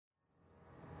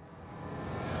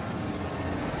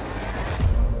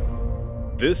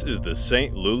This is the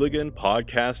St. Louligan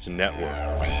Podcast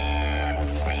Network.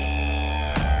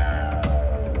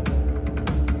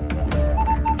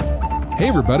 Hey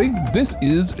everybody, this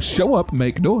is Show Up,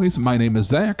 Make Noise. My name is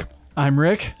Zach. I'm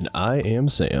Rick. And I am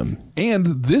Sam. And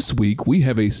this week we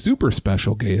have a super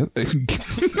special guest.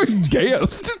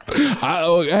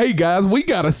 Hey guys, we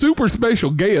got a super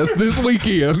special guest this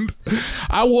weekend.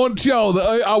 I want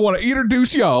to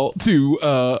introduce y'all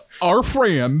to our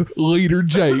friend, Leader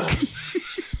Jake.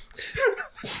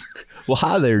 Well,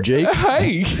 hi there, Jake.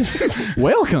 Hey.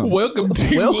 Welcome. Welcome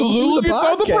to Welcome to the Louligans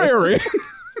on the podcast. Prairie.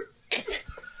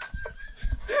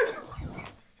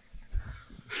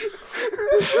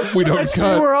 We don't I see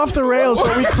cut. we're off the rails,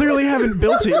 but we clearly haven't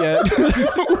built it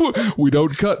yet. We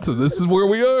don't cut, so this is where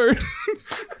we are.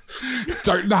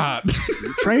 Starting hot.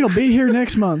 Train will be here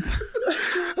next month.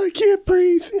 I can't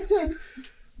breathe.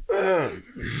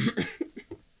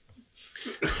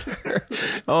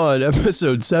 On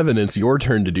episode 7, it's your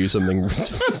turn to do something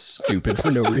stupid for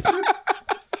no reason.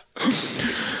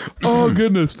 Oh,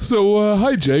 goodness. So,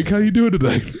 hi, Jake. How you doing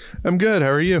today? I'm good. How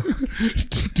are you?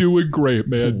 Doing great,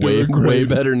 man. Way, Doing great. way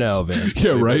better now, man.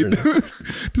 Yeah, Way right? better now.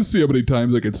 To see how many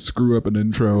times I could screw up an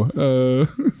intro.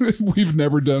 We've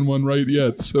never done one right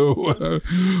yet, so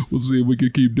we'll see if we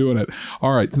can keep doing it.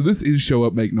 All right, so this is Show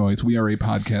Up, Make Noise. We are a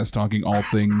podcast talking all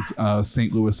things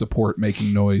St. Louis support,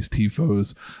 making noise,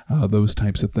 TIFOs, those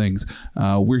types of things.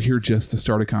 We're here just to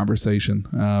start a conversation.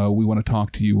 We want to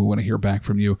talk to you. We want to hear back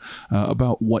from you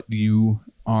about what you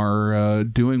are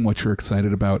doing, what you're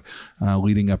excited about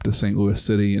leading up to St. Louis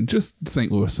City and just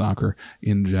St. Louis soccer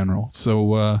in general.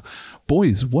 So,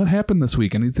 boys, what happened this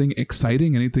week? Anything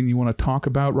exciting? Anything you want to talk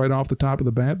about right off the top of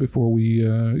the bat before we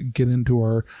get into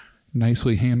our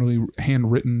nicely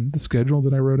handwritten schedule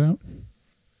that I wrote out?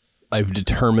 I've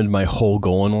determined my whole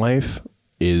goal in life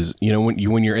is,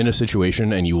 when you're in a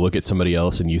situation and you look at somebody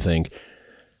else and you think,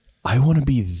 I want to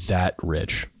be that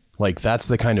rich. Like, that's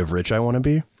the kind of rich I want to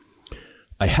be.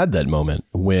 I had that moment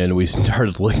when we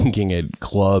started looking at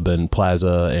club and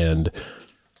plaza and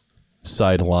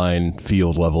sideline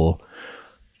field level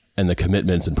and the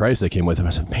commitments and price that came with them.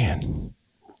 I said, man,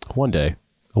 one day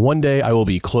I will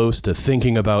be close to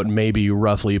thinking about maybe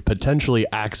roughly, potentially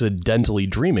accidentally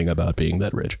dreaming about being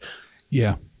that rich.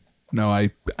 Yeah. No,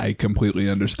 I completely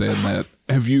understand that.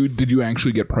 Did you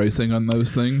actually get pricing on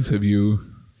those things? Have you...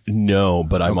 No,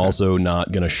 but I'm also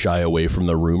not going to shy away from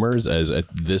the rumors, as at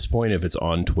this point, if it's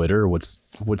on Twitter, what's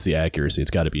the accuracy?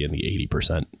 It's got to be in the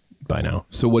 80% by now.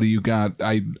 So what do you got?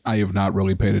 I have not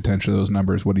really paid attention to those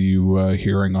numbers. What are you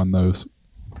hearing on those?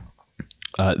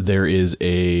 There is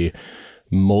a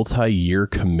multi-year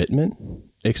commitment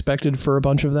expected for a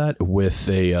bunch of that with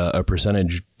a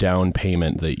percentage down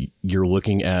payment that you're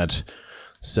looking at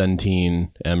Centene,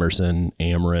 Emerson,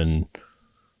 Ameren,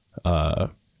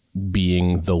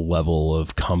 being the level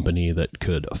of company that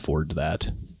could afford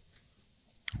that.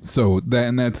 So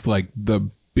that's like the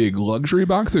big luxury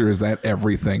box, or is that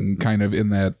everything kind of in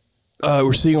that?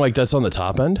 We're seeing like that's on the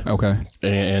top end. Okay.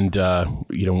 And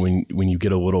when you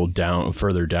get a little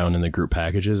further down in the group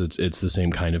packages, it's the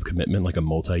same kind of commitment, like a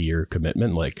multi-year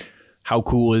commitment. Like, how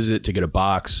cool is it to get a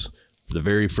box for the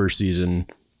very first season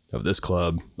of this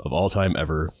club of all time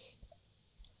ever?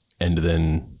 And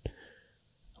then,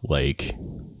 like,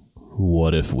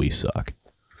 what if we suck?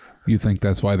 You think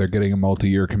that's why they're getting a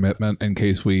multi-year commitment in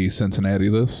case we Cincinnati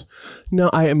this? No,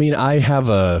 I mean, I have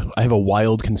a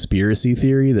wild conspiracy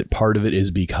theory that part of it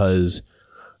is because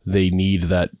they need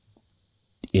that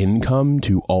income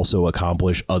to also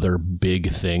accomplish other big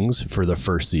things for the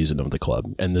first season of the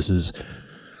club. And this is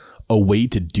a way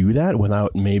to do that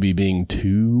without maybe being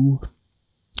too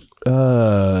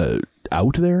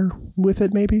out there with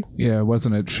it, maybe. Yeah,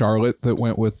 wasn't it Charlotte that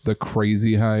went with the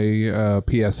crazy high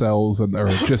PSLs or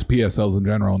just PSLs in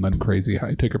general, and then crazy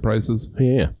high ticket prices?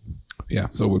 Yeah.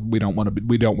 So we don't want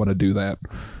to do that,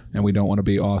 and we don't want to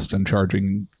be Austin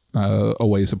charging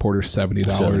away supporters $70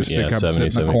 to come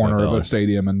sit in the corner of a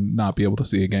stadium and not be able to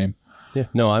see a game. Yeah,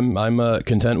 no, I'm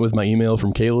content with my email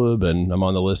from Caleb, and I'm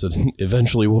on the list. And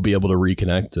eventually, we'll be able to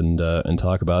reconnect and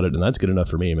talk about it, and that's good enough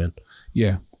for me, man.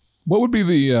 Yeah. What would be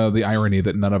the irony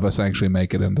that none of us actually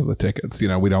make it into the tickets?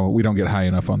 We don't get high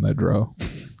enough on that draw.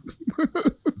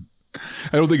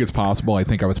 I don't think it's possible. I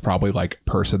think I was probably like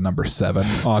person number 7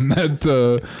 on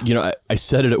that. I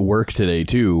said it at work today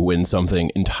too when something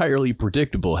entirely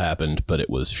predictable happened, but it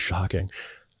was shocking.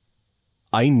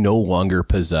 I no longer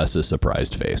possess a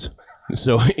surprised face.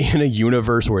 So in a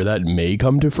universe where that may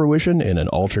come to fruition in an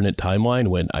alternate timeline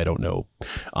when, I don't know,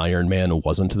 Iron Man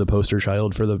wasn't the poster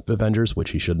child for the Avengers,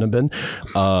 which he shouldn't have been,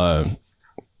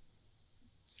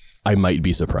 I might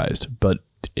be surprised. But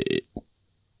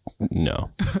No.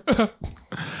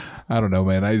 I don't know,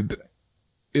 man. I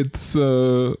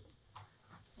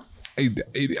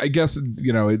guess,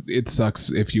 you know, it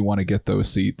sucks if you want to get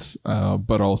those seats,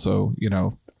 but also, you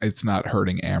know, it's not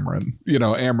hurting Ameren. You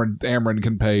know, Ameren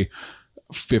can pay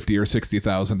 $50,000 or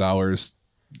 $60,000,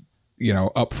 you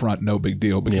know, up front, no big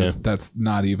deal, because that's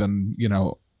not even, you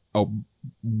know,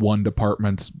 one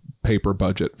department's paper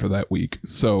budget for that week.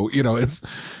 So, you know, it's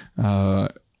I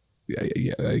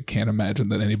can't imagine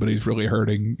that anybody's really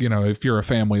hurting. You know, if you're a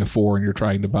family of 4 and you're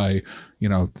trying to buy, you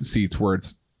know, seats where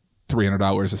it's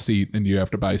 $300 a seat and you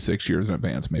have to buy 6 years in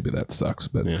advance, maybe that sucks.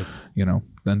 But you know,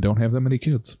 then don't have that many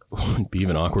kids. It'd be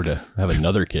even awkward to have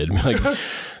another kid. Like,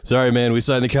 sorry, man, we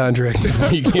signed the contract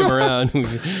before you came around.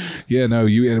 Yeah, no,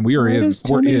 we are in. We're in.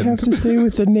 Have to stay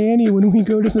with the nanny when we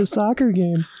go to the soccer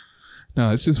game.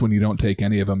 No, it's just when you don't take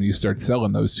any of them, you start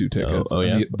selling those 2 tickets. Oh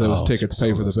yeah, those tickets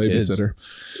pay for the babysitter.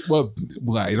 Well,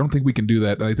 I don't think we can do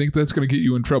that. I think that's going to get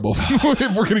you in trouble.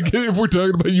 if we're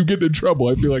talking about you getting in trouble,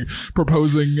 I feel like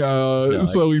proposing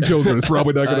selling children is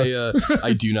probably not going to.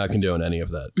 I do not condone any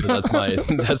of that.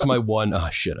 But that's my one. Oh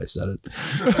shit, I said it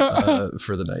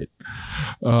for the night.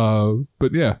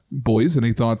 But yeah, boys,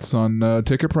 any thoughts on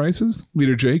ticket prices?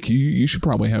 Leader Jake, you should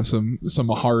probably have some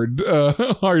hard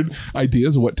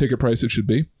ideas of what ticket prices should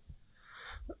be.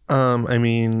 I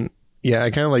mean, yeah, I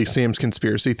kind of like Sam's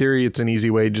conspiracy theory. It's an easy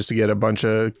way just to get a bunch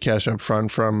of cash up front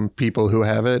from people who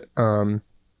have it.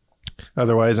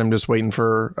 Otherwise, I'm just waiting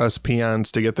for us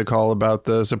peons to get the call about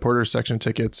the supporter section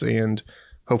tickets, and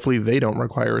hopefully they don't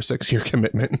require a 6-year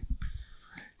commitment.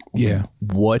 Yeah.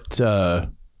 What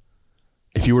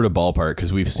if you were to ballpark?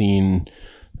 Because we've seen,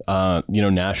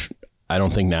 you know, I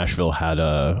don't think Nashville had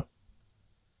an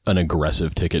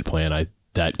aggressive ticket plan.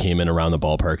 That came in around the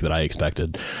ballpark that I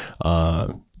expected,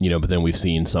 you know, but then we've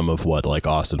seen some of what like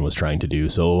Austin was trying to do.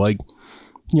 So like,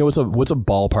 you know, what's a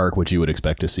ballpark what you would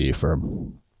expect to see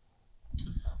from?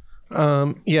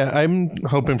 Yeah, I'm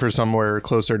hoping for somewhere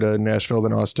closer to Nashville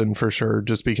than Austin for sure,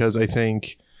 just because I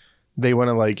think they want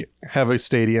to like have a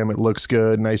stadium. It looks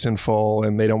good, nice and full,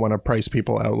 and they don't want to price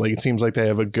people out. Like, it seems like they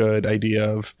have a good idea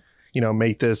of, you know,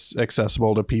 make this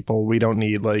accessible to people. We don't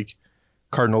need like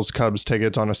Cardinals Cubs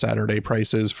tickets on a Saturday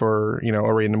prices for, you know,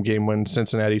 a random game when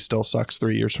Cincinnati still sucks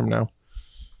 3 years from now.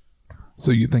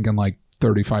 So you thinking like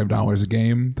 $35 a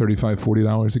game,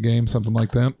 $40 a game, something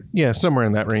like that? Yeah, somewhere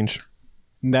in that range.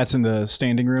 That's in the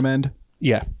standing room end?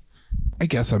 Yeah. I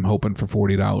guess I'm hoping for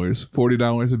 $40.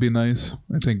 $40 would be nice.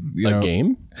 I think, you know, a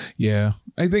game? Yeah.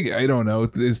 I don't know.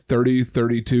 Is 30,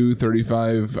 32,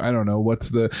 35. I don't know.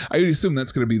 I would assume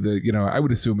that's going to be I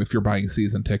would assume if you're buying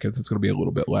season tickets, it's going to be a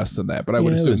little bit less than that. But I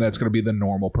would assume that's going to be the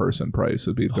normal person price.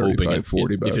 It'd be 35,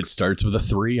 40 bucks. If it starts with a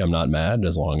 3, I'm not mad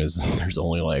as long as there's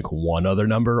only like one other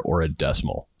number or a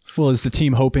decimal. Well, is the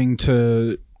team hoping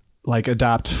to like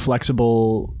adopt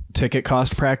flexible ticket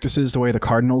cost practices the way the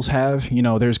Cardinals have? You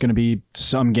know, there's going to be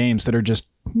some games that are just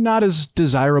not as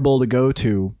desirable to go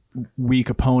to. Weak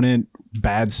opponent,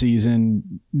 bad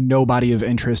season, nobody of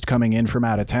interest coming in from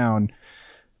out of town.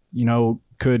 You know,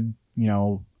 could, you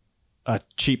know, a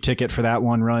cheap ticket for that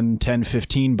one run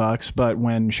 $10-15, but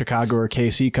when Chicago or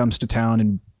KC comes to town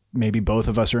and maybe both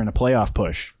of us are in a playoff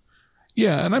push.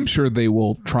 Yeah, and I'm sure they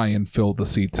will try and fill the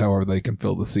seats however they can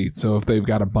fill the seats. So if they've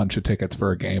got a bunch of tickets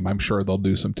for a game, I'm sure they'll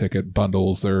do some ticket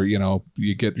bundles, or, you know,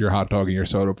 you get your hot dog and your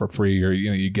soda for free, or, you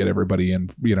know, you get everybody in,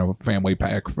 you know, family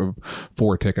pack for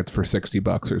 4 tickets for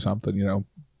 $60 or something, you know.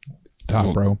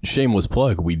 Top row. Shameless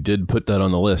plug. We did put that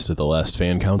on the list at the last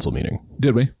fan council meeting.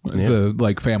 Did we? Yeah. The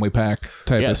like family pack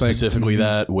type of thing? Specifically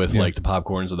that with like the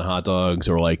popcorns and the hot dogs,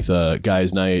 or like the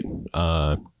guys' night,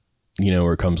 you know,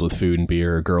 where it comes with food and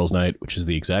beer, girls' night, which is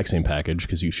the exact same package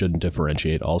because you shouldn't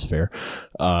differentiate. All's fair.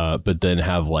 But then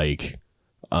have like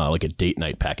a date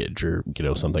night package, or, you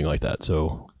know, something like that.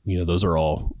 So, you know, those are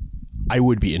all, I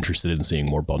would be interested in seeing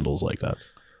more bundles like that.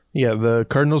 Yeah, the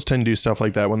Cardinals tend to do stuff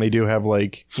like that when they do have,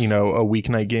 like, you know, a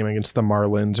weeknight game against the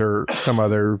Marlins or some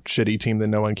other shitty team that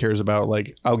no one cares about.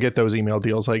 Like, I'll get those email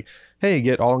deals like, hey,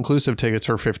 get all-inclusive tickets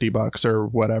for $50 or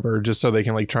whatever, just so they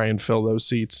can like try and fill those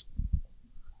seats.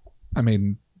 I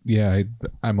mean, yeah,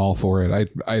 I'm all for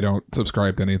it. I don't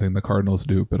subscribe to anything the Cardinals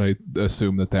do, but I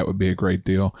assume that would be a great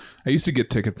deal. I used to get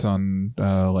tickets on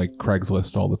like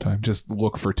Craigslist all the time. Just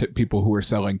look for people who are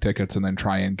selling tickets and then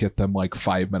try and get them like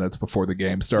 5 minutes before the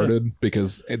game started,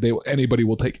 because anybody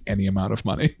will take any amount of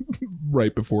money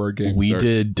right before a game starts. We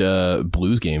did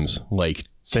Blues games, like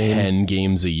 10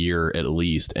 games a year at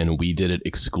least, and we did it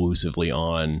exclusively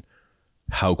on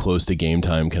how close to game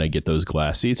time can I get those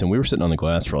glass seats, and we were sitting on the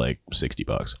glass for like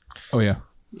 $60. Oh yeah.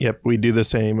 Yep, we do the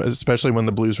same, especially when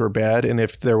the Blues were bad. And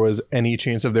if there was any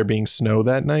chance of there being snow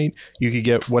that night, you could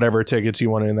get whatever tickets you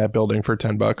wanted in that building for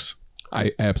 $10.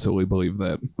 I absolutely believe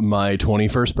that. My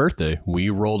 21st birthday, we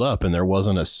rolled up and there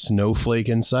wasn't a snowflake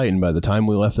in sight. And by the time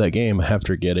we left that game,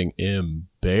 after getting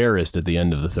embarrassed at the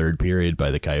end of the third period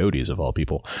by the Coyotes, of all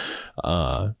people,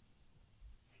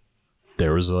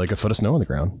 there was like a foot of snow on the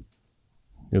ground.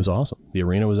 It was awesome. The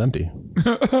arena was empty.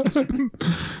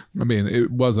 I mean, it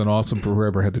wasn't awesome for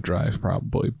whoever had to drive,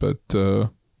 probably, but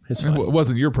It's fine. it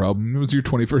wasn't your problem. It was your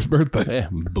 21st birthday.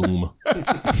 Boom.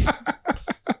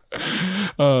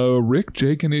 Rick,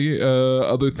 Jake, any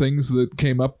other things that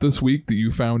came up this week that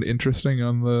you found interesting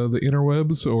on the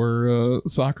interwebs or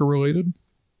soccer related?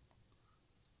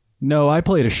 No, I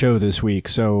played a show this week,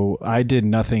 so I did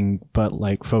nothing but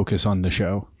like focus on the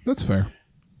show. That's fair.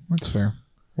 That's fair.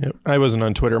 Yep. I wasn't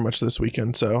on Twitter much this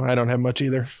weekend, so I don't have much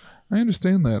either. I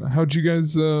understand that. How'd you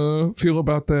guys feel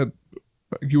about that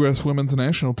U.S. women's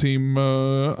national team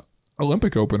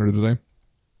Olympic opener today?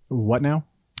 What now?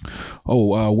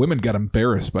 Oh, women got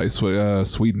embarrassed by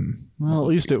Sweden. Well, at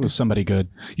least it was somebody good.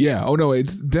 Yeah. Oh, no,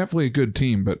 it's definitely a good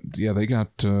team, but yeah, they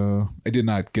got, I did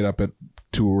not get up at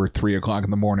 2 or 3 o'clock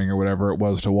in the morning or whatever it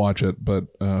was to watch it, but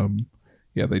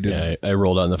yeah, they did. Yeah, I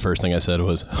rolled out and the first thing I said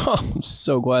was, I'm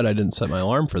so glad I didn't set my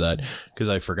alarm for that because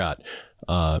I forgot.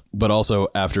 But also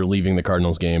after leaving the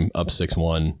Cardinals game up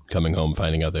 6-1, coming home,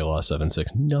 finding out they lost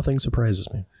 7-6, nothing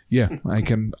surprises me. Yeah, I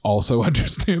can also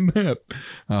understand that.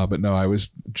 But no, I was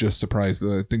just surprised.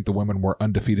 I think the women were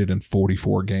undefeated in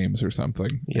 44 games or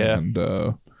something. Yeah.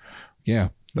 And Yeah,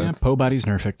 Po body's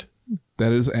nerfed.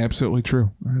 that is absolutely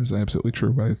true. That is absolutely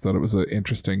true. But I just thought it was an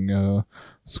interesting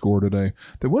score today.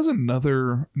 There was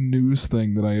another news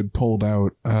thing that I had pulled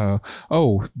out.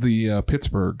 The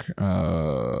Pittsburgh,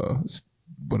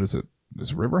 what is it?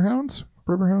 Is it Riverhounds?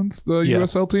 Riverhounds, the Yeah.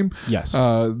 USL team? Yes.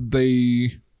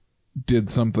 They did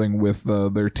something with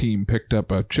their team, picked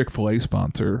up a Chick-fil-A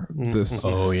sponsor this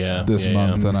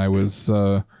month, and I was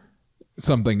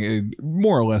something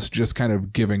more or less just kind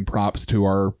of giving props to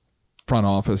our front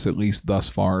office, at least thus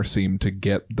far, seemed to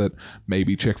get that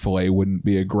maybe Chick-fil-A wouldn't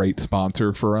be a great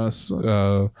sponsor for us,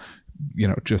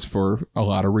 just for a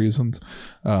lot of reasons.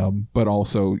 But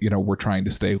also, we're trying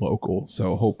to stay local,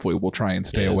 so hopefully we'll try and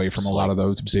stay away from a lot of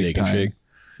those big Steak and time. Shake,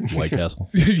 White Castle.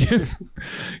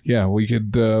 Yeah, we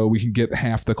can get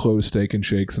half the closed Steak and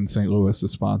Shakes in St. Louis to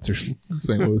sponsor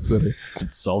St. Louis City.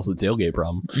 It solves the tailgate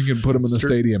problem. You can put them in the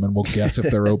stadium and we'll guess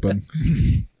if they're open.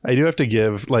 I do have to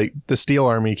give, the Steel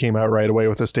Army came out right away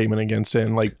with a statement against it.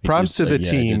 And, props to the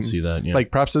team. I did see that, yeah.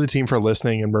 Props to the team for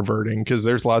listening and reverting, because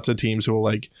there's lots of teams who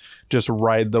will, just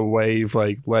ride the wave,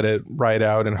 let it ride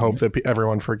out and hope that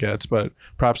everyone forgets. But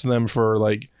props to them for,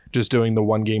 just doing the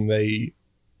one game they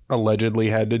allegedly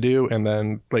had to do and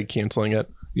then, canceling it.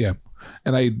 Yeah.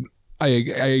 And I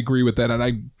agree with that. And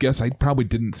I guess I probably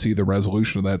didn't see the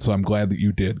resolution of that, so I'm glad that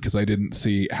you did, because I didn't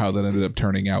see how that ended up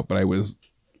turning out. But I was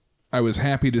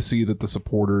happy to see that the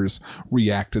supporters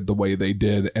reacted the way they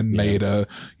did and made a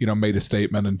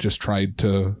statement and just tried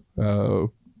to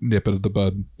nip it at the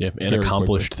bud. Yeah, and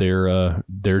accomplished their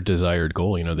desired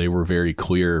goal. They were very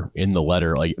clear in the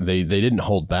letter. They didn't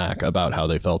hold back about how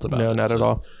they felt about it. No, not at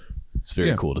all. It's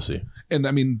very cool to see. And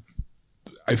I mean,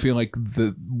 I feel like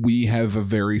we have a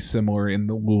very similar, in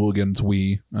the Luligans,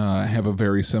 we have a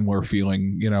very similar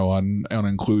feeling, on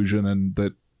inclusion, and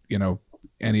that,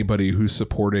 anybody who's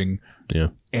supporting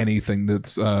anything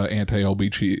that's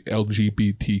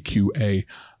anti-LGBTQA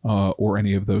or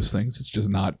any of those things, it's just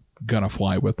not gonna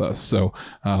fly with us. So,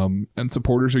 and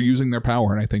supporters are using their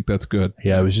power, and I think that's good.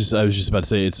 Yeah, I was just about to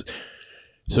say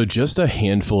so just a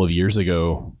handful of years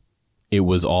ago, it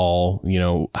was all,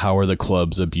 how are the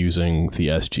clubs abusing the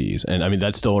SGs? And I mean,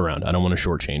 that's still around. I don't want to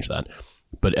shortchange that.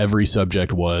 But every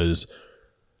subject was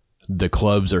the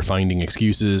clubs are finding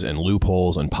excuses and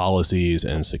loopholes and policies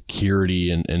and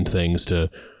security and things to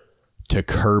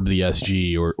curb the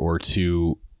SG or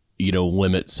to,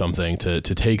 limit something to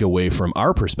take away from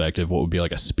our perspective what would be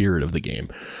like a spirit of the game.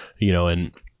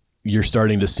 And you're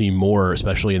starting to see more,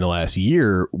 especially in the last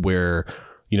year, where,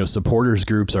 supporters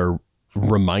groups are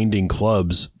reminding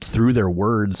clubs through their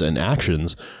words and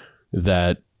actions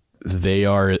that they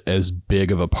are as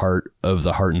big of a part of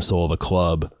the heart and soul of a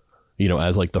club,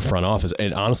 as the front office,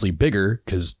 and honestly bigger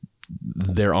because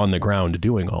they're on the ground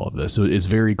doing all of this. So it's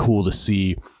very cool to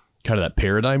see kind of that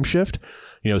paradigm shift,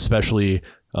 especially,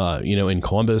 in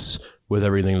Columbus with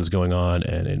everything that's going on,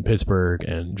 and in Pittsburgh,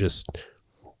 and just,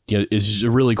 it's just a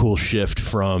really cool shift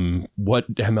from what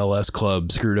MLS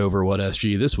club screwed over what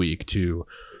SG this week to,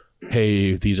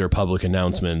 hey, these are public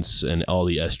announcements, and all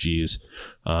the SGs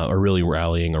are really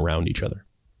rallying around each other.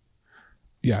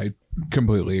 Yeah, I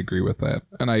completely agree with that.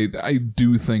 And I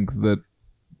do think that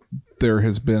there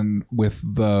has been with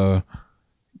the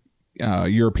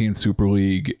European Super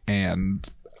League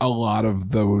and a lot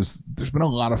of those, there's been a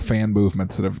lot of fan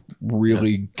movements that have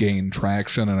really gained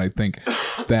traction. And I think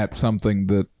that's something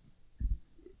that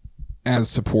as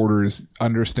supporters,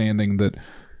 understanding that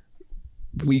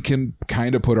we can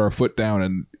kind of put our foot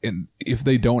down and if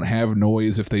they don't have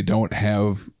noise, if they don't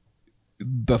have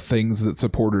the things that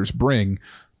supporters bring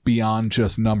beyond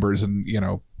just numbers and, you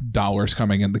know, dollars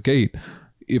coming in the gate,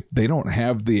 if they don't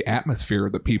have the atmosphere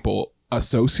that people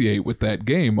associate with that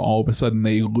game, all of a sudden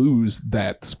they lose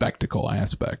that spectacle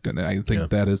aspect. And I think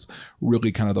that is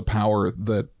really kind of the power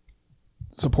that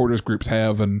supporters groups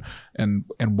have and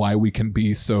why we can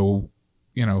be so,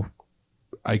 you know,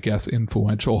 I guess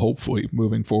influential, hopefully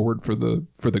moving forward for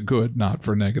the good, not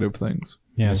for negative things.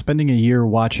 Yeah, spending a year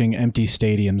watching empty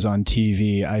stadiums on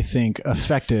TV, I think,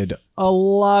 affected a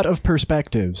lot of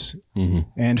perspectives,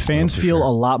 and fans feel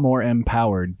a lot more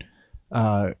empowered.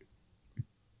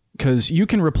 Because you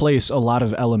can replace a lot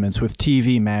of elements with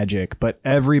TV magic, but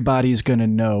everybody's going to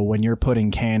know when you're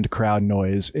putting canned crowd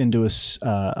noise into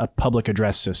a public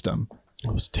address system.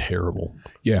 It was terrible.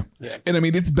 Yeah. And I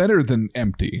mean, it's better than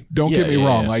empty. Don't get me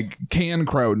wrong. Like, canned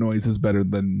crowd noise is better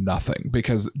than nothing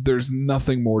because there's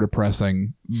nothing more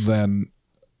depressing than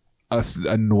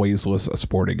a noiseless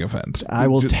sporting event. I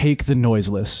will take the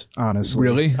noiseless, honestly.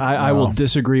 Really? I will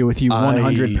disagree with you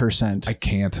 100%. I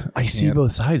can't. I see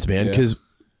both sides, man, because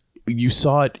you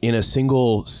saw it in a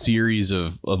single series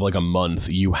of like a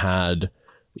month. You had,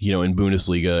 you know, in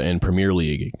Bundesliga and Premier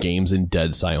League, games in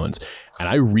dead silence. And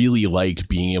I really liked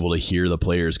being able to hear the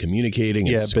players communicating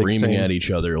and screaming at each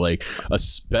other, like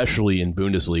especially in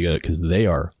Bundesliga because they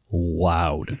are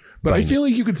loud. But I feel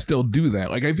like you could still do that.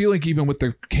 Like, I feel like even with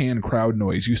the canned crowd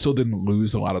noise, you still didn't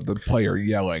lose a lot of the player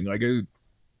yelling. Like,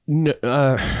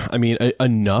 I mean,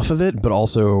 enough of it, but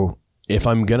also if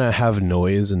I'm going to have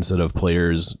noise instead of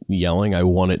players yelling, I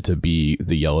want it to be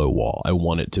the yellow wall. I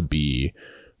want it to be,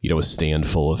 you know, a stand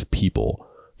full of people,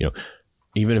 you know,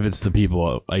 even if it's the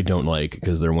people I don't like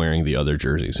because they're wearing the other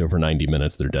jersey. So for 90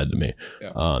 minutes, they're dead to me.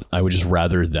 Yeah. I would just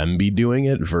rather them be doing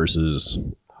it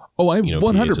versus... Oh, I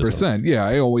 100%. Yeah,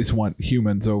 I always want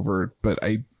humans over, but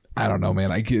I don't know, man.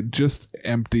 I get just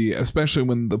empty, especially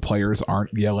when the players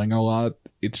aren't yelling a lot.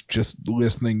 It's just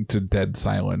listening to dead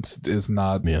silence is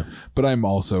not. Yeah. But I'm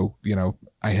also, you know,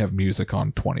 I have music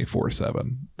on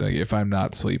 24/7. If I'm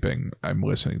not sleeping, I'm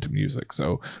listening to music.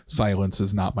 So silence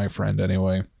is not my friend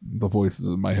anyway. The voices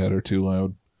in my head are too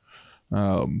loud.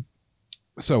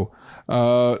 So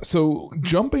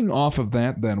jumping off of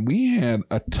that, then we had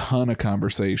a ton of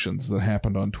conversations that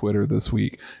happened on Twitter this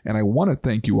week, and I want to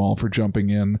thank you all for jumping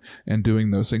in and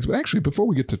doing those things. But actually, before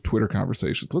we get to Twitter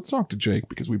conversations, let's talk to Jake,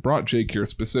 because we brought Jake here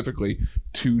specifically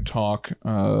to talk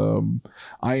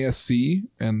ISC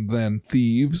and then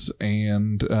Thieves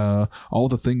and all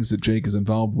the things that Jake is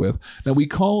involved with. Now we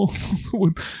call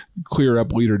clear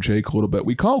up Leader Jake a little bit.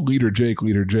 We call Leader Jake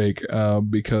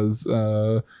because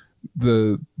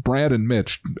the Brad and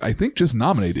Mitch, I think, just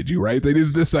nominated you, right? They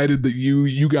just decided that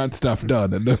you got stuff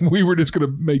done, and then we were just going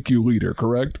to make you leader,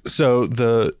 correct? So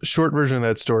the short version of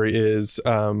that story is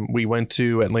we went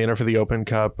to Atlanta for the Open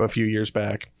Cup a few years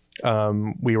back.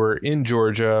 We were in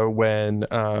Georgia when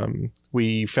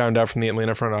we found out from the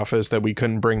Atlanta front office that we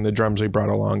couldn't bring the drums we brought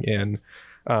along in,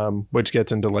 which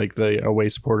gets into like the away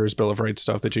supporters Bill of Rights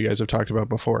stuff that you guys have talked about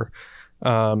before.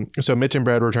 So Mitch and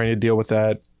Brad were trying to deal with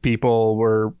that. People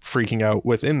were freaking out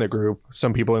within the group.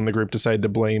 Some people in the group decided to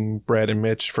blame Brad and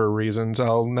Mitch for reasons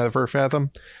I'll never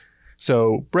fathom.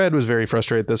 So Brad was very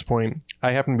frustrated at this point.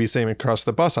 I happened to be sitting across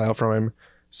the bus aisle from him.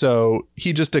 So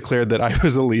he just declared that I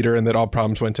was a leader and that all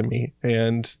problems went to me.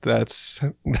 And that's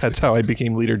how I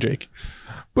became Leader Jake.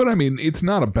 But I mean, it's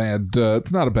not a bad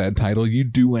title. You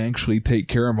do actually take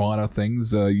care of a lot of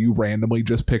things. You randomly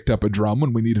just picked up a drum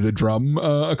when we needed a drum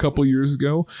a couple years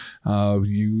ago.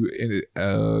 You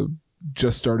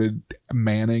just started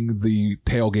manning the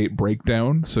tailgate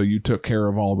breakdown, so you took care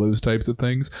of all those types of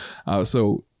things.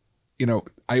 So, you know,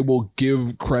 I will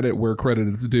give credit where credit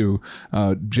is due.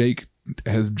 Jake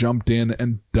has jumped in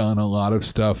and done a lot of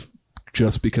stuff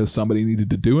just because somebody needed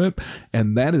to do it,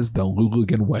 and that is the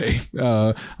Luligan way.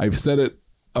 I've said it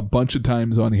a bunch of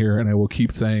times on here, and I will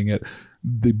keep saying it.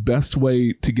 The best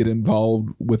way to get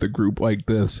involved with a group like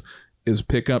this is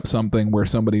pick up something where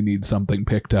somebody needs something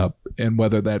picked up, and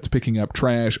whether that's picking up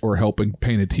trash or helping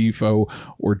paint a tifo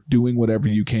or doing whatever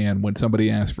you can when somebody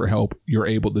asks for help, you're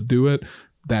able to do it.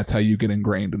 that's how you get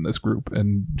ingrained in this group.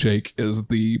 And Jake is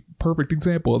the perfect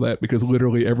example of that, because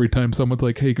literally every time someone's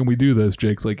like, hey, can we do this?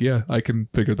 Jake's like, yeah, I can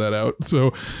figure that out.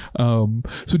 So,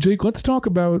 so Jake, let's talk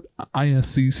about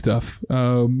ISC stuff.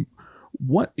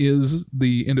 What is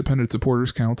the Independent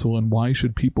Supporters Council, and why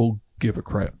should people give a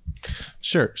crap?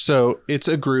 Sure. So it's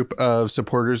a group of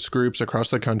supporters groups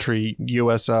across the country,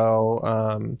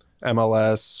 USL,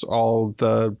 MLS, all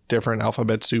the different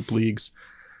alphabet soup leagues.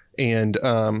 And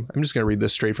I'm just going to read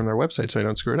this straight from their website so I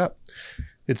don't screw it up.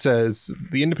 It says,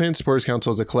 the Independent Supporters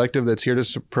Council is a collective that's here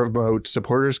to promote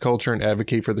supporters culture and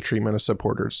advocate for the treatment of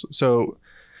supporters. So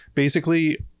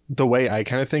basically, the way I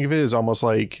kind of think of it is almost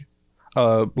like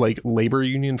labor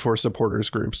union for supporters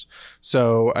groups.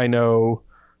 So I know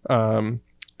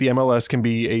the MLS can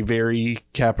be a very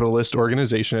capitalist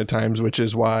organization at times, which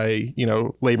is why,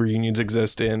 labor unions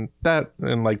exist in that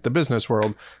and like the business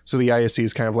world. So the ISC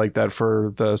is kind of like that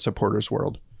for the supporters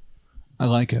world. I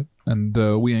like it. And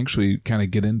we actually kind of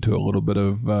get into a little bit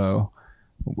of,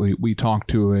 we talked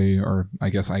to or I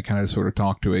guess I kind of sort of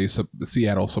talked to a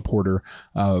Seattle supporter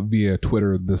via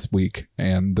Twitter this week.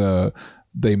 And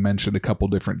they mentioned a couple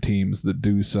different teams that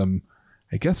do some,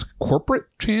 I guess, corporate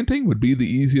chanting would be the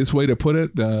easiest way to put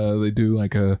it. They do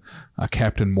like a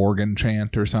Captain Morgan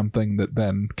chant or something that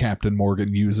then Captain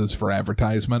Morgan uses for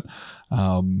advertisement,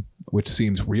 which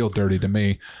seems real dirty to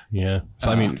me. Yeah.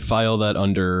 So, file that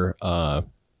under, I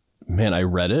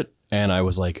read it and I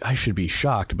was like, I should be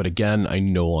shocked. But again, I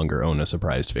no longer own a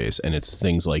surprised face, and it's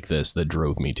things like this that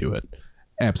drove me to it.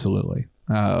 Absolutely.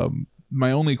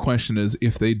 My only question is,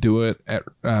 if they do it at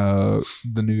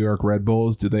the New York Red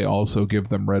Bulls, do they also give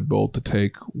them Red Bull to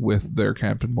take with their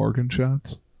Captain Morgan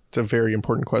shots? It's a very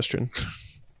important question.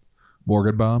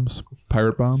 Morgan bombs?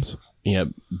 Pirate bombs? Yeah,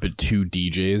 but two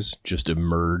DJs just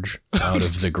emerge out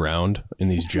of the ground in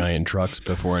these giant trucks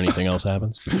before anything else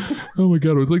happens. Oh my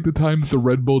God, it was like the time that the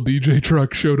Red Bull DJ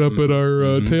truck showed up at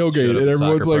our tailgate, and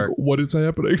everyone's like, what is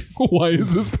happening? Why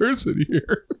is this person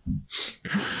here?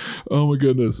 Oh my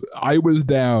goodness. I was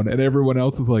down, and everyone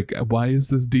else is like, why is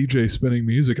this DJ spinning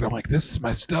music? And I'm like, this is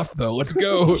my stuff, though. Let's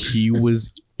go. He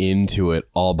was into it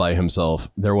all by himself.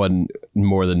 There wasn't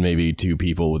more than maybe two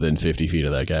people within 50 feet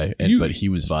of that guy, but he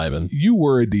was vibing. You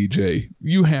were a DJ.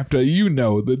 You have to, that you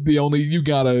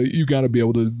gotta be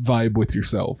able to vibe with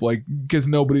yourself, like, because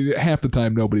half the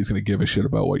time nobody's gonna give a shit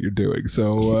about what you're doing.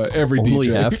 So every only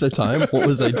DJ, half the time. What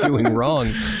was I doing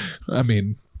wrong? I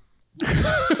mean.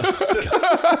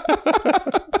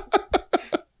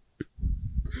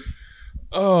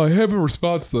 Oh, I have a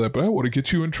response to that, but I want to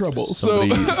get you in trouble.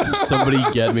 Somebody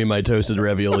get me my toasted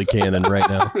ravioli cannon right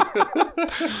now.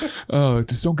 Oh,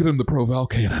 just don't get him the Provel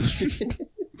cannon.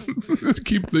 Just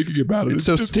keep thinking about it. It's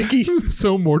so sticky. It's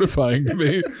so mortifying to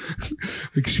me.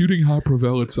 Like, shooting hot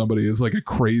Provel at somebody is like a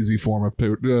crazy form of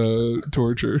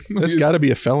torture. That's got to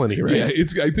be a felony, right? Yeah,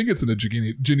 I think it's in a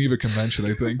Geneva Convention.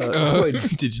 I think.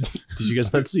 Did you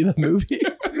guys not see that movie?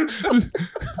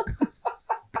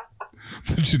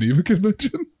 The Geneva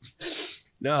Convention?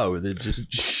 No, they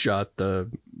just shot the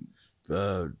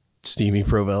steamy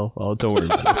Provel. Oh, don't worry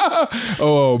about it.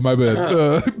 Oh, my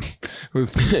bad.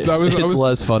 It's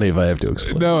less funny if I have to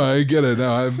explain. No, I get it.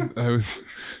 No,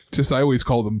 I always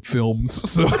call them films.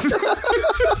 So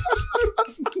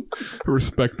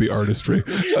respect the artistry.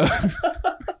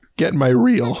 Get my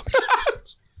reel.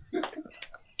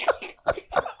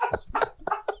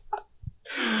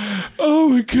 Oh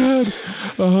my God!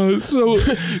 So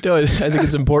no, I think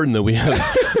it's important that we have,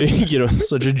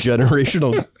 such a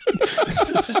generational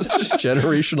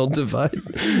divide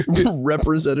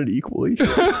represented equally.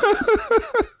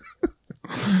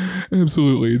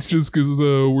 Absolutely, it's just because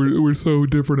we're so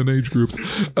different in age groups.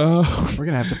 We're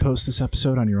gonna have to post this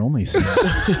episode on your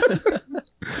OnlySams.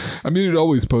 I mean, it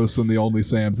always posts on the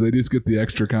OnlySams. They just get the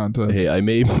extra content. Hey, I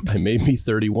may be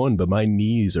 31, but my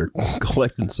knees are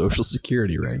collecting Social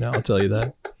Security right now. I'll tell you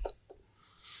that.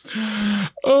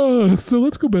 So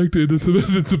let's go back to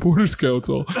Independent Supporters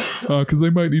Council, because they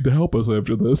might need to help us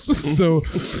after this. So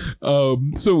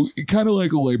kind of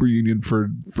like a labor union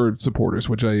for supporters,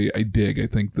 which I dig. I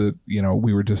think that,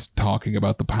 we were just talking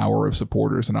about the power of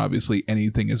supporters, and obviously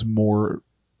anything is more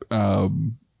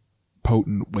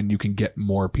potent when you can get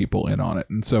more people in on it.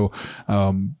 And so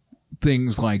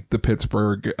things like the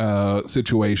Pittsburgh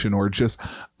situation, or just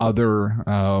other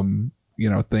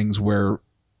things where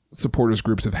supporters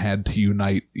groups have had to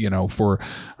unite, for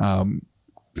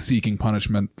seeking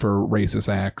punishment for racist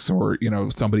acts, or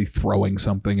somebody throwing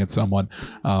something at someone.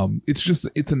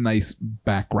 It's a nice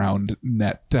background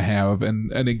net to have,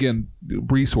 and again,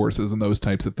 resources and those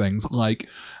types of things, like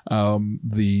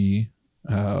the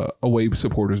away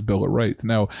supporters' bill of rights.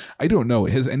 Now, I don't know.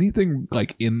 Has anything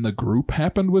like in the group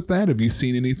happened with that? Have you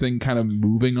seen anything kind of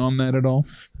moving on that at all?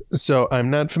 So I'm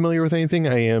not familiar with anything.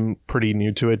 I am pretty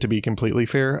new to it, to be completely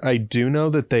fair. I do know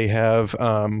that they have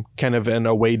kind of an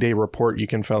away day report you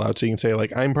can fill out. So you can say,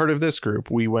 like, I'm part of this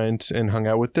group. We went and hung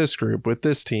out with this group, with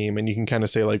this team. And you can kind of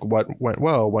say, like, what went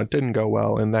well, what didn't go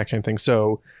well, and that kind of thing.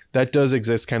 So that does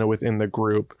exist kind of within the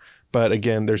group. But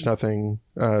again, there's nothing.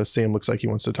 Sam looks like he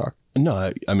wants to talk.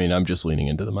 No, I mean, I'm just leaning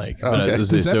into the mic. Okay.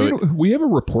 Does that mean we have a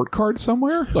report card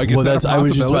somewhere? Like, well, is that a I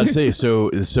was just about to possibility?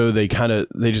 say. So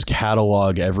they just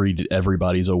catalog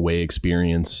everybody's away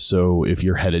experience. So if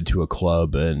you're headed to a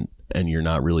club and you're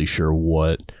not really sure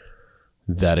what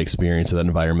that experience or that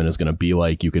environment is going to be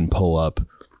like, you can pull up,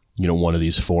 one of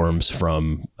these forms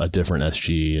from a different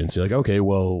SG and say, like, okay,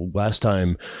 well, last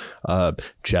time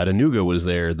Chattanooga was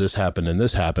there, this happened and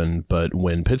this happened. But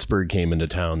when Pittsburgh came into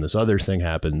town, this other thing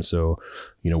happened. So,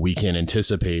 we can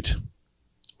anticipate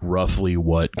roughly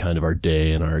what kind of our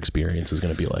day and our experience is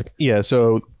going to be like. Yeah,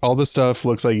 so all the stuff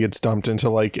looks like it's dumped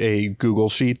into like a Google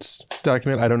Sheets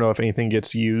document. I don't know if anything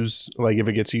gets used, like if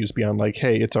it gets used beyond like,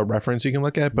 hey, it's a reference you can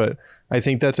look at, but I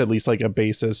think that's at least like a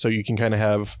basis, so you can kind of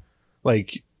have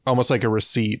like almost like a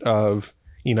receipt of,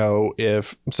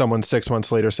 if someone 6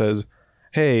 months later says,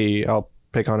 hey, I'll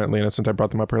pick on Atlanta since I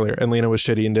brought them up earlier, Atlanta was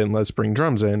shitty and didn't let us bring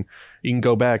drums in, you can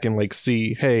go back and like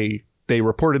see, hey, they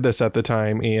reported this at the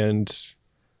time, and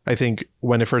I think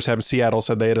when it first happened, Seattle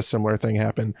said they had a similar thing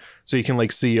happen. So you can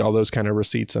like see all those kind of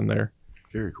receipts in there.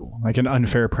 Very cool. Like an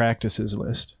unfair practices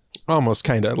list. Almost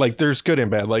kind of like there's good and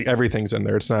bad. Like everything's in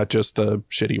there. It's not just the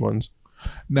shitty ones.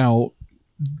 Now,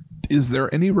 is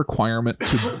there any requirement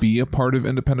to be a part of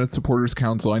Independent Supporters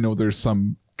Council? I know there's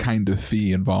some kind of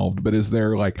fee involved, but is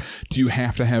there like, do you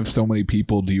have to have so many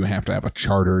people? Do you have to have a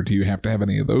charter? Do you have to have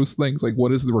any of those things? Like,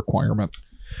 what is the requirement?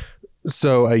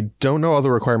 So I don't know all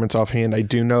the requirements offhand. I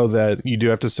do know that you do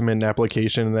have to submit an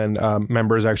application, and then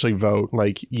members actually vote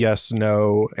like yes,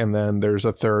 no, and then there's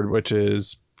a third, which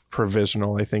is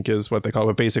provisional, I think is what they call it.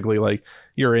 But basically, like,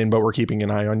 you're in, but we're keeping an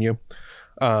eye on you.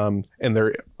 And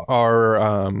there are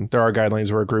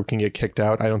guidelines where a group can get kicked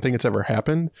out. I don't think it's ever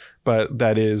happened, but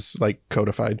that is like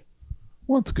codified.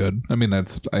 Well, it's good. I mean,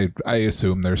 I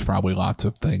assume there's probably lots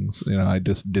of things. I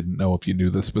just didn't know if you knew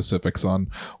the specifics on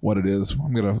what it is.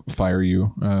 I'm gonna fire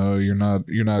you. You're not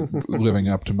living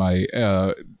up to my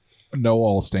know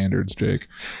all standards, Jake.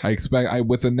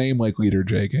 With a name like Leader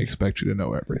Jake, I expect you to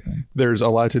know everything. There's a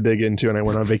lot to dig into, and I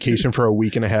went on vacation for a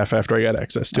week and a half after I got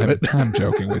access to it. I'm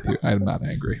joking with you. I'm not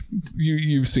angry.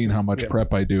 You've seen how much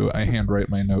prep I do. I handwrite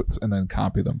my notes and then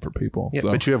copy them for people. Yeah,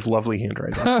 so. but you have lovely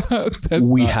handwriting.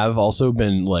 Have also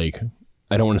been like,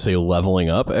 I don't want to say leveling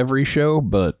up every show,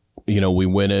 but we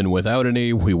went in without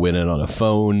any, we went in on a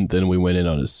phone, then we went in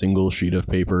on a single sheet of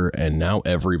paper, and now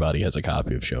everybody has a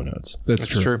copy of show notes. That's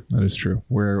true. That is true.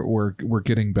 We're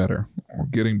getting better. We're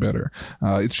getting better.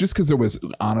 It's just because there was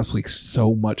honestly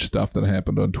so much stuff that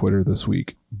happened on Twitter this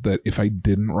week that if I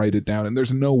didn't write it down, and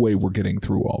there's no way we're getting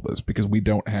through all this because we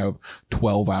don't have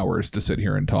 12 hours to sit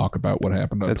here and talk about what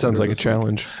happened on Twitter. That sounds like a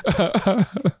challenge.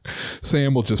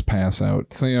 Sam will just pass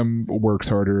out. Sam works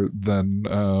harder than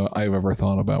I've ever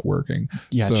thought about working.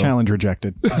 Yeah, challenge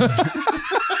rejected.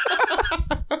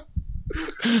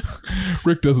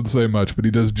 Rick doesn't say much, but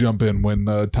he does jump in when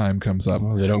time comes up.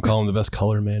 They don't call him the best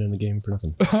color man in the game for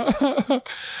nothing.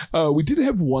 We did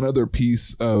have one other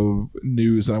piece of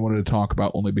news that I wanted to talk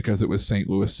about only because it was St.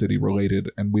 Louis City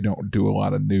related, and we don't do a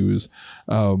lot of news.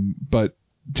 But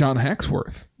John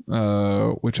Hacksworth,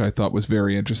 which I thought was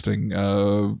very interesting.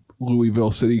 Louisville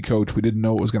City coach. We didn't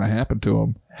know what was going to happen to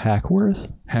him.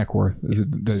 Hackworth? Hackworth. Is it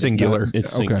singular?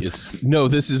 It's no.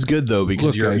 This is good though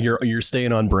because you're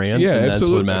staying on brand. Yeah, and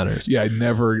absolutely. That's what matters. Yeah, I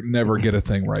never get a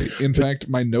thing right. In fact,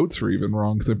 my notes are even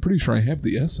wrong because I'm pretty sure I have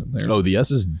the S in there. Oh, the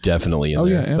S is definitely in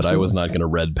there. Yeah, but I was not going to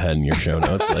red pen your show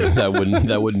notes. Like that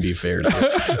wouldn't be fair to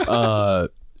me.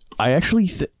 I actually,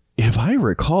 if I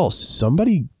recall,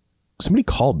 somebody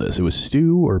called this. It was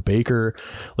Stu or Baker.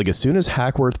 Like as soon as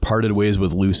Hackworth parted ways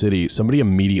with Lou City, somebody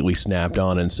immediately snapped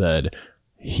on and said,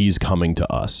 he's coming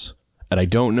to us. And I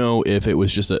don't know if it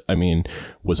was just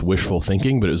was wishful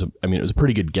thinking, but it was a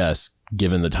pretty good guess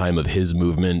given the time of his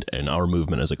movement and our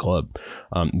movement as a club.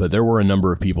 But there were a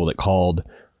number of people that called,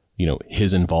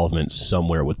 his involvement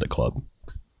somewhere with the club.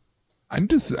 I'm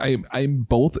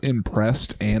both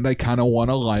impressed and I kind of want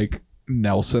to like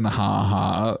Nelson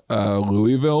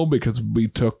Louisville because we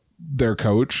took their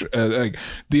coach.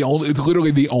 It's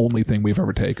literally the only thing we've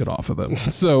ever taken off of them.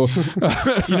 So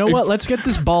you know what? Let's get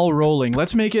this ball rolling.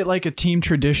 Let's make it like a team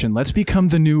tradition. Let's become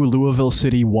the new Louisville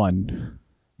City 1.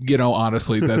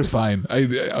 Honestly, that's fine.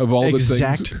 Of all the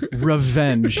exact things,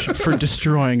 revenge for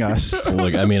destroying us.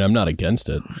 Look, I mean, I'm not against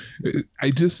it.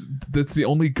 that's the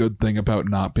only good thing about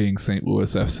not being St.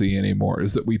 Louis FC anymore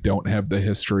is that we don't have the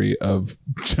history of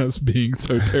just being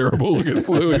so terrible against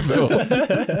Louisville.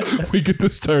 We get to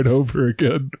start over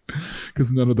again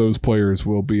because none of those players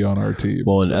will be on our team.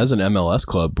 Well, and as an MLS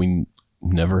club, we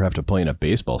never have to play in a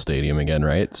baseball stadium again,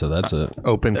 right? So that's a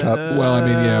Open Cup. Well, I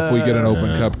mean, yeah, if we get an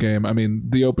Open Cup game, I mean,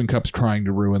 the Open Cup's trying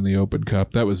to ruin the Open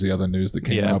Cup. That was the other news that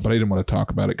came out, but I didn't want to talk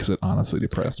about it because it honestly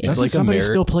depressed me. It's Doesn't like somebody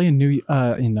still play in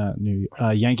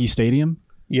Yankee Stadium?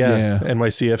 Yeah,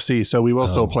 NYCFC. So we will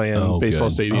still play in baseball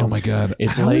good. stadium. Oh my God.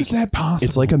 It's How like, is that possible?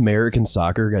 It's like American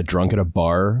soccer got drunk at a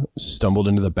bar, stumbled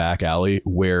into the back alley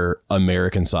where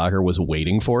American soccer was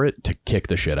waiting for it to kick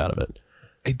the shit out of it.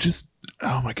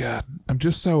 Oh my God. I'm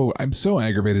so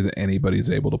aggravated that anybody's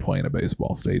able to play in a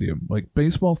baseball stadium. Like,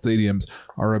 baseball stadiums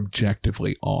are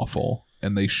objectively awful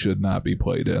and they should not be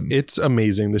played in. It's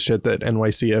amazing the shit that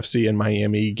NYCFC and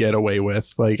Miami get away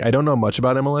with. Like, I don't know much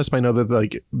about MLS, but I know that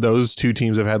like those two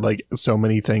teams have had like so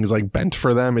many things like bent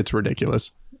for them. It's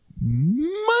ridiculous.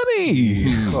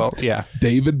 Money. Well, yeah.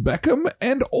 David Beckham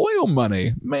and oil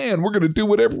money. Man, we're going to do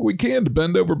whatever we can to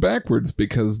bend over backwards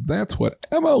because that's what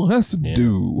MLS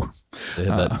do. They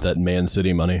had that Man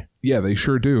City money. Yeah, they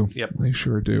sure do. Yep. They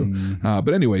sure do.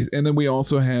 But anyways, and then we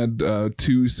also had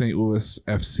two St. Louis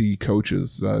FC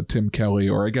coaches, Tim Kelly,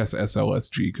 or I guess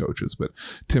SLSG coaches, but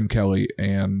Tim Kelly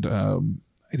and I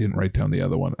didn't write down the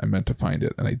other one. I meant to find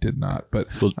it and I did not. But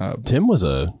Tim was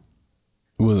a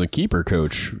keeper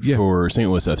coach for St.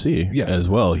 Louis FC as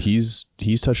well. He's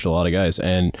touched a lot of guys,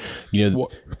 and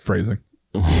phrasing.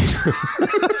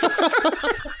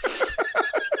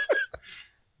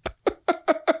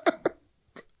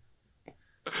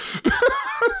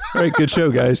 All right, good show,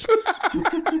 guys.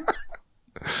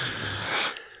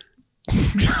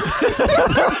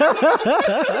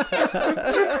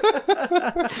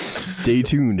 Stay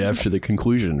tuned after the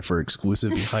conclusion for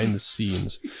exclusive behind the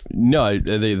scenes. No,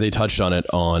 they touched on it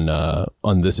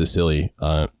on This Is Silly.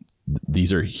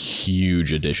 These are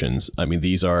huge additions. I mean,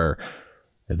 these are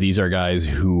guys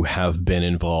who have been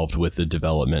involved with the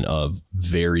development of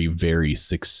very, very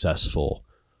successful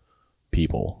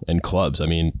people and clubs. I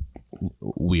mean,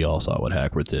 we all saw what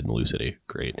Hackworth did in Lou City.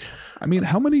 Great. I mean,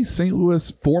 how many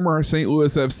former St.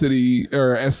 Louis FC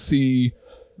or SCFC?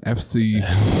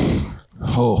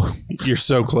 Oh, You're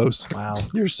so close. Wow.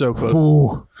 You're so close.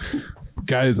 oh.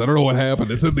 Guys, I don't know what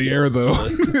happened. It's in the air, though.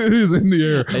 It is in the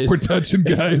air. We're touching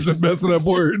guys and messing up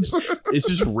words. It's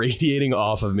just radiating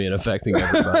off of me and affecting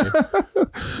everybody.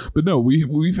 But no,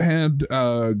 we've had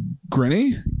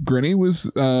Grinny. Grinny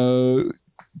was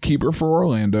keeper for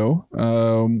Orlando.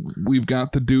 We've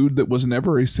got the dude that was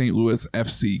never a St. Louis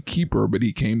FC keeper, but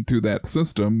he came through that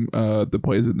system that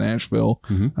plays at Nashville.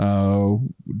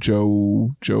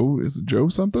 Joe, is it Joe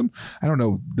something? I don't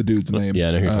know the dude's name. Yeah,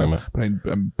 I know who you're talking about. But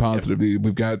I'm positive.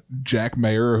 We've got Jack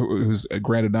Mayer, who's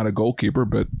granted not a goalkeeper,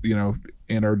 but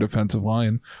in our defensive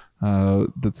line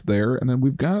that's there. And then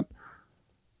we've got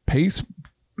Pace.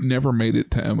 Never made it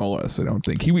to MLS, I don't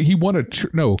think. He won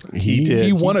He did.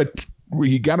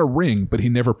 He got a ring, but he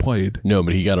never played. No,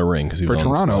 but he got a ring because he For was on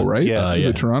the Toronto, spot. right? Yeah. Was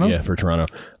it Toronto? Yeah, for Toronto.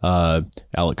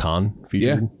 Alec Khan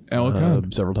featured. Yeah, Alec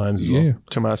Khan. Several times as Yeah, well.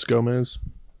 Tomas Gomez.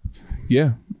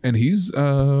 yeah. And he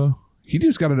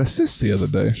just got an assist the other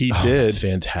day. He Oh, did. it's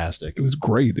fantastic. It was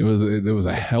great. It was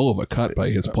a hell of a cut by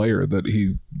his player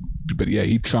he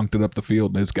chunked it up the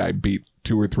field and this guy beat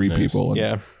 2 or 3 people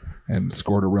and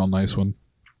scored a real nice one.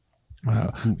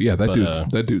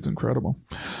 That dude's incredible.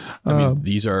 I mean,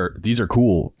 these are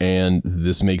cool, and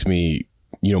this makes me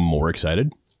more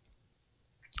excited.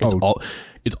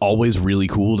 It's always really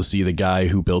cool to see the guy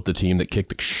who built the team that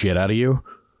kicked the shit out of you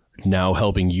now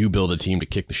helping you build a team to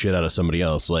kick the shit out of somebody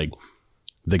else. Like,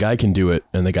 the guy can do it,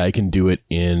 and the guy can do it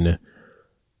in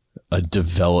a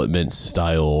development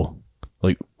style.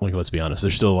 Like let's be honest,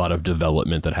 there's still a lot of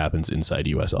development that happens inside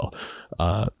USL.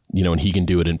 And he can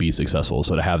do it and be successful.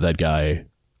 So to have that guy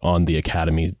on the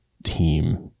academy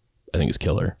team, I think is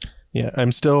killer. Yeah, I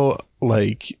still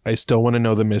want to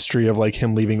know the mystery of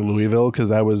him leaving Louisville, because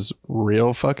that was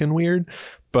real fucking weird.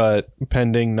 But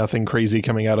pending nothing crazy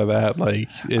coming out of that, I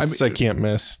can't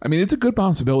miss. I mean, it's a good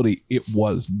possibility it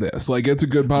was this. It's a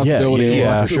good possibility.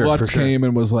 Yeah, Lutz for sure. came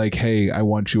and was like, hey, I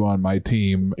want you on my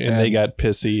team. And they got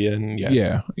pissy and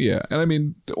Yeah. And I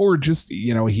mean, or just, he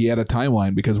had a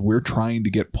timeline because we're trying to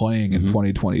get playing in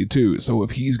 2022. So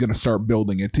if he's going to start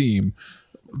building a team,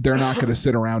 they're not going to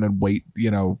sit around and wait,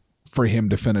 for him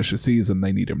to finish a season,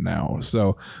 they need him now.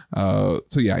 So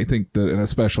yeah, I think that, and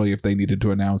especially if they needed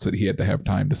to announce it, he had to have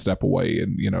time to step away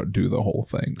and, do the whole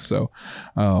thing. So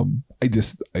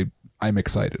I'm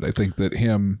excited. I think that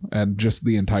him and just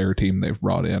the entire team they've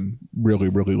brought in really,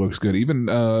 really looks good. Even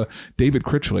David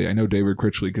Critchley. I know David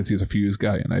Critchley because he's a Fuse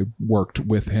guy, and I worked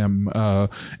with him,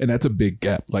 and that's a big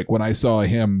get. Like, when I saw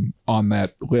him on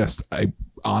that list, I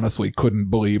honestly couldn't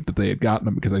believe that they had gotten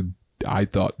him, because I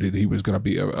thought that he was going to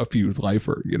be a Fuse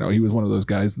lifer. He was one of those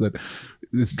guys that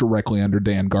is directly under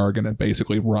Dan Gargan and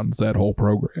basically runs that whole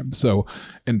program. So,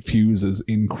 and Fuse is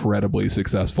incredibly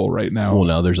successful right now. Well,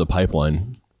 now there's a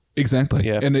pipeline. Exactly.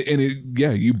 Yeah. And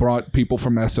you brought people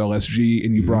from SLSG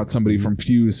and you brought somebody from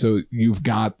Fuse. So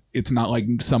it's not like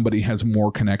somebody has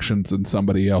more connections than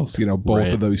somebody else.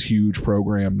 Both of those huge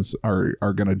programs are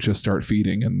going to just start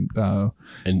feeding.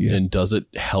 And does it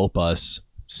help us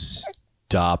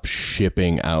stop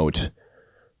shipping out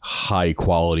high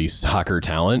quality soccer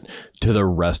talent to the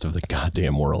rest of the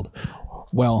goddamn world?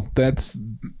 Well,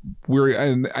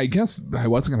 and I guess I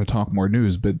wasn't going to talk more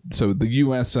news, but so the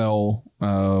USL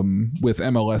with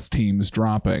MLS teams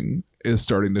dropping is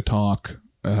starting to talk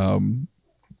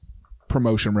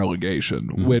promotion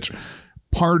relegation, which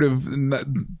part of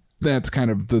that's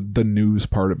kind of the news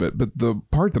part of it. But the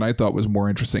part that I thought was more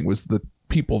interesting was the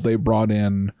people they brought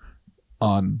in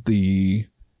on the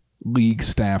league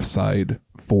staff side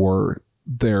for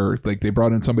they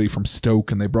brought in somebody from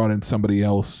Stoke and they brought in somebody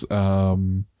else. I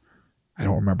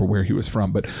don't remember where he was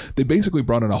from, but they basically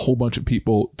brought in a whole bunch of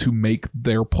people to make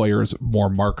their players more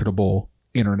marketable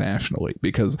internationally,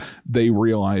 because they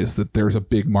realize that there's a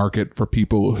big market for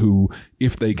people who,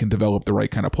 if they can develop the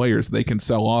right kind of players, they can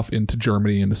sell off into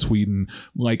Germany, into Sweden,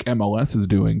 like MLS is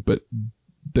doing, but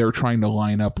they're trying to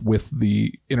line up with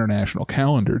the international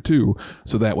calendar too,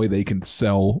 so that way they can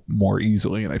sell more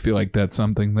easily. And I feel like that's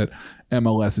something that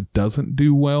MLS doesn't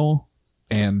do well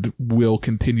and will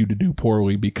continue to do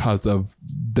poorly because of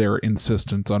their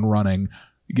insistence on running,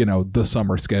 the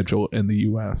summer schedule in the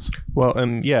US. Well,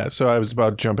 and yeah, so I was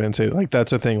about to jump in and say, like,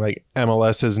 that's a thing. Like,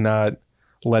 MLS has not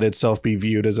let itself be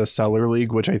viewed as a seller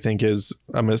league, which I think is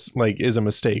a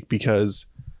mistake, because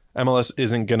MLS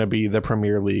isn't going to be the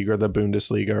Premier League or the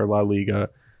Bundesliga or La Liga.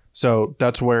 So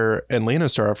that's where Atlanta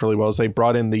started off really well, is they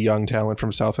brought in the young talent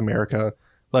from South America,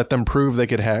 let them prove they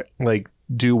could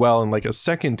do well in like a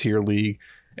second tier league,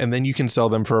 and then you can sell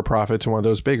them for a profit to one of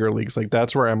those bigger leagues. Like,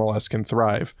 that's where MLS can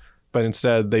thrive. But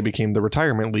instead they became the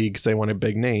retirement league because they wanted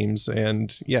big names.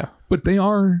 And yeah. But they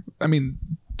are,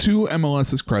 to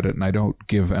MLS's credit, and I don't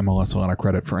give MLS a lot of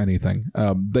credit for anything,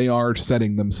 they are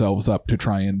setting themselves up to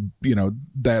try and,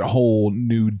 that whole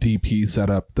new DP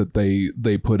setup that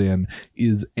they put in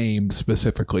is aimed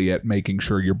specifically at making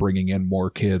sure you're bringing in more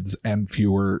kids and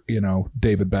fewer,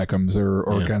 David Beckhams or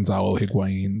Gonzalo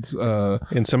Higuain's.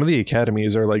 And some of the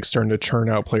academies are like starting to churn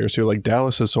out players too. Like,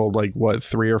 Dallas has sold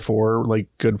 3 or 4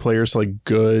 good players to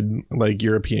good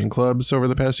European clubs over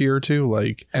the past year or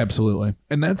two. Absolutely.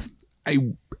 And that's,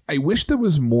 I wish there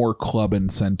was more club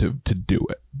incentive to do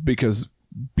it, because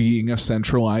being a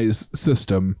centralized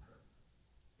system,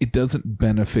 it doesn't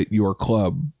benefit your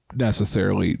club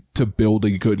necessarily to build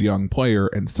a good young player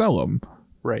and sell them,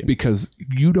 right? Because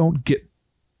you don't get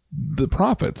the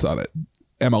profits on it.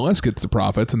 MLS gets the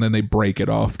profits, and then they break it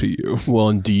off to you. Well,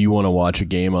 and do you want to watch a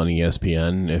game on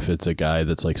ESPN if it's a guy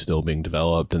that's still being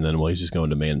developed, and then he's just going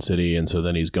to Man City, and so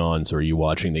then he's gone? So are you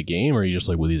watching the game, or are you just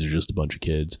these are just a bunch of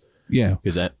kids? Yeah.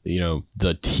 Because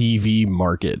the TV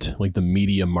market, the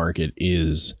media market,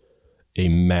 is a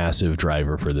massive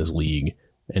driver for this league.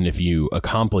 And if you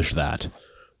accomplish that,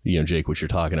 Jake, what you're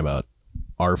talking about,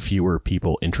 are fewer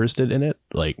people interested in it?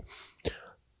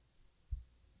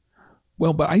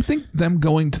 Well, but I think them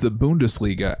going to the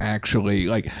Bundesliga actually,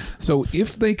 so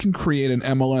if they can create an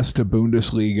MLS to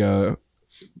Bundesliga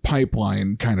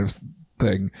pipeline kind of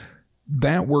thing,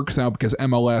 that works out because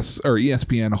MLS or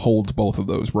ESPN holds both of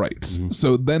those rights. Mm-hmm.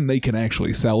 So then they can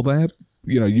actually sell that.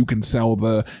 You can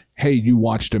sell hey, you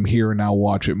watched him here, now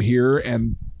watch him here.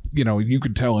 And, you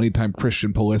can tell anytime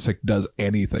Christian Pulisic does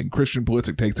anything. Christian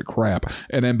Pulisic takes a crap,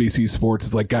 and NBC Sports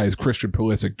is like, guys, Christian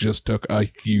Pulisic just took a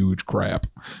huge crap.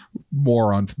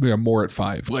 More at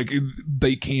 5.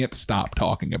 They can't stop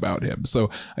talking about him. So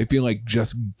I feel like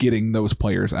just getting those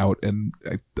players out, and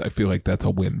I feel like that's a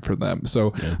win for them.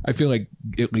 So yeah. I feel like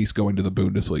at least going to the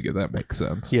Bundesliga, that makes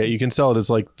sense. Yeah, you can sell it as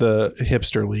the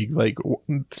hipster league,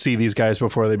 see these guys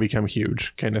before they become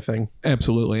huge kind of thing.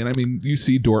 Absolutely. And you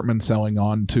see Dortmund selling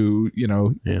on to,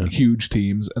 huge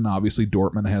teams, and obviously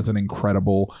Dortmund has an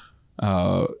incredible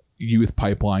youth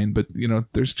pipeline, but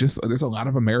there's a lot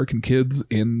of American kids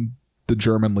in the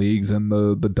German leagues and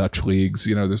the Dutch leagues.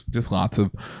 You know, there's just lots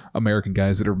of American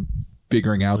guys that are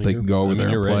figuring out they can go over there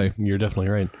and play. Right. You're definitely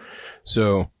right.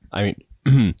 So, I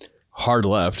mean, hard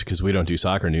left, because we don't do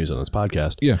soccer news on this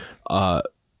podcast. Yeah.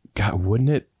 God, wouldn't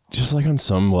it just like on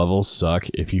some level suck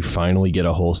if you finally get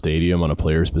a whole stadium on a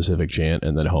player specific chant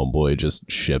and then Homeboy just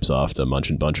ships off to Munch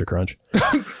and Bunch of Crunch?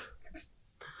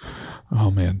 Oh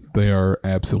man, they are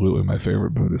absolutely my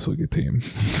favorite Bundesliga team.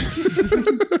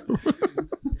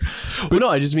 But no,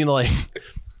 I just mean like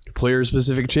player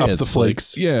specific chants. Up the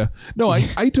flakes. Yeah. No,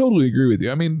 I totally agree with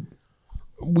you. I mean,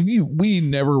 we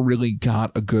never really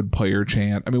got a good player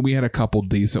chant. I mean, we had a couple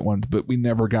decent ones, but we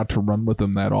never got to run with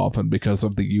them that often because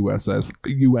of the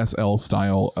USL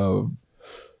style of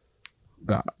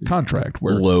contract,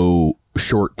 where low,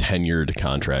 short tenured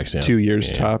contracts. Yeah. 2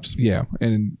 years tops. Yeah,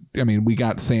 and I mean, we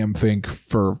got Sam Fink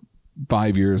for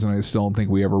 5 years, and I still don't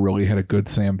think we ever really had a good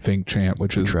Sam Fink chant,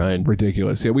 which is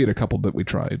ridiculous. Yeah, we had a couple that we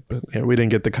tried, but Yeah, we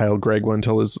didn't get the Kyle Gregg one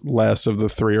until his last of the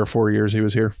 3 or 4 years he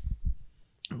was here.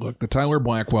 look, the Tyler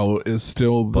Blackwell is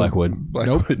still Blackwood.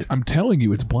 Nope, I'm telling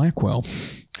you, it's Blackwell.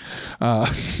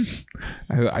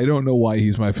 I don't know why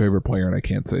he's my favorite player, and I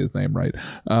can't say his name right.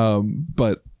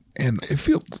 But it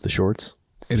feels It's the shorts.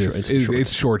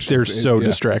 It's short. They're so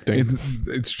distracting.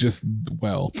 It's just,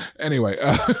 well, anyway.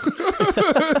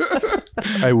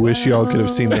 I wish y'all could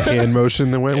have seen the hand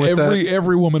motion that went with that.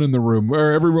 Every woman in the room,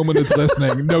 or every woman that's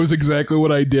listening, knows exactly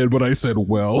what I did when I said,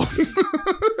 well.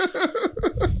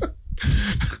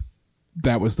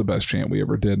 That was the best chant we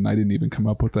ever did, and I didn't even come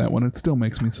up with that one. It still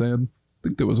makes me sad. I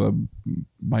think there was a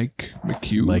Mike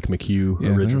McHugh. Mike McHugh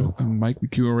original. Mike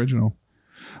McHugh original.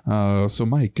 So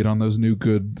Mike, get on those new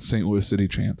good St. Louis City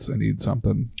chants. I need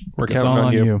something. We're counting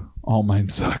on you. All mine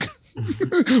suck.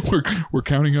 we're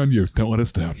counting on you. Don't let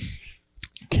us down.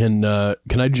 Can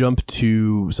I jump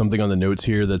to something on the notes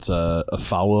here that's a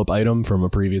follow-up item from a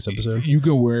previous episode? You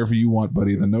go wherever you want,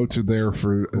 buddy. The notes are there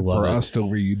for us to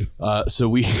read. So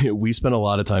we spent a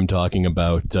lot of time talking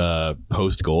about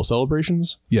post-goal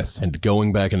celebrations. Yes. And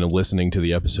going back and listening to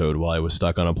the episode while I was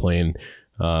stuck on a plane,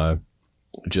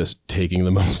 just taking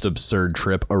the most absurd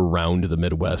trip around the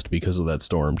Midwest because of that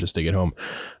storm just to get home.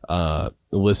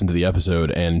 Listened to the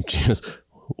episode and just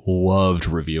loved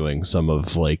reviewing some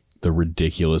of like the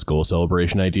ridiculous goal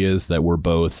celebration ideas that were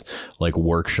both like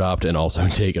workshopped and also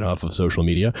taken off of social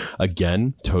media.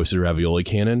 Again, toasted ravioli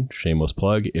cannon, shameless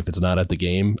plug. If it's not at the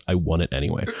game, I want it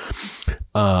anyway.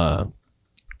 But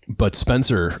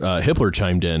Spencer Hippler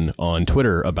chimed in on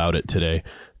Twitter about it today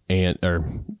or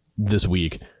this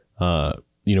week.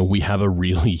 We have a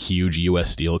really huge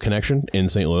U.S. Steel connection in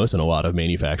St. Louis and a lot of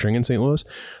manufacturing in St. Louis.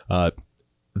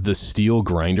 The steel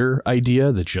grinder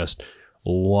idea that just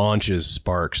launches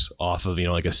sparks off of,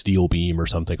 like a steel beam or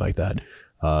something like that,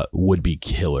 would be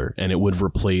killer. And it would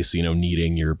replace,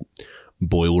 needing your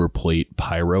boilerplate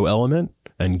pyro element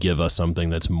and give us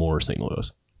something that's more St.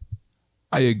 Louis.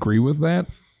 I agree with that.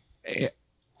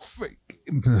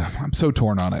 I'm so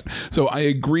torn on it. So I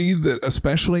agree that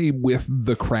especially with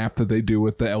the crap that they do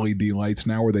with the LED lights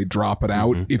now where they drop it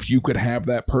out, if you could have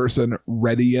that person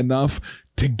ready enough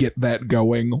to get that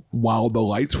going while the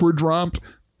lights were dropped,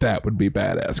 that would be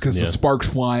badass because the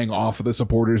sparks flying off of the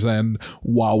supporters end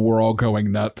while we're all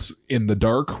going nuts in the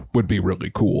dark would be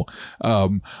really cool.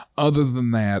 Other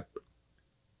than that,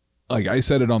 like I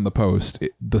said it on the post,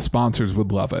 the sponsors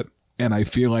would love it. And I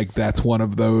feel like that's one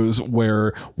of those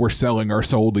where we're selling our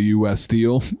soul to U.S.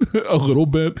 Steel a little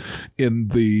bit in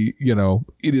the,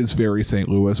 it is very St.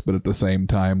 Louis, but at the same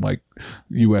time, like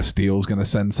U.S. Steel is going to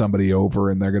send somebody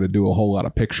over and they're going to do a whole lot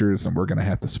of pictures and we're going to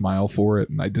have to smile for it.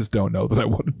 And I just don't know that I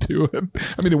want to do it.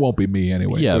 I mean, it won't be me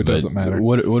anyway, so it doesn't matter.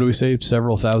 What do we say?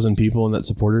 Several thousand people in that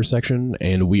supporters section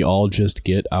and we all just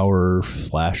get our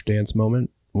flash dance moment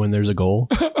when there's a goal.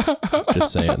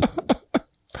 Just saying.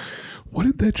 What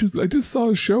did that I just saw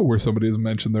a show where somebody has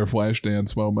mentioned their flash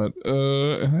dance moment,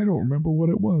 and I don't remember what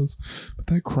it was, but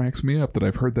that cracks me up that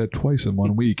I've heard that twice in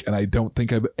 1 week, and I don't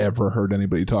think I've ever heard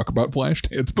anybody talk about flash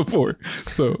dance before.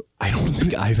 So I don't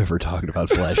think I've ever talked about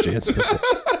flash dance before.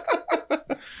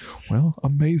 Well,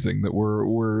 amazing that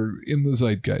we're in the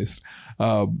zeitgeist.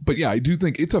 But yeah, I do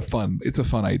think it's a fun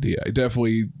idea. I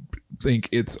definitely think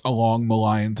it's along the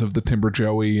lines of the Timber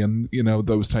Joey and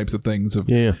those types of things.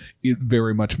 It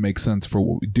very much makes sense for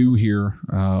what we do here,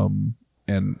 and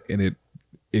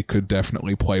it could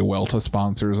definitely play well to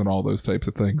sponsors and all those types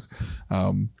of things.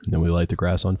 Then we light the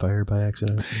grass on fire by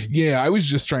accident. Yeah, I was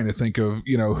just trying to think of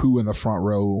who in the front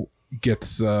row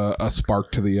gets a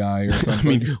spark to the eye or I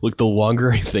something. mean, look, the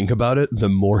longer I think about it, the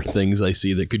more things I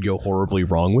see that could go horribly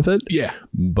wrong with it. yeah,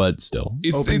 But still. Open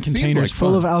it seems containers like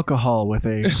full fun. of alcohol with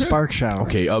a spark shower.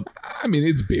 Okay, I mean,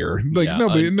 it's beer. Like Yeah,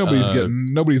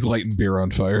 nobody's lighting beer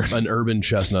on fire. an urban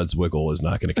chestnut Zwiggle is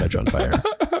not going to catch on fire.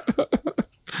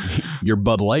 Your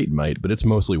Bud Light might, but it's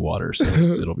mostly water, so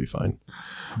it'll be fine.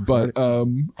 But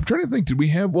I'm trying to think. Did we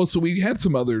have? Well, so we had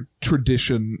some other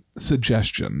tradition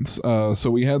suggestions. So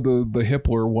we had the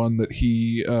Hippler one that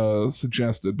he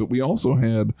suggested, but we also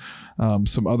had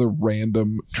some other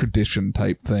random tradition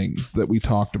type things that we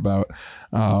talked about.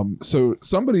 So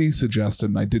somebody suggested,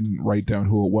 and I didn't write down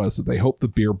who it was, that they hope the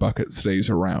beer bucket stays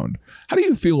around. How do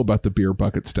you feel about the beer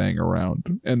bucket staying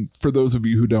around? And for those of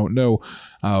you who don't know,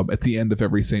 at the end of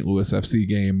every St. Louis FC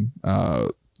game,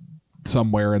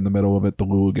 somewhere in the middle of it, the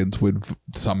Luligans would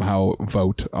somehow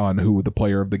vote on who the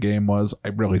player of the game was. I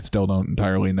really still don't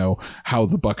entirely know how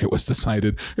the bucket was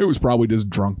decided. It was probably just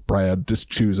drunk Brad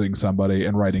just choosing somebody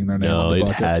and writing their name No, on the it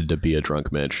bucket. had to be a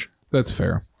drunk Mitch. That's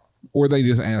fair. Or they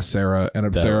just asked Sarah,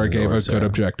 and Sarah gave a Sarah. good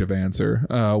objective answer.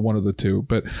 One of the two.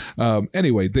 But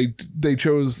anyway, they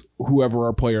chose whoever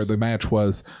our player of the match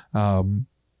was.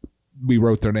 We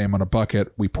wrote their name on a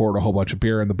bucket. We poured a whole bunch of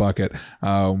beer in the bucket.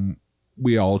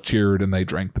 We all cheered and they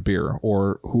drank the beer,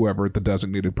 or whoever the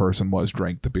designated person was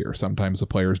drank the beer. Sometimes the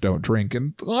players don't drink,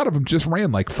 and a lot of them just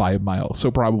ran like 5 miles. So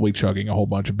probably chugging a whole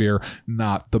bunch of beer,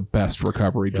 not the best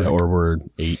recovery drink. Or we're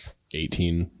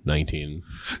 18, 19.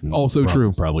 Also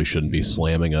true. Probably shouldn't be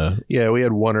slamming a... Yeah, we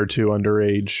had 1 or 2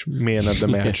 underage man of the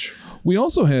match. We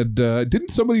also had, didn't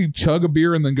somebody chug a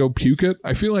beer and then go puke it?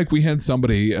 I feel like we had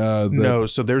somebody. No,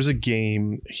 so there's a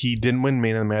game. He didn't win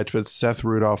man of the match, but Seth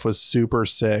Rudolph was super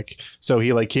sick. So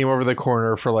he like came over the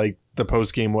corner for like the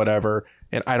post game, whatever.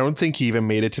 And I don't think he even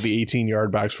made it to the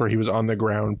 18-yard box where he was on the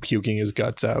ground puking his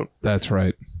guts out. That's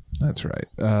right. That's right.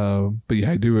 But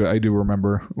yeah, I do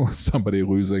remember somebody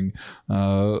losing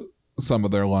some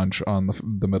of their lunch on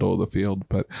the middle of the field.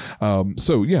 But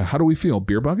so yeah, how do we feel?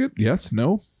 Beer bucket? Yes?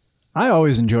 No? I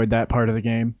always enjoyed that part of the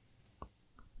game.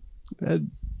 It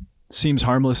seems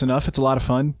harmless enough. It's a lot of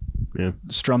fun. Yeah.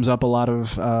 Strums up a lot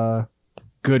of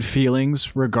good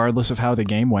feelings, regardless of how the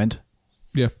game went.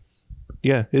 Yeah.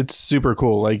 Yeah, it's super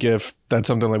cool. Like if that's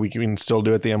something like we can still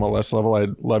do at the MLS level,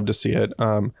 I'd love to see it.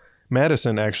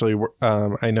 Madison actually,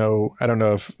 I don't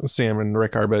know if Sam and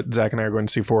Rick are, but Zach and I are going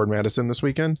to see Forward Madison this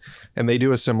weekend, and they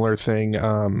do a similar thing.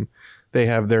 They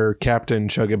have their captain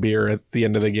chug a beer at the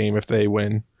end of the game if they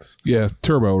win. Yeah.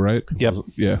 Turbo, right? Yep.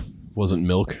 Yeah. Wasn't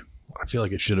milk. I feel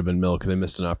like it should have been milk. They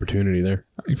missed an opportunity there.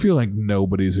 I feel like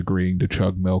nobody's agreeing to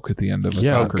chug milk at the end of a Oh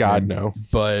soccer God, game. no.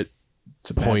 But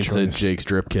It's a bad points at choice. Jake's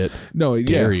Drip Kit. No, yeah.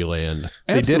 Dairyland.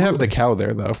 They did have the cow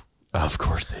there though. Of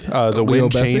course they did. The Leo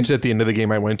wind Bessie? changed at the end of the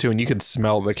game I went to, and you could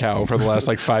smell the cow for the last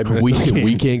like 5 minutes. we, of the game.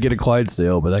 we can't get a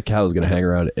Clydesdale, but that cow is going to hang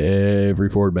around every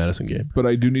Forward Madison game. But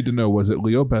I do need to know, was it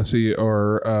Leo Bessie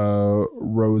or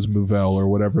Rose Mouvel or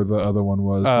whatever the other one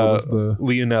was? What was the...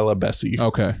 Leonella Bessie.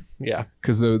 Okay. Yeah.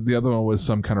 Because the other one was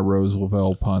some kind of Rose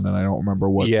Lavelle pun, and I don't remember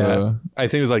what Yeah. I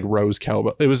think it was like Rose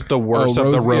Cowbell. It was the worst of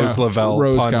the Rose yeah. Lavelle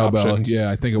Rose pun Cowbell. options. Yeah,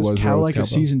 I think Is it this was cow Rose like Cowbell. a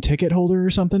season ticket holder or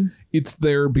something? It's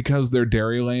there because they're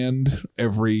Dairyland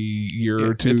every year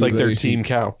or two. It's like their they- team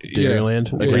cow.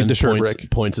 Dairyland. Like, read the shirt, points,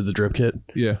 Rick. points at the Drip Kit.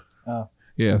 Yeah. Oh.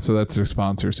 Yeah, so that's their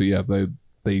sponsor. So yeah,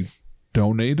 they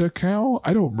donate a cow.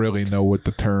 I don't really know what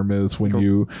the term is when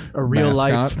you A real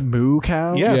life mascot. moo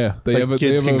cow? Yeah. Yeah, they Like have a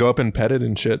kids they can have go up and pet it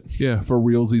and shit. yeah, for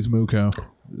realsies moo cow.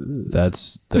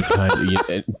 That's the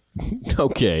kind of...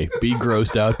 Okay, be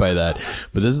grossed out by that.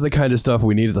 But this is the kind of stuff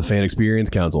we need at the Fan Experience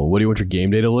Council. What do you want your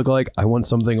game day to look like? I want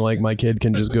something like my kid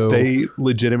can just go... They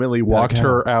legitimately walked cow.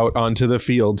 her out onto the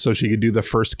field so she could do the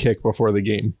first kick before the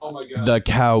game. Oh my god. The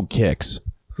cow kicks.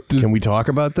 Can we talk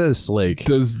about this? Like...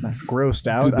 Does Grossed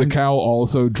out. did the cow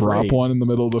also drop afraid. one in the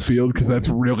middle of the field? Because that's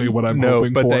really what I'm No,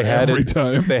 hoping but for they had every it.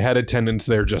 time. They had attendance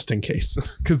there just in case.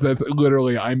 Because that's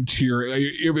literally I'm cheering.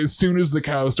 As soon as the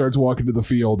cow starts walking to the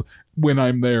field, when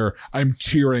I'm there, I'm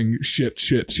cheering shit.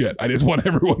 I just want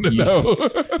everyone to know.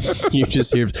 You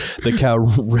just hear the cow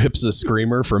rips a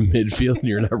screamer from midfield and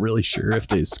you're not really sure if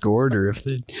they scored or if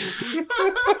they...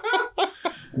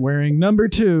 Wearing number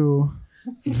 2,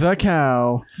 the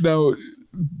cow. Now,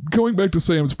 going back to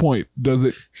Sam's point, does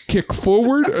it kick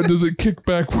forward or does it kick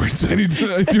backwards? I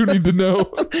do need to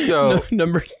know. So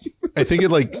Number I think it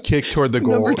like kicked toward the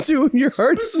goal. number 2 in your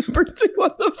heart's number 2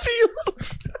 on the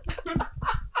field.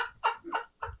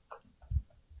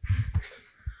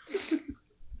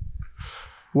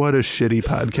 What a shitty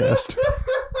podcast.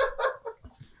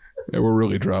 Yeah, we're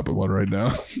really dropping one right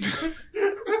now.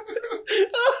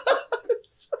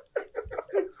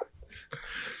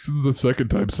 is the second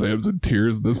time Sam's in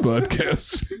tears in this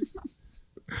podcast.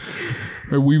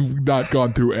 And we've not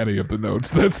gone through any of the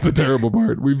notes. That's the terrible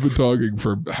part. We've been talking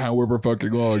for however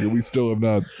fucking long, and we still have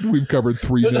not. We've covered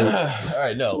 3 notes. All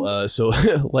right, no. So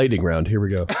lightning round. Here we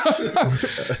go.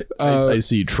 I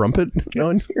see trumpet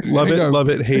on here. Love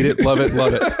it, hate it, love it,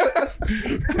 love it.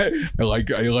 I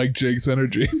like Jake's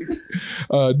energy.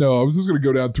 No, I was just going to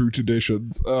go down through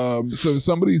traditions. So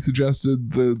somebody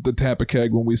suggested the tap a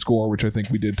keg when we score, which I think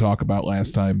we did talk about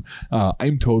last time.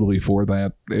 I'm totally for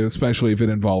that, especially if it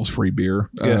involves free beer.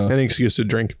 Yeah, any excuse to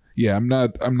drink. Yeah, I'm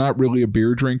not really a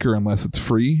beer drinker unless it's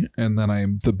free, and then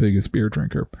I'm the biggest beer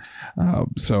drinker.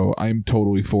 So I'm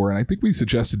totally for it. And I think we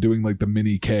suggested doing like the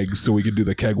mini kegs so we could do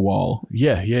the keg wall.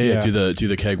 Yeah. Do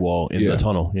the keg wall in the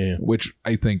tunnel. Yeah. Which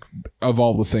I think of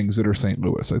all the things that are St.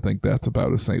 Louis, I think that's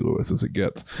about as St. Louis as it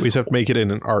gets. We just have to make it in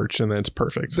an arch, and then it's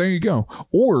perfect. There you go.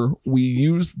 Or we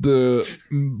use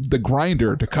the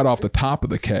grinder to cut off the top of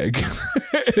the keg,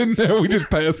 and then we just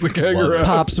pass the keg around.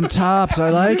 Pop some tops. I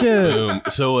like it. Boom.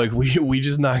 So like we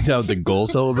just knocked out the goal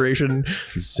celebration.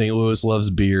 St. Louis loves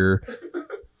beer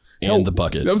and the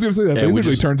bucket. I was going to say that And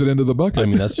basically turns it into the bucket. I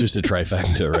mean, that's just a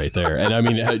trifecta right there. And I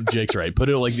mean, Jake's right. Put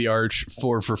it like the arch,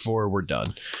 4 for 4. We're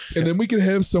done. And then we could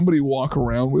have somebody walk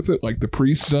around with it like the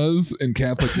priest does in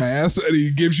Catholic Mass, and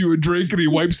he gives you a drink and he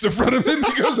wipes the front of it. And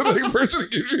he goes to the next person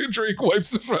and gives you a drink, wipes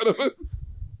the front of it.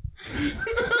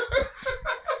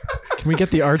 Can we get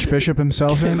the Archbishop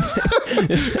himself in?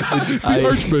 The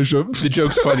Archbishop. The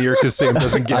joke's funnier because Sam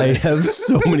doesn't get I it. have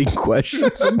so many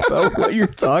questions about what you're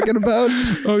talking about.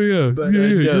 Oh, yeah. But, yeah.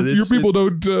 no, Your people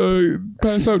don't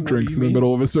pass out drinks in the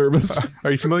middle of a service.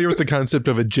 Are you familiar with the concept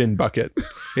of a gin bucket?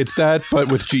 It's that,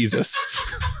 but with Jesus.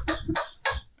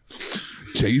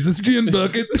 Jesus gin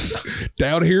bucket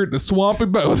down here at the Swamp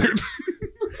in Bouthard.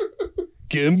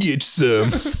 Come get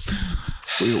some.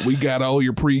 We got all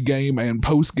your pre-game and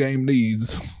post-game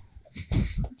needs.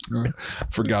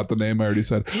 Forgot the name I already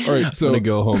said. All right, so I'm going to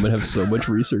go home and have so much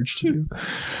research to do.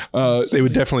 They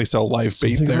would definitely sell live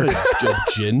bait there. A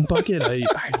gin bucket?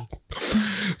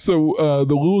 So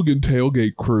the Louligan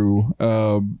tailgate crew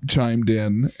chimed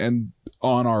in and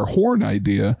on our horn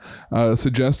idea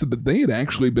suggested that they had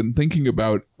actually been thinking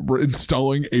about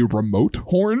installing a remote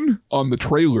horn on the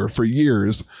trailer for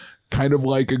years, kind of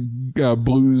like a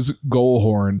Blues goal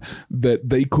horn that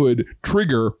they could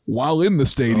trigger while in the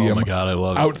stadium. Oh my God, I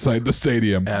love it. Outside the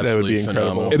stadium. That would be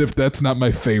incredible. And if that's not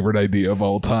my favorite idea of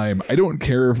all time, I don't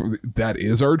care if that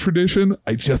is our tradition.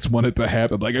 I just want it to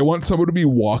happen. Like, I want someone to be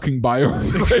walking by our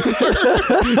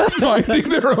trailer, minding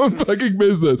their own fucking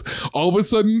business. All of a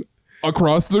sudden,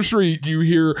 across the street, you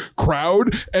hear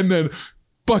crowd, and then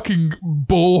fucking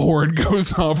bullhorn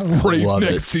goes off right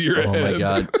next to your head. Oh my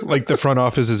God. Like the front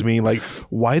office is me. Like,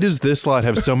 why does this lot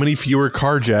have so many fewer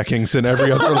carjackings than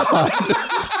every other lot?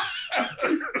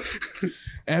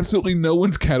 Absolutely no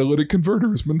one's catalytic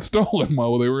converter has been stolen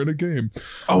while they were in a game.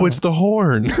 Oh, it's the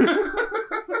horn.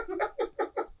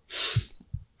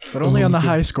 But only on the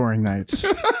high-scoring nights.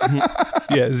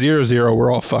 Yeah, 0-0.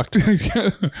 We're all fucked.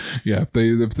 Yeah,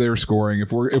 if they're scoring,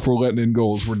 if we're letting in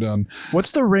goals, we're done.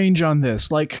 What's the range on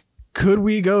this? Like, could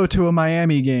we go to a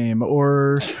Miami game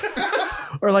or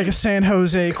like a San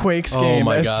Jose Quakes game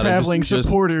as traveling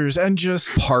supporters and just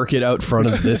park it out front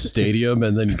of this stadium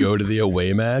and then go to the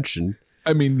away match? And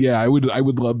I mean, yeah, I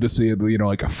would love to see it,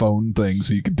 like a phone thing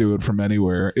so you could do it from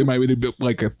anywhere. It might be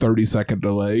like a 30-second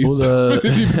delay. Well, so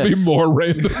it'd even be more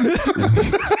random.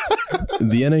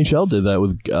 The NHL did that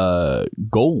with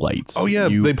goal lights. Oh yeah,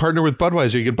 they partner with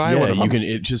Budweiser. You could buy one. Yeah,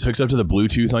 it just hooks up to the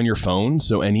Bluetooth on your phone.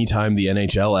 So anytime the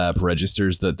NHL app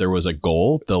registers that there was a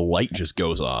goal, the light just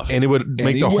goes off, And it would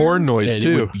make the horn noise And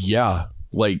too. yeah,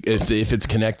 like if it's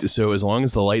connected. So as long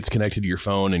as the light's connected to your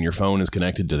phone and your phone is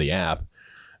connected to the app,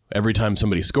 every time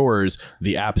somebody scores,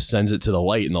 the app sends it to the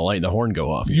light, and the horn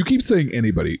go off. You keep saying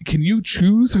anybody. Can you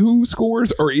choose who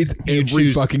scores, or it's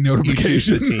every fucking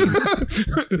notification?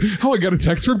 Oh, I got a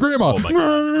text from Grandma. Oh my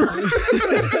God.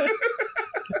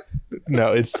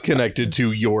 No, it's connected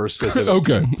to your specific.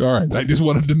 Okay, all right. I just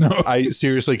wanted to know. I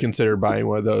seriously considered buying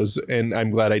one of those, and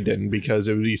I'm glad I didn't because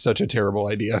it would be such a terrible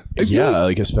idea. Yeah,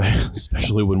 like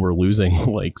especially when we're losing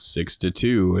like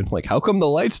 6-2, and like, how come the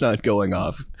light's not going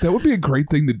off? That would be a great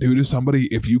thing to do to somebody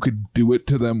if you could do it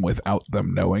to them without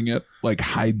them knowing it. Like,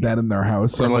 hide that in their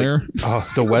house Or somewhere.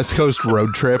 like, the West Coast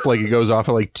road trip, like it goes off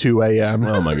at like 2 a.m.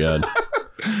 Oh my God.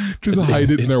 Just hide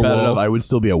it in It's their bad wall. enough. I would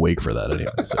still be awake for that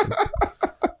anyway. So.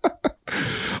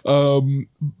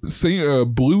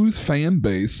 Blues fan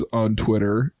base on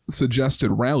Twitter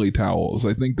suggested rally towels.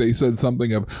 I think they said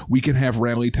something of, we can have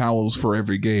rally towels for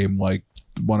every game, like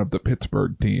one of the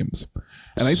Pittsburgh teams.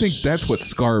 And I think that's what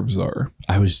scarves are.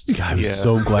 I was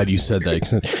so glad you said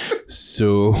that.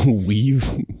 So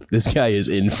this guy is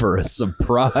in for a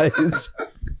surprise.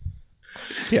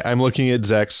 Yeah, I'm looking at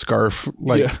Zach's scarf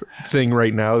thing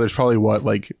right now. There's probably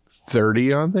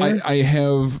 30 on there. I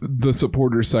have the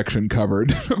supporter section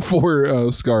covered for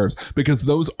scarves, because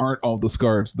those aren't all the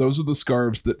scarves. Those are the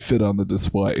scarves that fit on the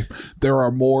display. There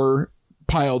are more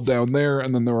piled down there,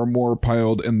 and then there are more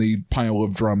piled in the pile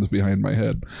of drums behind my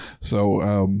head.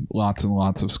 So lots and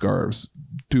lots of scarves,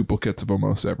 duplicates of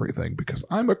almost everything, because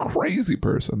I'm a crazy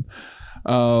person.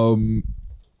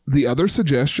 The other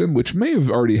suggestion, which may have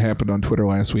already happened on Twitter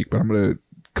last week, but I'm going to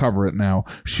cover it now: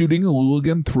 shooting a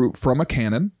Luligan from a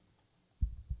cannon,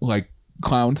 like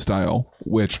clown style,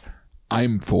 which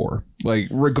I'm for. Like,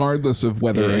 regardless of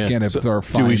whether, again, if it's our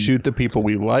fine. Do we shoot the people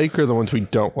we like or the ones we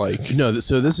don't like? No,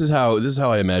 so this is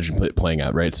how I imagine it playing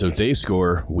out, right? So they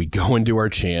score, we go into our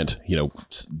chant,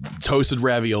 toasted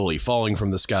ravioli falling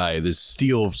from the sky, there's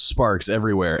steel sparks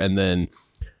everywhere, and then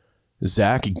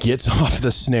Zach gets off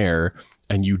the snare,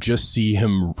 and you just see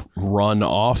him run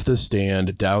off the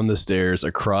stand, down the stairs,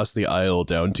 across the aisle,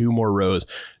 down 2 more rows,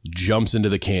 jumps into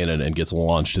the cannon, and gets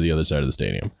launched to the other side of the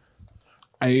stadium.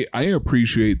 I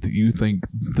appreciate that you think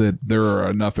that there are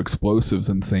enough explosives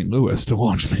in St. Louis to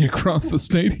launch me across the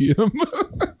stadium.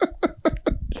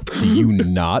 Do you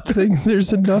not think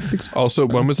there's enough? Also,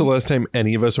 when was the last time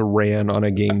any of us ran on a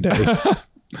game day?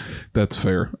 That's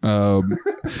fair.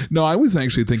 No, I was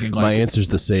actually thinking my answer's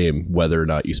the same whether or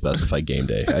not you specify game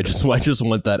day. I just want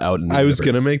that out in the I was universe.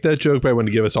 going to make that joke, but I wanted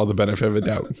to give us all the benefit of a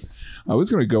doubt. I was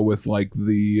going to go with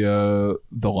the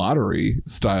lottery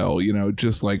style,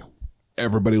 just like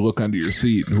everybody look under your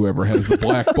seat, and whoever has the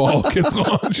black ball gets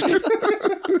launched.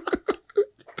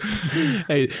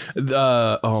 Hey,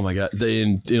 oh my god!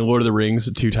 In Lord of the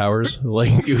Rings, 2 Towers,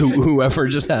 whoever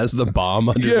just has the bomb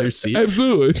under their seat,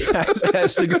 absolutely,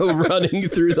 has to go running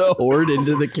through the horde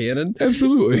into the cannon.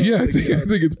 Absolutely, yeah. I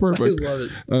think it's perfect. I love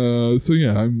it. So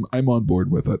yeah, I'm on board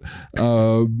with it.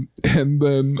 And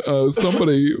then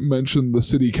somebody mentioned the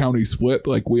city-county split,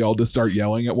 like we all just start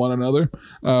yelling at one another,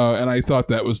 and I thought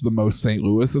that was the most St.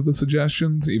 Louis of the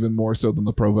suggestions, even more so than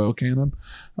the Provo cannon.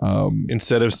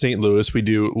 Instead of St. Louis, we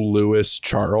do Louis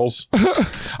Charles.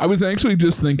 I was actually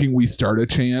just thinking we start a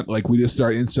chant, like we just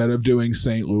start, instead of doing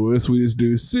St. Louis, we just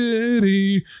do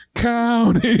city,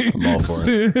 county. I'm all for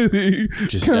city, it.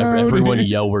 Just county. everyone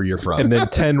yell where you're from. And then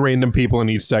 10 random people in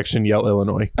each section yell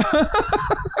Illinois.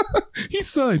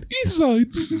 East side.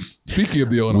 Speaking of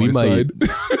the Illinois side,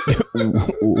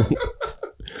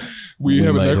 we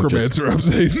have a necromancer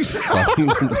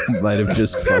update. Might have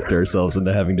just fucked ourselves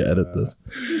into having to edit this.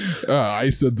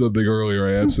 I said something earlier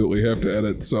I absolutely have to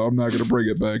edit, so I'm not going to bring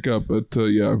it back up. But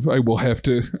yeah, I will have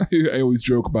to. I always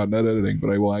joke about not editing, but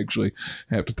I will actually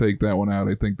have to take that one out.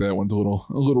 I think that one's a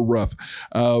little rough.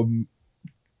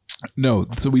 No,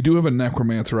 so we do have a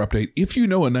necromancer update. If you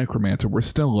know a necromancer, we're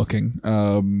still looking.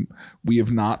 We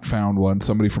have not found one.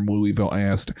 Somebody from Louisville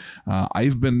asked.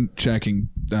 I've been checking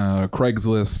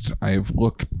Craigslist. I've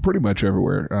looked pretty much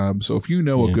everywhere. So if you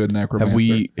know a good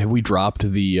necromancer, have we dropped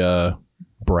the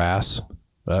brass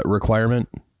requirement?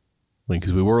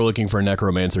 Because we were looking for a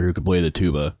necromancer who could play the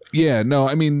tuba. Yeah, no,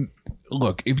 I mean,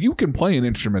 look, if you can play an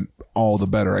instrument, all the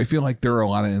better. I feel like there are a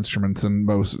lot of instruments in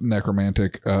most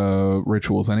necromantic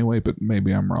rituals anyway, but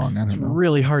maybe I'm wrong. I don't know. It's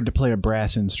really hard to play a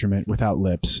brass instrument without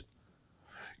lips.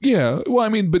 Yeah, well, I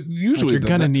mean, but usually you're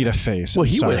gonna need a face. Well,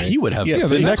 he would have. Yeah,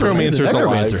 the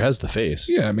necromancer has the face.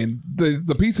 Yeah, I mean,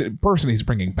 the person he's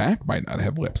bringing back might not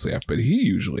have lips yet, but he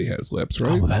usually has lips,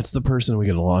 right? Oh, that's the person we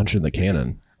can launch in the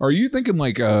cannon. Are you thinking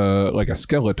like a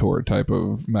Skeletor type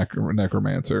of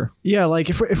necromancer? Yeah, like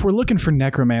if we're looking for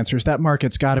necromancers, that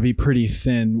market's got to be pretty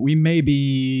thin. We may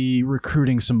be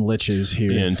recruiting some liches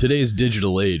here. Yeah, in today's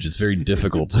digital age, it's very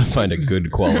difficult to find a good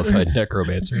qualified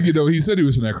necromancer. He said he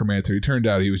was a necromancer. He turned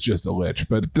out he was just a lich,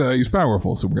 but he's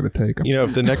powerful, so we're going to take him.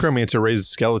 If the necromancer raises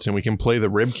skeleton, we can play the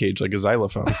rib cage like a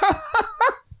xylophone.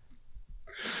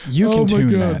 You can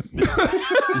tune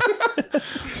that.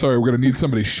 Sorry, we're going to need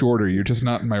somebody shorter. You're just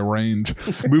not in my range.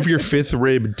 Move your 5th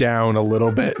rib down a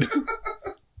little bit.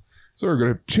 So we're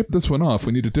going to chip this one off.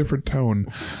 We need a different tone.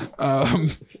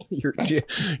 You're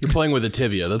playing with a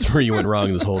tibia. That's where you went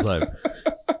wrong this whole time.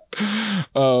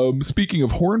 Speaking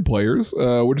of horn players,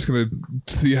 we're just going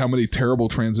to see how many terrible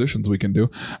transitions we can do.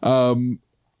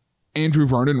 Andrew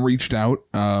Vernon reached out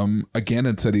again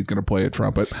and said he's going to play a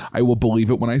trumpet. I will believe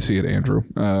it when I see it, Andrew.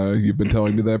 You've been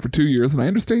telling me that for 2 years, and I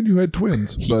understand you had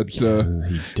twins. But he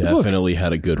definitely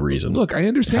had a good reason. Look, I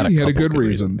understand he had good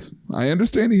reasons. I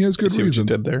understand he has good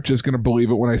reasons. Did there. Just going to believe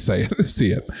it when I see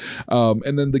it.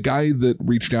 And then the guy that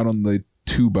reached out on the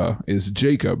tuba is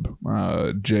Jacob,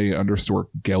 J_Geldy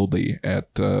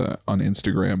on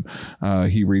Instagram.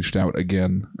 He reached out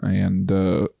again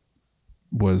and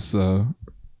was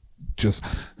just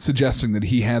suggesting that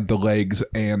he had the legs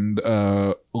and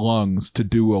lungs to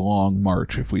do a long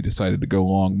march if we decided to go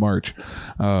long march.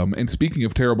 And speaking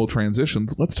of terrible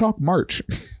transitions, let's talk March.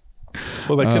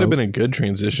 Well, that could have been a good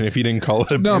transition if you didn't call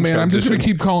it a No, bad man, I'm just transition. going to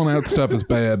keep calling out stuff as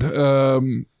bad.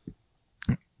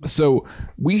 So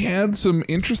we had some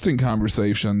interesting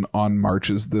conversation on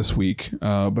marches this week,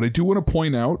 but I do want to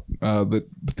point out that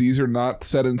these are not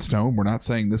set in stone. We're not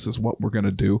saying this is what we're going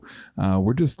to do.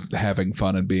 We're just having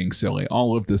fun and being silly.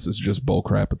 All of this is just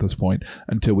bullcrap at this point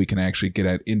until we can actually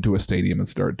get into a stadium and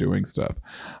start doing stuff.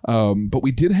 But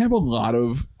we did have a lot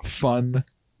of fun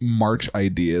march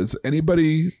ideas.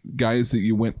 Anybody, guys, that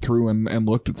you went through and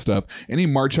looked at stuff, any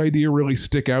march idea really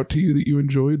stick out to you that you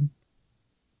enjoyed?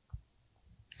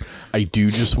 I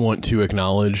do just want to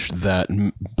acknowledge that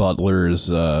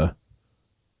Butler's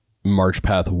march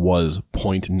path was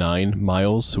 0.9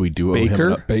 miles, so we do owe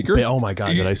him Baker? Oh my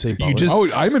God, did I say Butler? Oh,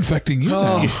 I'm infecting you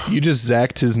now. You just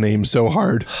zacked his name so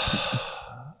hard.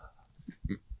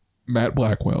 Matt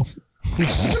Blackwell.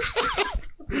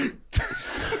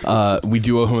 We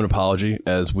do owe him an apology,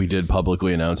 as we did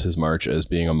publicly announce his march as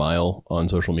being a mile on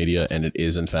social media, and it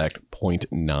is in fact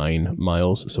 0.9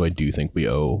 miles. So I do think we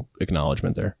owe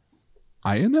acknowledgement there.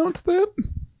 I announced that?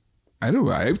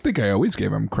 I think I always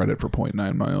gave him credit for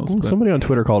 0.9 miles. But Somebody on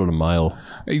Twitter called it a mile.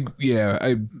 I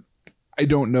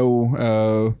don't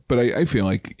know, but I feel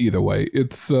like either way,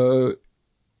 it's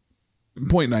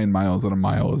 0.9 miles and a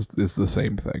mile is the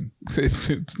same thing.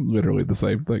 It's literally the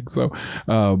same thing. So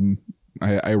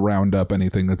I round up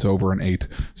anything that's over an 8.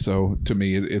 So to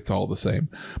me, it's all the same.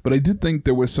 But I did think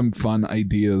there was some fun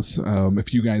ideas.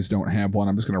 If you guys don't have one,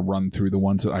 I'm just going to run through the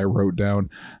ones that I wrote down.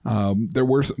 There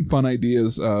were some fun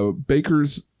ideas.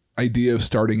 Baker's idea of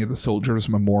starting at the Soldiers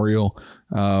Memorial,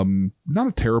 not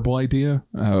a terrible idea.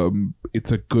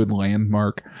 It's a good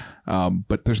landmark,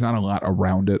 but there's not a lot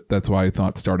around it. That's why I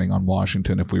thought starting on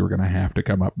Washington if we were going to have to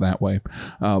come up that way.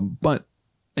 But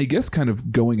I guess kind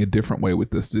of going a different way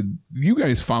with this. Did you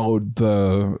guys followed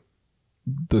the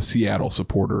Seattle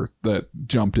supporter that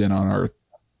jumped in on our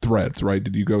threads, right?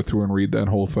 Did you go through and read that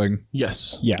whole thing?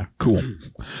 Yes. Yeah. Cool.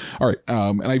 All right.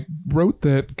 And I wrote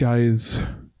that guy's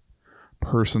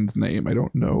person's name. I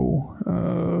don't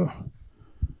know.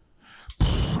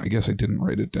 I guess I didn't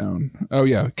write it down. Oh,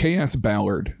 yeah. KS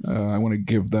Ballard. I want to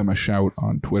give them a shout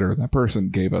on Twitter. That person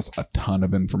gave us a ton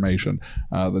of information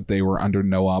that they were under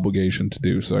no obligation to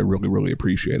do. So I really, really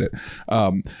appreciate it.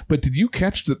 But did you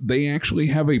catch that they actually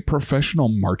have a professional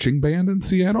marching band in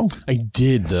Seattle? I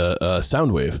did the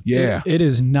Soundwave. Yeah. It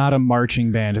is not a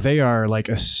marching band. They are like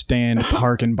a stand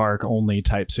park and bark only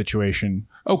type situation.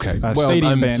 Okay. Well,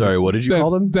 stadium I'm band. sorry, what did you call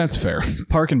them? That's fair.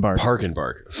 Park and bark. Park and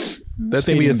Bark. That's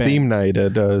going to be a Stadium theme night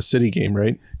at a city game,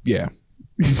 right? Yeah.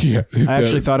 Yeah. I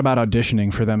actually thought about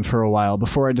auditioning for them for a while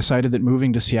before I decided that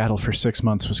moving to Seattle for 6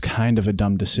 months was kind of a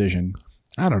dumb decision.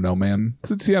 I don't know, man.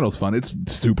 Seattle's fun. It's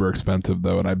super expensive,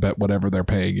 though, and I bet whatever they're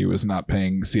paying you is not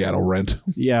paying Seattle rent.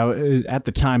 Yeah, at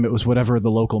the time it was whatever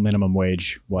the local minimum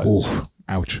wage was. Ooh,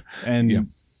 ouch. And Yeah.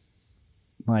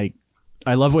 like,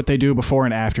 I love what they do before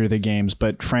and after the games,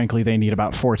 but frankly, they need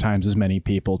about 4 times as many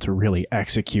people to really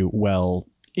execute well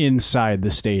inside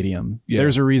the stadium. Yeah.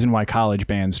 There's a reason why college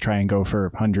bands try and go for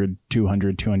 100,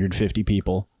 200, 250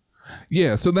 people.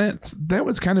 Yeah, so that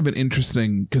was kind of an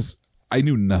interesting, because I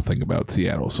knew nothing about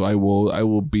Seattle, so I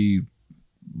will be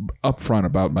upfront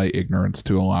about my ignorance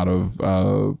to a lot of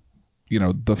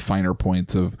the finer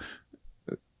points of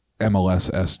MLS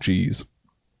SGs.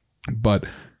 But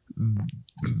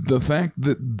the fact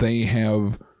that they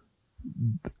have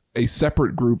a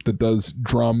separate group that does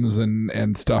drums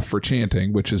and stuff for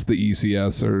chanting, which is the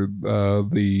ECS or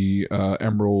the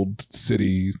Emerald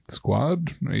City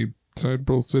Squad,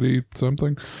 Emerald City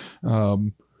something.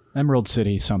 Emerald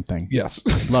City something.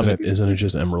 Yes. Love it. Isn't it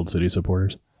just Emerald City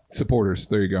supporters? Supporters.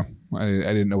 There you go. I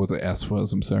didn't know what the S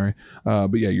was. I'm sorry.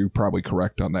 But yeah, you're probably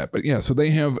correct on that. But yeah, so they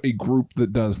have a group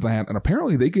that does that. And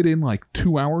apparently they get in like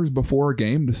 2 hours before a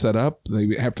game to set up.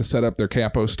 They have to set up their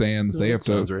capo stands. They have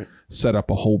to right. set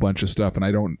up a whole bunch of stuff. And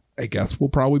I guess we'll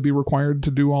probably be required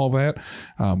to do all that.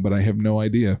 But I have no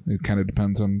idea. It kind of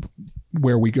depends on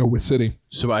where we go with City.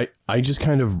 So I just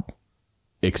kind of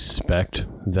expect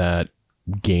that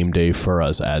game day for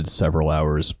us adds several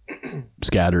hours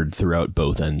scattered throughout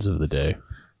both ends of the day.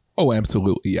 Oh,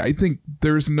 absolutely. I think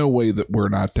there's no way that we're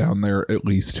not down there at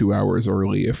least 2 hours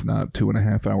early, if not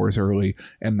 2.5 hours early.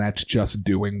 And that's just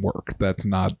doing work. That's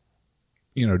not,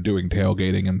 doing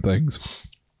tailgating and things.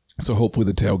 So hopefully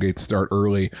the tailgates start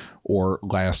early or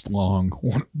last long,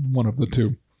 one of the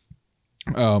two.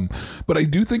 But I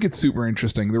do think it's super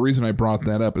interesting. The reason I brought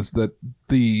that up is that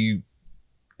the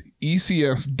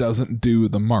ECS doesn't do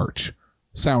the march.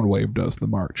 Soundwave does the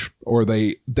march, or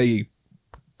they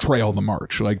trail the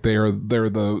march. Like they're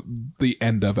the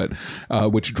end of it,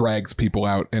 which drags people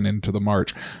out and into the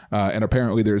march. And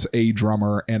apparently there's a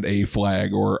drummer and a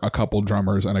flag, or a couple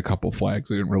drummers and a couple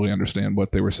flags. I didn't really understand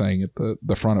what they were saying at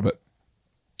the front of it.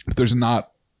 But there's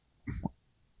not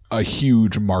a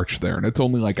huge march there, and it's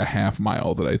only like a half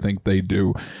mile that I think they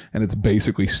do, and it's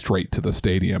basically straight to the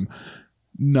stadium.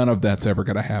 None of that's ever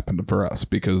going to happen for us,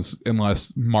 because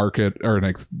unless unless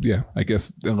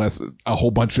a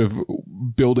whole bunch of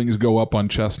buildings go up on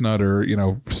Chestnut, or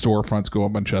storefronts go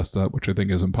up on Chestnut, which I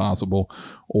think is impossible,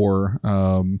 or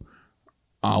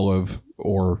Olive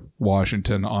or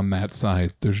Washington on that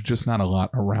side, there's just not a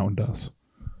lot around us.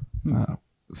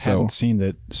 So Hadn't seen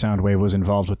that Soundwave was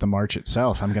involved with the march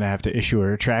itself. I'm going to have to issue a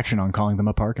retraction on calling them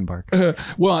a park and bark.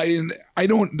 Well, I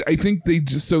think they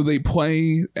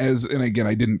play as, and again,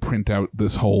 I didn't print out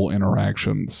this whole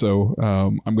interaction, so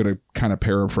I'm going to kind of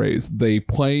paraphrase. They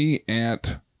play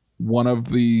at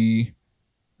the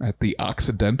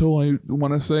Occidental, I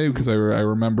want to say, because I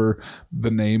remember the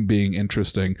name being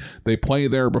interesting. They play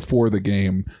there before the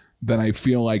game. Then I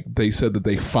feel like they said that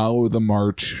they follow the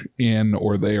march in,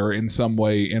 or they are in some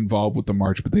way involved with the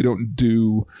march, but they don't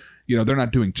do, they're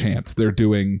not doing chants. They're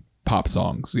doing pop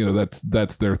songs.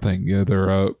 That's their thing.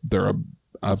 They're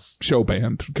a show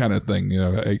band kind of thing.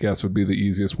 I guess would be the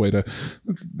easiest way to,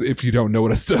 if you don't know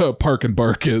what a park and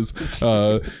bark is,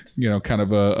 kind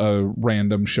of a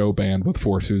random show band with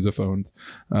 4 sousaphones.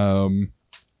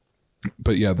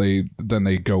 But yeah,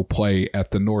 they go play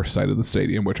at the north side of the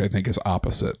stadium, which I think is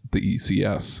opposite the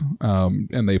ECS.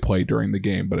 And they play during the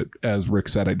game. But as Rick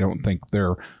said, I don't think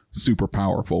they're super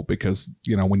powerful, because,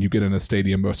 when you get in a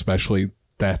stadium, especially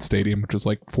that stadium, which is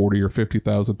like 40 or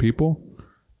 50,000 people,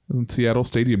 isn't Seattle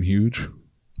Stadium huge?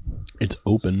 It's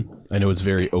open. I know it's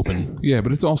very open. Yeah,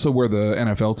 but it's also where the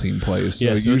NFL team plays. So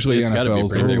yeah, so usually it's gotta be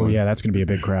NFL's pretty big. Oh, yeah, that's going to be a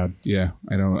big crowd. Yeah,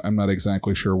 I'm not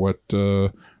exactly sure what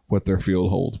their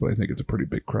field holds, but I think it's a pretty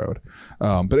big crowd.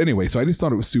 But anyway, so I just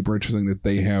thought it was super interesting that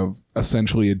they have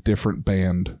essentially a different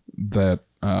band that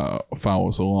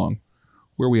follows along.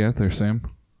 Where are we at there, Sam?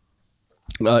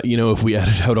 If we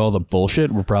edit out all the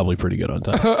bullshit, we're probably pretty good on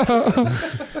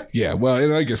time. Yeah, well,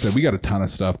 and like I said, we got a ton of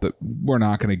stuff that we're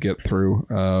not going to get through,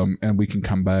 and we can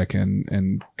come back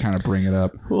and kind of bring it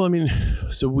up. Well,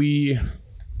 so we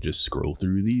just scroll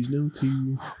through these notes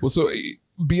here. Well, so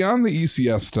beyond the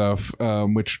ECS stuff,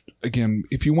 which, again,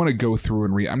 if you want to go through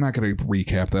and I'm not going to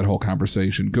recap that whole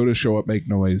conversation. Go to Show Up, Make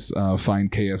Noise,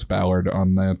 find KS Ballard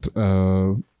on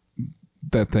that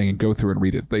thing and go through and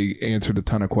read it. They answered a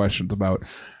ton of questions about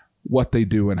what they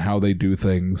do and how they do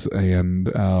things, and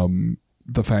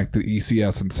the fact that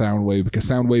ECS and Soundwave, because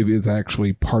Soundwave is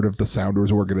actually part of the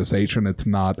Sounders organization. It's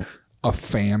not a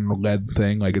fan-led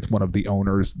thing. Like, it's one of the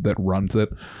owners that runs it.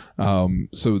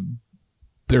 So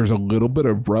there's a little bit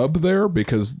of rub there,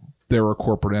 because they're a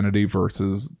corporate entity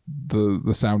versus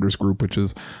the Sounders group, which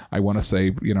is, I want to say,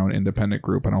 an independent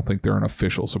group. I don't think they're an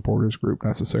official supporters group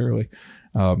necessarily.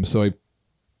 So I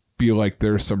feel like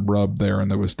there's some rub there,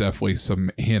 and there was definitely some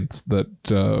hints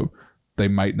that they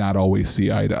might not always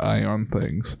see eye to eye on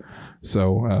things.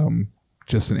 So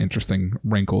just an interesting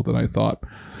wrinkle that I thought.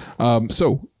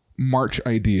 So March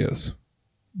ideas.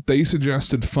 They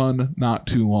suggested fun, not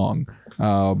too long.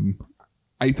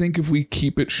 I think if we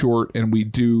keep it short and we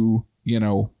do,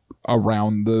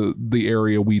 around the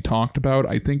area we talked about,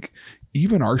 I think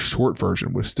even our short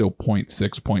version was still 0.6,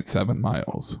 0.7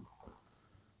 miles.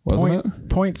 Wasn't it?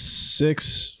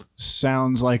 0.6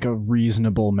 sounds like a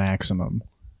reasonable maximum.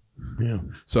 Yeah.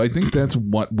 So I think that's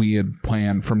what we had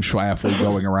planned from Schlafly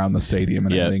going around the stadium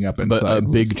and ending up inside. But a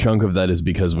big chunk of that is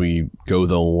because we go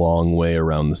the long way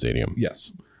around the stadium.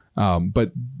 Yes.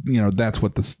 But that's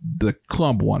what the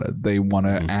club wanted. They want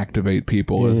to activate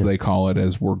people, as they call it,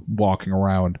 as we're walking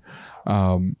around.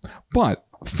 But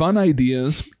fun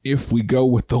ideas if we go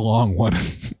with the long one,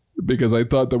 because I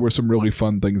thought there were some really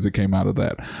fun things that came out of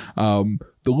that.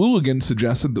 The Luligan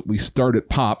suggested that we start at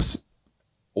Pops,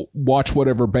 watch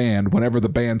whatever band. Whenever the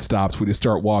band stops, we just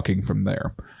start walking from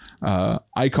there.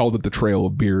 I called it the Trail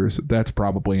of Beers. That's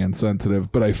probably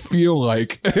insensitive, but I feel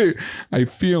like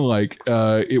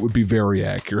it would be very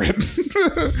accurate.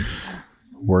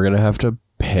 We're gonna have to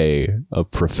pay a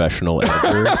professional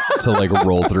editor to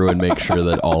roll through and make sure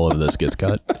that all of this gets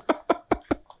cut.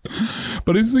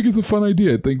 But I just think it's a fun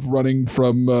idea. I think running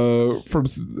from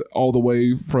all the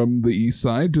way from the east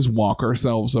side, just walk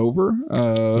ourselves over.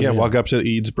 Walk up to the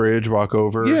Eads Bridge, walk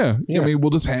over. Yeah. I mean, we'll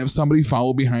just have somebody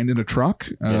follow behind in a truck.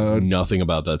 Nothing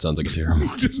about that sounds like a terrible.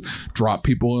 Just drop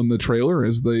people in the trailer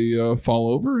as they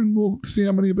fall over, and we'll see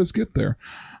how many of us get there.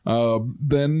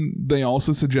 Then they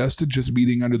also suggested just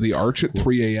meeting under the arch at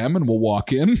 3 a.m. and we'll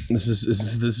walk in. This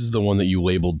is the one that you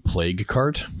labeled plague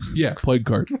cart. Yeah, plague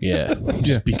cart. Yeah,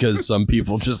 just because some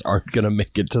people just aren't gonna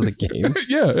make it to the game.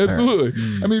 Yeah, absolutely.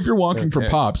 I mean, if you're walking for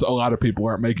Pops, a lot of people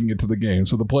aren't making it to the game,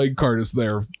 so the plague cart is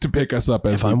there to pick us up.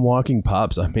 If I'm walking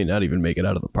Pops, I may not even make it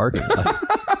out of the parking lot.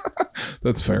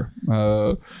 That's fair.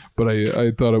 But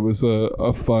I thought it was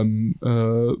a fun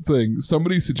thing.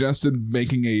 Somebody suggested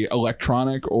making a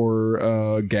electronic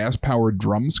or gas-powered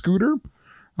drum scooter.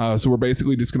 So we're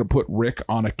basically just going to put Rick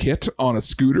on a kit on a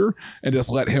scooter and just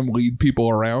let him lead people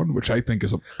around, which I think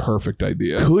is a perfect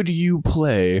idea. Could you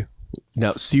play,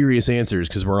 now serious answers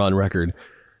because we're on record,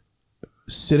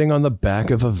 sitting on the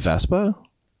back of a Vespa?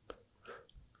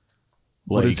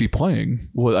 What is he playing?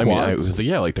 Well, I mean, Quads?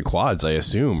 like the quads, I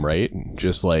assume, right?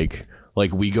 Just like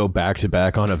we go back to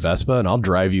back on a Vespa and I'll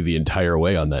drive you the entire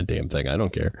way on that damn thing. I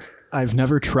don't care. I've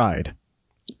never tried.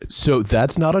 So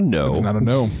that's not a no. It's not a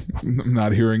no. I'm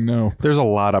not hearing no. There's a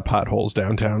lot of potholes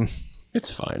downtown.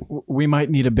 It's fine. We might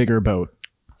need a bigger boat.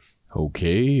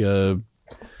 Okay.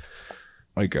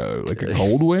 Like a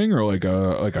cold wing or like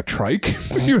a trike?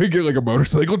 You would get like a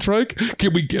motorcycle trike?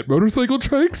 Can we get motorcycle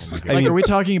trikes? Like, are we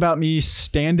talking about me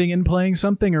standing and playing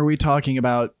something? Or are we talking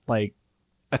about like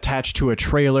attached to a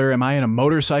trailer? Am I in a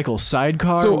motorcycle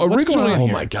sidecar? So What's going originally- on Oh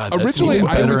here? my god! Originally, that's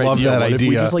I a better love idea. that What if we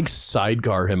idea. just like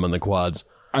sidecar him on the quads?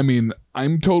 I mean,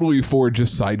 I'm totally for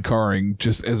just sidecarring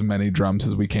just as many drums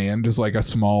as we can, just like a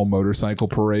small motorcycle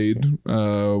parade,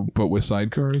 but with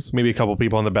sidecars. Maybe a couple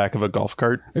people on the back of a golf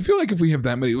cart. I feel like if we have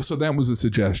that many, so that was a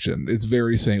suggestion. It's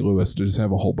very St. Louis to just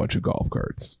have a whole bunch of golf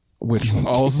carts, which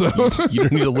also You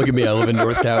don't need to look at me. I live in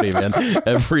North County, man.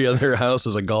 Every other house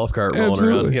is a golf cart rolling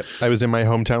Absolutely. around. Yep. I was in my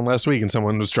hometown last week and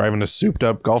someone was driving a souped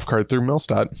up golf cart through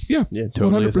Millstadt. yeah, Yeah,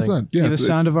 totally a 100%. Yeah, the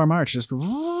sound of our march just.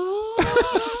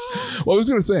 well, I was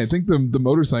gonna say, I think the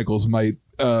motorcycles might.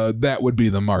 That would be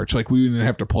the march. Like we didn't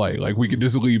have to play. Like we could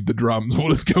just leave the drums. We'll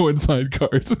just go inside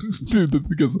cars, dude.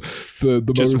 Because the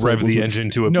Just rev motorcycles the would- engine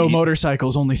to a No beat.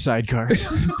 motorcycles, only sidecars.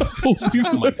 Oh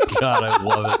my god, I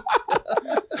love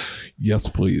it. Yes,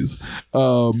 please.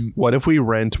 What if we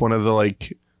rent one of the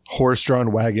like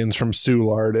horse-drawn wagons from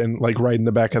Soulard and like ride in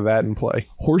the back of that and play?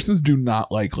 Horses do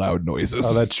not like loud noises.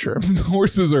 Oh, that's true.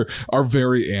 Horses are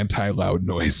very anti-loud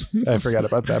noise. I forgot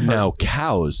about that part. Now,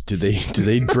 cows, do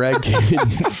they drag?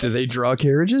 Do they draw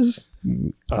carriages?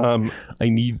 I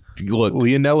need look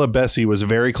Leonella Bessie was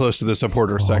very close to the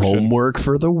supporter section. homework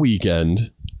for the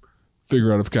weekend,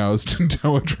 Figure out if cows can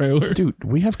tow a trailer. dude.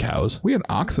 We have cows. We had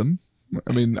oxen.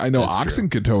 I mean, I know That's oxen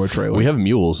can tow a trailer. We have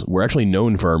mules. We're actually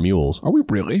known for our mules. Are we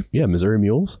really? Yeah, Missouri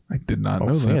mules. I did not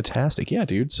know Oh, that. fantastic. Yeah,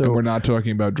 dude. And So we're not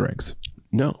talking about drinks.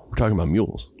 no, we're talking about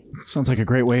mules. Sounds like a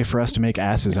great way for us to make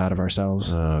asses out of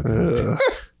ourselves.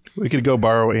 We could go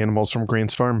borrow animals from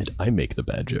Grant's farm. I make the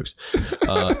bad jokes.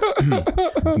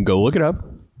 Go look it up.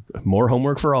 More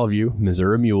homework for all of you.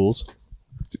 Missouri mules.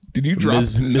 Did you drop?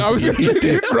 Ms. I was gonna, did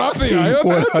you drop the eye on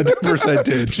that? 100%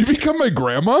 did. Did you become my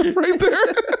grandma right there?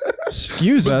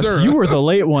 Excuse us, Missouri. you were the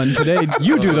late one today.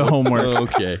 You do the homework.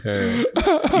 Okay.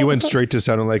 All right. You went straight to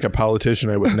sounding like a politician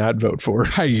I would not vote for.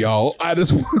 Hey y'all, I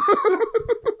just.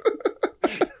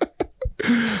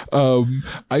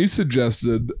 I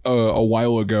suggested a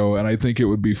while ago, and I think it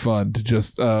would be fun to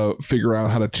just figure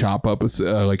out how to chop up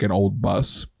like an old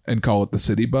bus and call it the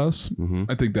city bus.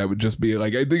 I think that would just be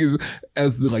like, I think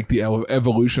as the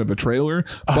evolution of a trailer,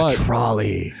 but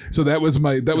Trolley. so that was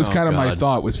kind of my God.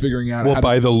 thought, was figuring out We'll how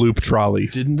buy the loop trolley.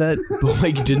 Didn't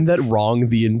that wrong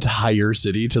the entire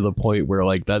city to the point where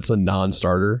like that's a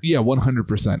non-starter? yeah,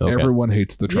 100%. Okay. Everyone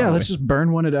hates the trolley. Yeah, let's just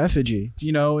burn one at effigy.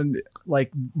 You know, and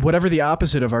like whatever the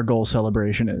opposite of our goal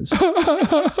celebration is.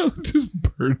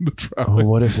 just burn the trolley. Oh,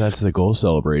 what if that's the goal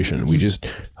celebration? We just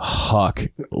huck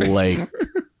like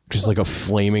just like a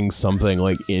flaming something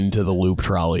like into the loop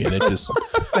trolley, and it just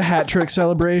The hat trick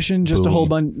celebration, just a whole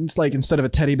Boom. bunch. It's like instead of a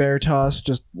teddy bear toss,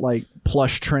 just like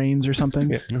plush trains or something.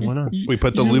 why not? We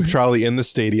put the loop trolley in the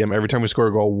stadium. Every time we score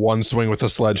a goal, one swing with a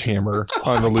sledgehammer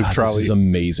on the loop This trolley. is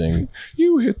amazing.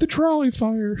 You hit the trolley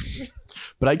fire.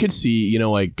 But I could see,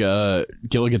 like get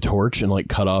like a torch and like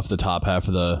cut off the top half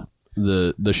of the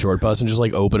the short bus and just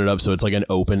like open it up so it's like an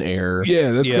open air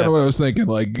Yeah, that's kind of what I was thinking.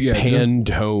 Like, yeah,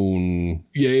 Pantone.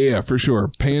 Yeah, for sure.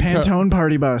 Pantone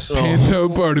party bus.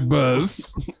 Pantone party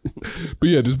bus. But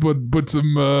yeah, just put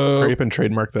some. Hurry up and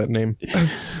trademark that name.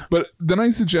 But then I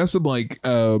suggested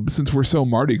since we're so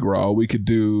Mardi Gras, we could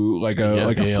do like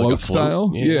a float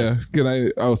style. Yeah.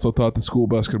 I also thought the school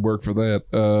bus could work for that.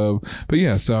 But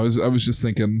yeah, so I was just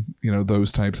thinking,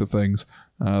 those types of things.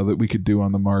 That we could do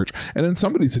on the march. And then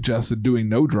somebody suggested doing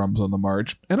no drums on the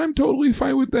march, and I'm totally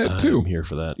fine with that too. I'm here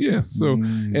for that. Yeah. So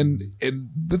and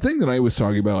the thing that I was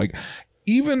talking about, like,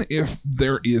 even if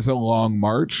there is a long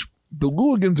march, the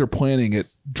Luligans are planning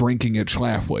it drinking at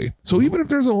Schlafly. So even if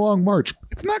there's a long march,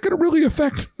 it's not going to really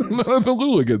affect the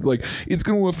Luligans. Like, it's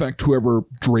going to affect whoever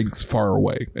drinks far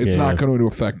away. It's not going to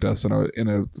affect us in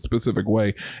a specific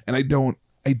way. And I don't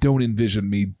envision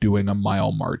me doing a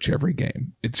mile march every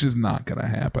game. It's just not going to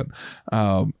happen.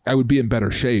 I would be in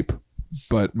better shape,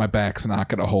 but my back's not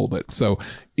going to hold it. So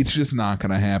it's just not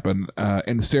going to happen.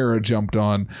 And Sarah jumped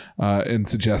on and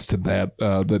suggested that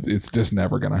it's just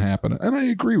never going to happen. And I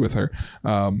agree with her.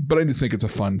 But I just think it's a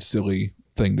fun, silly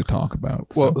thing to talk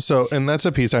about. So. And that's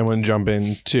a piece I want to jump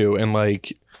in too. And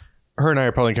like, her and I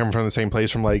are probably coming from the same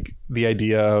place, from like the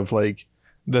idea of like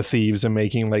the thieves and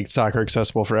making like soccer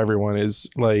accessible for everyone, is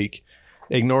like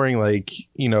ignoring like,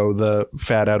 the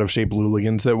fat out of shape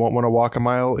Luligans that won't want to walk a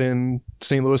mile in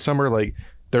St. Louis summer. Like,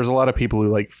 there's a lot of people who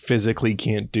like physically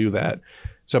can't do that.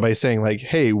 So by saying like,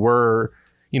 hey, we're,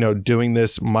 doing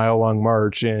this mile long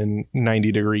march in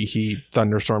 90-degree heat,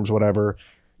 thunderstorms, whatever,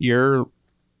 you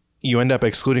end up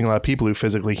excluding a lot of people who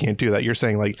physically can't do that. You're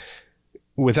saying like,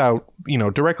 without,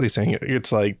 directly saying it,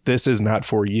 it's like, this is not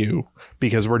for you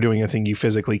because we're doing a thing you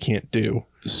physically can't do.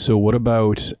 So what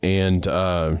about, and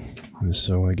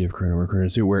so I give credit where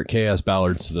credit's due, where K.S.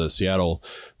 Ballards, the Seattle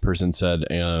person, said,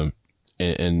 and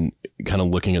kind of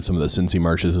looking at some of the Cincy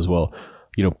marches as well,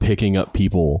 picking up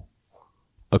people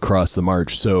across the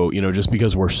march. So, just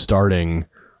because we're starting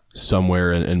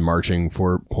somewhere and marching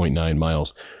 4.9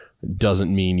 miles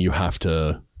doesn't mean you have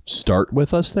to start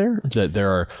with us there. That there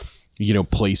are,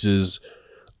 places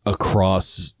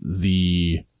across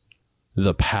the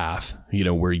path,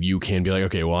 where you can be like,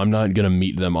 okay, well, I'm not going to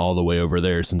meet them all the way over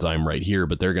there since I'm right here,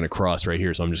 but they're going to cross right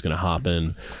here. So I'm just going to hop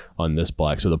in on this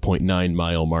block. So the 0.9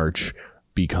 mile march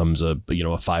becomes a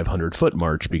 500-foot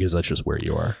march because that's just where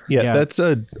you are. Yeah. That's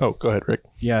go ahead, Rick.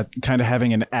 Yeah. Kind of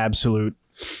having an absolute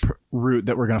route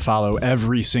that we're going to follow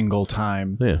every single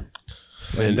time. Yeah.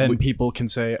 And then people can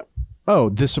say, oh,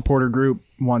 this supporter group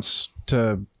wants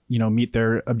to, meet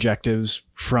their objectives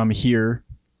from here.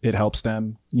 It helps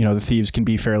them. The thieves can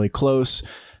be fairly close.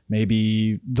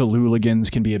 Maybe the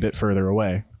Luligans can be a bit further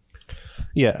away.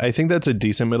 Yeah, I think that's a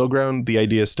decent middle ground. The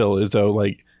idea still is, though,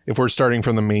 like, if we're starting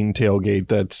from the main tailgate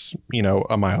that's,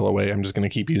 a mile away, I'm just going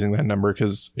to keep using that number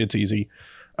because it's easy.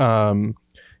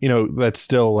 That's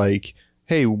still like,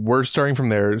 hey, we're starting from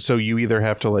there. So you either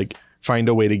have to like find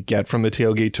a way to get from the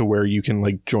tailgate to where you can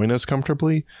like join us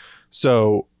comfortably.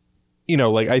 So,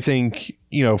 like, I think,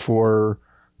 for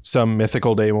some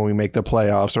mythical day when we make the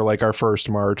playoffs or like our first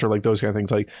march or like those kind of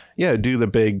things, like, yeah, do the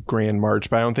big grand march,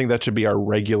 but I don't think that should be our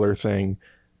regular thing,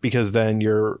 because then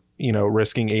you're,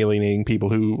 risking alienating people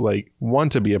who like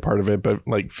want to be a part of it, but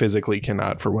like physically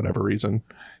cannot for whatever reason.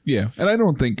 Yeah. And I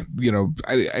don't think,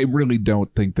 I really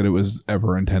don't think that it was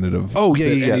ever intended of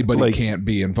anybody like, can't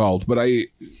be involved. But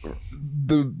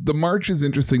the march is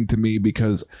interesting to me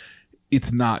because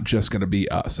it's not just going to be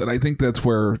us. And I think that's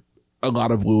where a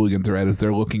lot of Luligans are at, is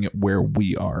they're looking at where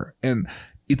we are, and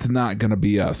it's not going to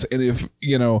be us. And if,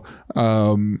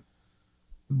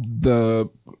 the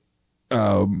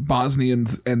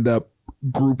Bosnians end up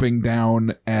grouping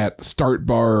down at Start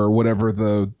Bar or whatever,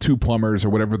 the Two Plumbers or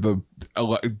whatever the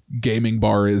gaming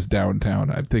bar is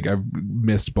downtown. I think I've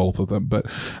missed both of them, but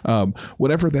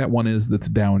whatever that one is that's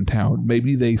downtown,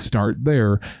 maybe they start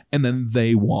there and then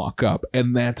they walk up,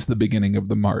 and that's the beginning of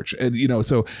the march. And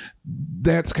so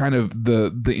that's kind of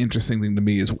the interesting thing to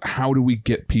me, is how do we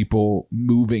get people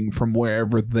moving from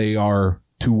wherever they are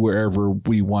to wherever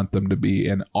we want them to be,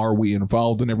 and are we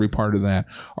involved in every part of that?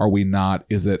 Are we not?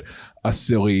 Is it a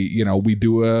silly, we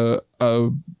do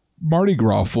a Mardi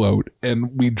Gras float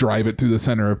and we drive it through the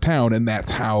center of town, and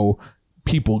that's how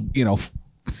people,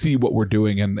 see what we're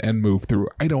doing and move through?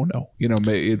 I don't know.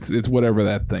 It's whatever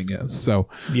that thing is. So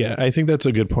yeah, I think that's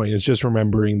a good point. It's just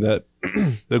remembering that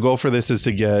the goal for this is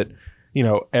to get,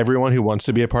 everyone who wants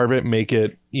to be a part of it, make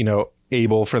it,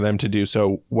 able for them to do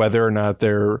so, whether or not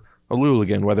they're a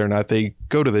Luligan, whether or not they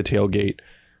go to the tailgate.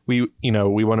 We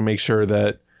want to make sure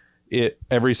that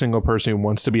every single person who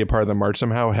wants to be a part of the march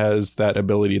somehow has that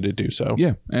ability to do so.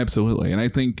 Yeah, absolutely. And I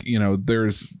think,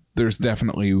 there's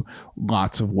definitely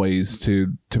lots of ways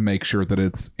to make sure that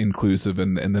it's inclusive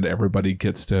and that everybody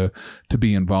gets to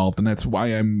be involved. And that's why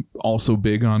I'm also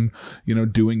big on,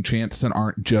 doing chants that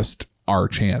aren't just our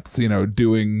chants,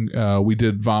 doing, we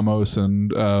did Vamos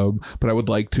but I would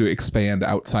like to expand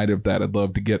outside of that. I'd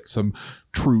love to get some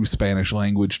true Spanish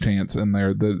language chants in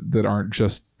there that aren't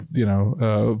just,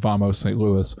 Vamos St.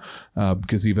 Louis,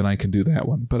 because even I can do that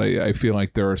one. But I feel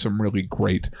like there are some really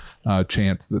great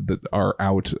chants that are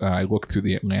out. I looked through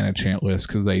the Atlanta chant list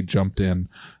because they jumped in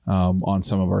on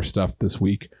some of our stuff this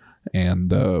week,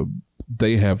 and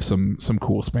they have some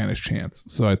cool Spanish chants.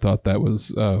 So I thought that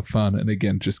was fun. And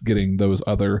again, just getting those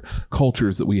other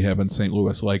cultures that we have in St.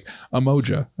 Louis, like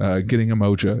Umoja, getting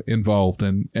Umoja involved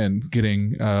and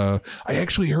getting, I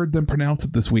actually heard them pronounce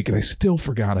it this week and I still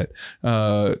forgot it.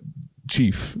 The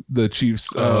Chiefs.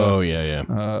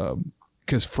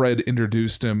 Because Fred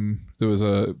introduced him. There was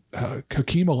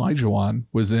Hakeem Olajuwon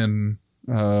was in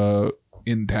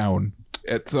town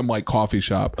at some coffee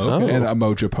shop, and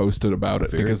Umoja posted about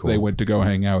it because they went to go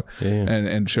hang out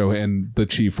and show, and the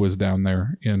Chief was down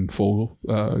there in full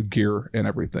gear and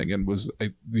everything and was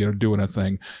doing a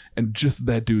thing, and just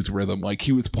that dude's rhythm,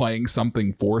 he was playing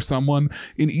something for someone,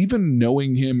 and even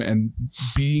knowing him and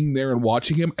being there and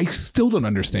watching him, I still don't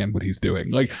understand what he's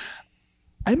doing.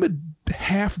 I'm a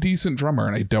half decent drummer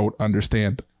and I don't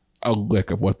understand a lick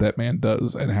of what that man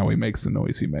does and how he makes the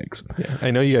noise he makes. Yeah,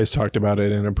 I know you guys talked about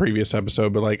it in a previous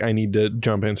episode, but I need to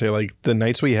jump in and say the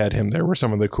nights we had him there were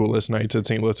some of the coolest nights at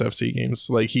St. Louis FC games.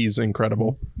 He's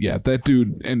incredible. Yeah, that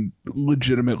dude, and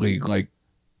legitimately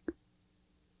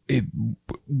a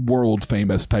world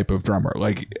famous type of drummer.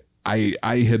 I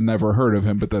had never heard of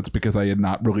him, but that's because I had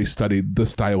not really studied the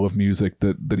style of music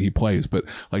that he plays. But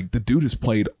the dude has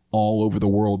played all over the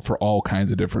world for all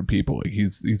kinds of different people.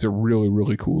 He's a really,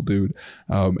 really cool dude.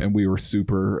 And we were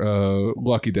super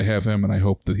lucky to have him. And I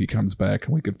hope that he comes back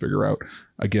and we can figure out,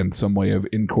 again, some way of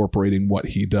incorporating what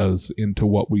he does into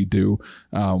what we do,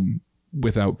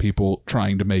 without people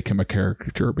trying to make him a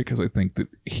caricature, because I think that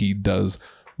he does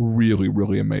really,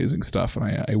 really amazing stuff.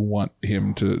 And I want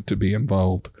him to be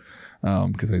involved.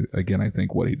 Because I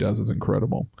think what he does is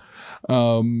incredible.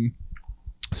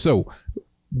 So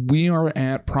we are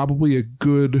at probably a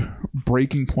good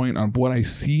breaking point on what I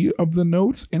see of the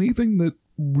notes. Anything that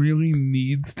really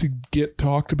needs to get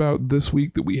talked about this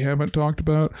week that we haven't talked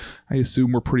about? I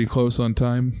assume we're pretty close on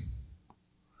time.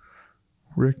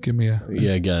 Rick, give me a...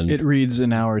 Yeah, again. It reads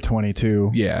an hour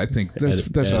 22. Yeah, I think that's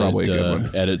probably a good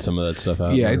one. Edit some of that stuff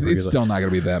out. Yeah, it's still not going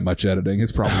to be that much editing.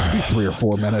 It's probably going to be 3 or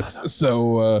 4 minutes.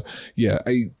 So,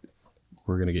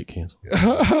 we're going to get canceled.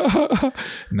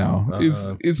 No,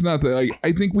 it's not that.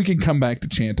 I think we can come back to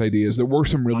chant ideas. There were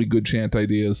some really good chant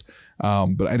ideas,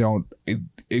 but I don't...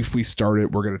 If we start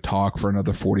it, we're going to talk for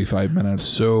another 45 minutes.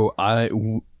 So I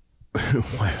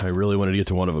really wanted to get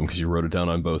to one of them because you wrote it down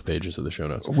on both pages of the show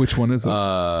notes. Which one is it?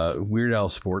 Weird Al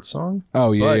sports song.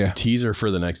 Oh yeah, teaser for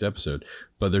the next episode.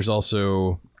 But there's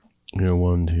also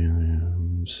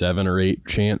 1, 2, 7 or 8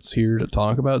 chants here to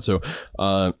talk about. So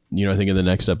I think in the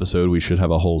next episode we should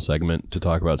have a whole segment to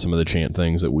talk about some of the chant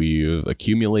things that we've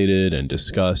accumulated and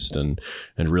discussed and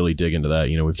really dig into that.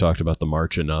 We've talked about the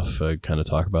march enough. Kind of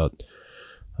talk about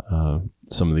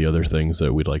some of the other things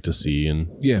that we'd like to see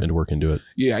and work into it.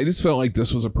 Yeah, I just felt like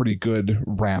this was a pretty good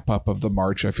wrap up of the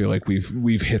march. I feel like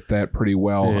we've hit that pretty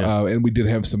well. And we did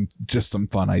have some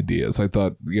fun ideas. I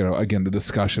thought, again, the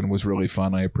discussion was really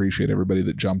fun. I appreciate everybody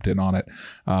that jumped in on it.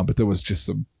 But there was just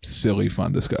some silly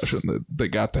fun discussion that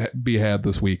got to be had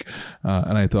this week.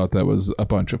 And I thought that was a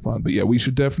bunch of fun. But yeah, we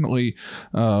should definitely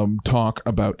talk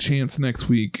about chants next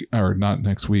week, or not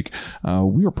next week.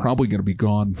 We are probably going to be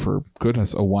gone for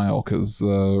goodness a while because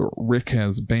Rick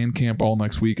has band camp all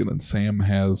next week, and then Sam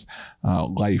has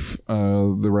life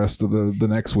the rest of the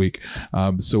next week.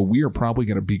 So we are probably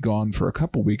going to be gone for a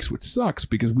couple weeks, which sucks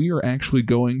because we are actually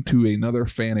going to another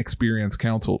fan experience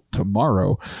council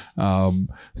tomorrow.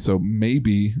 So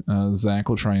maybe Zach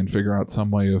will try and figure out some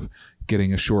way of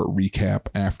getting a short recap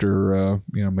after,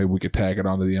 maybe we could tag it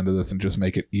onto the end of this and just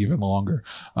make it even longer.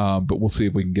 But we'll see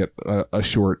if we can get a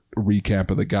short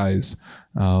recap of the guys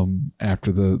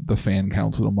after the fan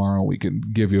council tomorrow. We can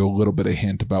give you a little bit of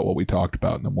hint about what we talked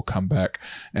about, and then we'll come back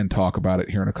and talk about it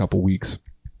here in a couple weeks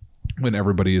when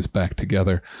everybody is back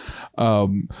together.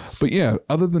 But yeah,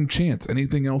 other than chants,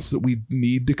 anything else that we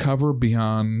need to cover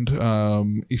beyond,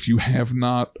 if you have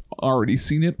not already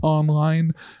seen it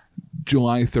online,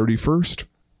 July 31st,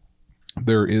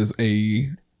 there is a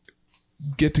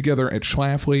get together at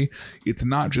Schlafly. It's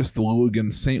not just the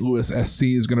Louligan. St. Louis SC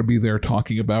is going to be there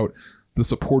talking about the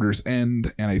supporters'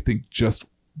 end, and I think just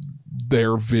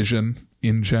their vision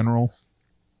in general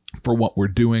for what we're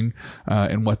doing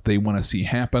and what they want to see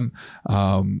happen.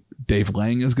 Dave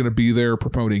Lang is going to be there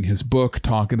promoting his book,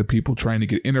 talking to people, trying to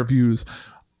get interviews.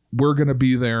 We're going to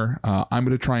be there. I'm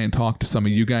going to try and talk to some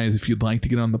of you guys. If you'd like to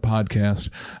get on the podcast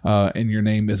and your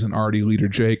name isn't already Leader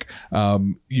Jake,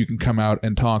 you can come out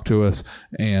and talk to us,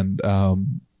 and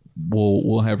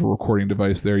we'll have a recording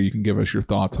device there. You can give us your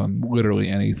thoughts on literally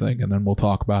anything, and then we'll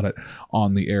talk about it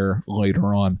on the air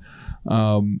later on.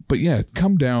 But yeah,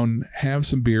 come down, have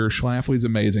some beer. Schlafly's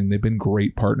amazing. They've been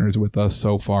great partners with us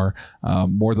so far.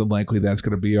 More than likely, that's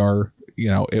going to be our,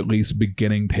 at least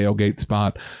beginning tailgate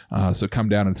spot. So come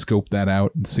down and scope that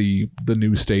out and see the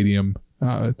new stadium.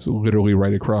 It's literally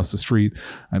right across the street.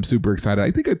 I'm super excited.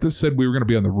 I think I just said we were going to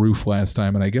be on the roof last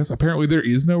time, and I guess apparently there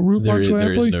is no roof on Schlafly.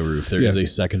 There is no roof. There is a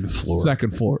second floor.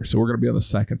 Second floor. So we're going to be on the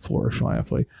second floor of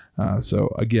Schlafly.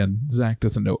 So again, Zach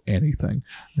doesn't know anything.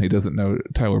 He doesn't know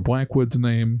Tyler Blackwood's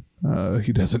name.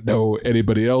 He doesn't know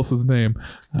anybody else's name.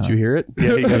 Did you hear it?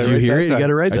 Yeah, Did you hear it? You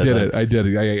got it right that time. I did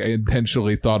it. I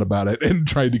intentionally thought about it and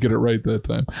tried to get it right that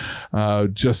time,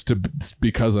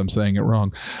 because I'm saying it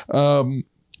wrong.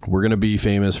 We're going to be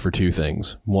famous for two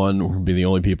things. One, we'll be the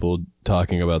only people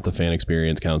talking about the Fan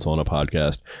Experience Council on a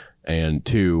podcast. And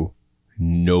two,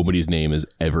 nobody's name is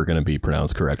ever going to be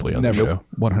pronounced correctly on the show.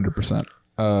 100%.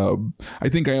 I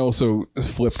think I also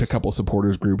flipped a couple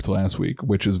supporters groups last week,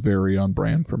 which is very on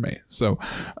brand for me. So,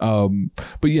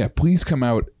 but yeah, please come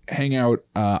out, hang out.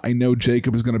 I know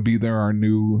Jacob is going to be there, our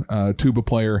new tuba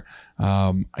player.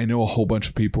 I know a whole bunch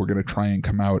of people are going to try and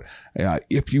come out.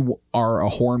 If you are a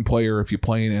horn player, if you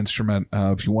play an instrument,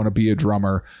 if you want to be a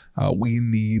drummer, we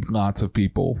need lots of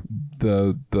people.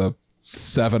 The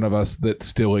 7 of us that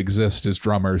still exist as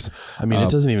drummers. I mean, it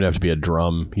doesn't even have to be a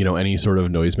drum, any sort of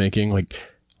noise making. Like,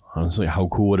 honestly, how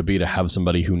cool would it be to have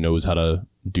somebody who knows how to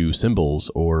do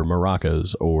cymbals or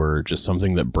maracas or just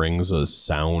something that brings a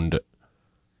sound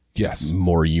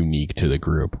more unique to the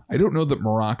group? I don't know that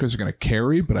maracas are going to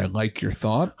carry, but I like your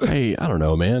thought. Hey, I don't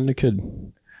know, man. It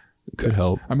could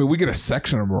help. I mean, we get a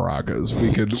section of maracas.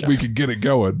 We could get it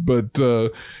going, but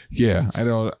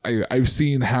I've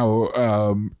seen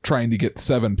how trying to get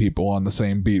 7 people on the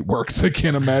same beat works. I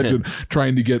can't imagine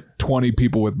trying to get 20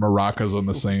 people with maracas on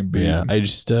the same beat. Yeah, I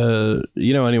just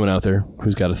anyone out there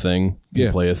who's got a thing,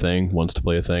 can play a thing, wants to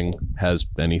play a thing, has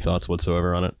any thoughts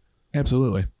whatsoever on it.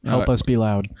 Absolutely. Help us be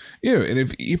loud. Yeah, and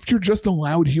if you're just a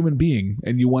loud human being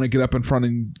and you want to get up in front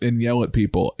and yell at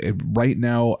people, right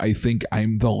now I think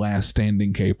I'm the last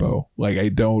standing capo. Like, I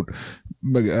don't...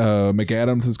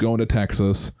 McAdams is going to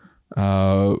Texas.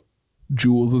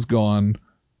 Jules is gone.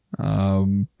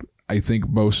 I think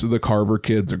most of the Carver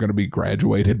kids are going to be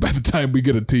graduated by the time we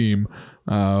get a team.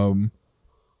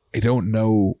 I don't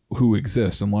know who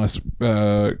exists unless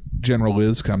General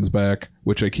Liz comes back,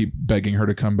 which I keep begging her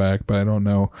to come back, but I don't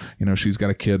know. She's got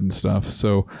a kid and stuff.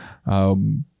 So,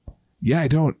 I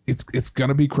don't. It's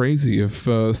gonna be crazy if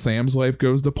Sam's life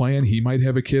goes to plan. He might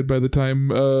have a kid by the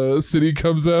time City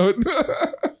comes out.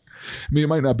 I mean, it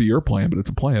might not be your plan, but it's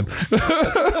a plan.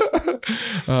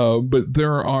 But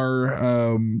there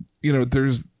are,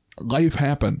 there's. Life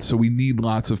happens, so we need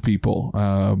lots of people.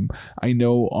 I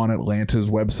know on Atlanta's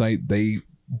website they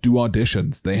do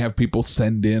auditions. They have people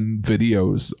send in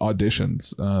videos,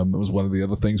 auditions. It was one of the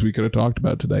other things we could have talked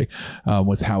about today,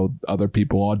 was how other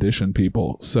people audition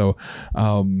people. So,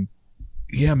 man,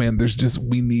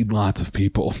 we need lots of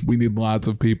people. We need lots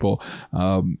of people.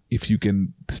 If you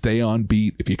can stay on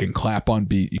beat, if you can clap on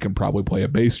beat, you can probably play a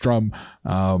bass drum.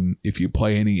 If you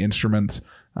play any instruments,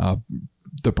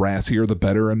 the brassier the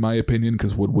better, in my opinion,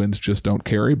 because woodwinds just don't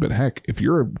carry. But heck, if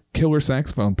you're a killer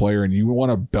saxophone player and you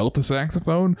want to belt a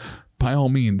saxophone, by all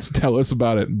means, tell us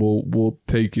about it, and we'll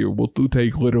take you. We'll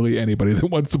take literally anybody that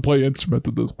wants to play instruments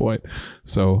at this point.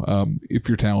 So if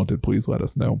you're talented, please let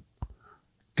us know.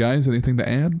 Guys, anything to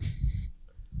add?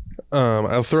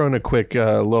 I'll throw in a quick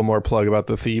little more plug about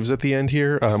the Thieves at the end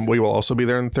here. We will also be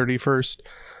there on the 31st.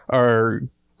 Our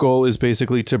goal is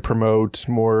basically to promote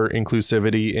more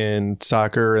inclusivity in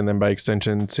soccer and then by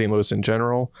extension St. Louis in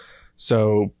general.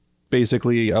 So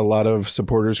basically a lot of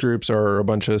supporters groups are a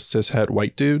bunch of cishet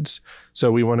white dudes.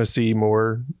 So we want to see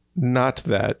more not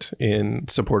that in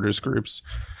supporters groups.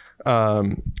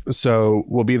 So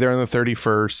we'll be there on the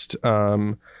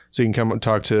 31st. So you can come and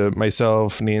talk to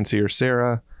myself, Nancy, or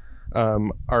Sarah.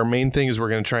 Our main thing is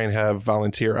we're going to try and have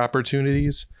volunteer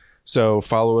opportunities. So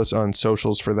follow us on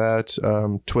socials for that.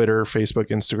 Twitter, Facebook,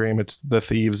 Instagram. It's The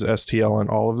Thieves STL on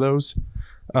all of those.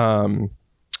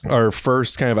 our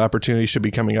first kind of opportunity should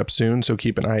be coming up soon, so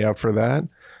keep an eye out for that.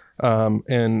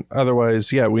 And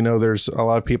otherwise, yeah, we know there's a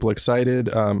lot of people excited.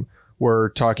 We're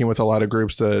talking with a lot of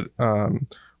groups that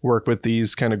work with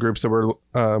these kind of groups that we're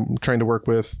trying to work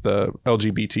with, the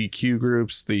LGBTQ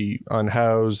groups, the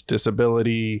unhoused,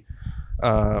 disability.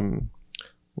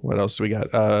 What else do we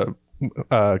got?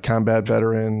 Combat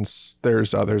veterans.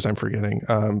 There's others I'm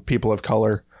forgetting. People of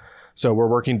color. So we're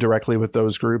working directly with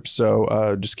those groups.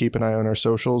 So just keep an eye on our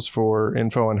socials for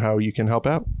info on how you can help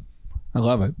out. I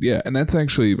love it. Yeah. And that's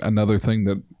actually another thing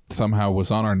that somehow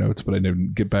was on our notes, but I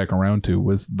didn't get back around to,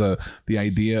 was the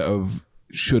idea of,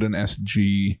 should an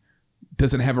SG,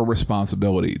 does it have a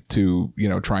responsibility to,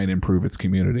 try and improve its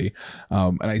community?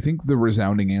 And I think the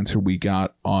resounding answer we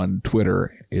got on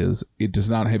Twitter is it does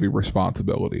not have a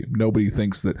responsibility. Nobody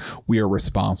thinks that we are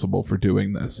responsible for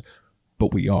doing this,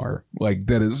 but we are. Like,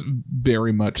 that is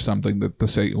very much something that the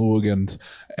St. Louligans,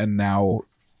 and now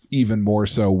even more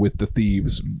so with the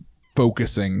Thieves,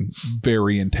 focusing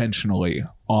very intentionally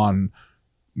on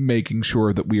making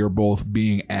sure that we are both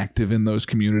being active in those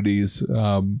communities,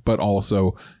 but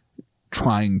also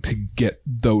trying to get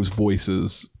those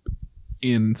voices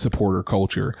in supporter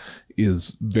culture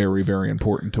is very, very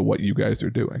important to what you guys are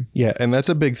doing. Yeah, and that's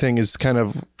a big thing, is kind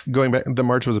of going back. The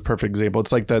march was a perfect example.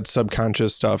 It's like that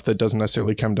subconscious stuff that doesn't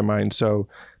necessarily come to mind. So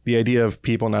the idea of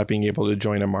people not being able to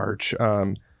join a march.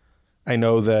 I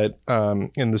know that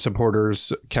in the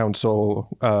supporters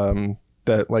council,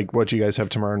 that like what you guys have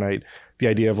tomorrow night, the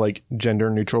idea of like gender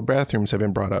neutral bathrooms have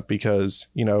been brought up because,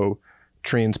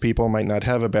 trans people might not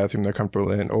have a bathroom they're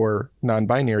comfortable in, or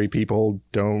non-binary people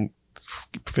don't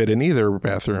fit in either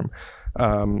bathroom.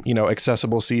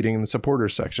 Accessible seating in the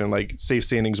supporters section, like safe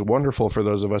standing is wonderful for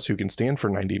those of us who can stand for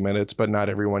 90 minutes, but not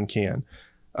everyone can.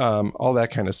 All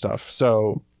that kind of stuff.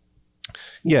 So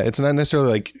yeah, it's not necessarily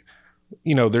like,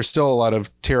 there's still a lot of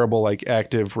terrible, like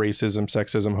active racism,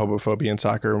 sexism, homophobia in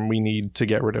soccer, and we need to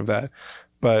get rid of that.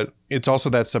 But it's also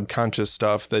that subconscious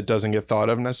stuff that doesn't get thought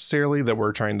of necessarily that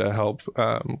we're trying to help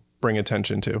bring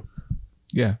attention to.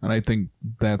 Yeah, and I think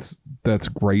that's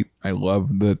great. I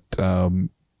love that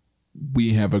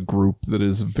we have a group that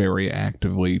is very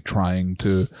actively trying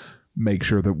to make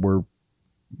sure that we're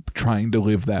trying to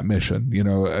live that mission.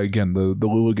 Again, the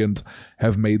Louligans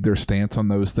have made their stance on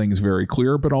those things very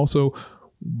clear, but also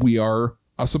we are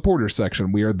a supporter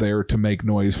section. We are there to make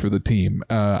noise for the team.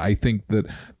 I think that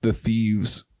the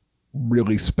Thieves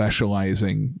really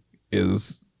specializing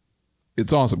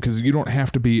it's awesome, because you don't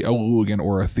have to be a Louligan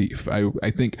or a Thief.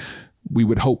 I think we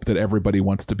would hope that everybody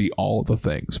wants to be all the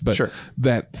things, but sure.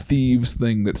 That Thieves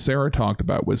thing that Sarah talked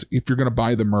about was, if you're going to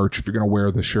buy the merch, if you're going to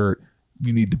wear the shirt,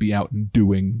 you need to be out and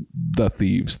doing the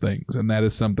Thieves things. And that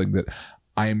is something that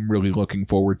I'm really looking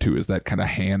forward to, is that kind of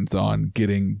hands-on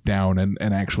getting down and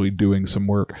actually doing some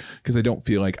work, because I don't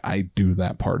feel like I do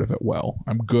that part of it well.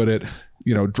 I'm good at,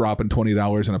 dropping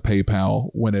 $20 in a PayPal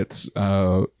when it's,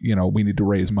 we need to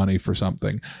raise money for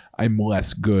something. I'm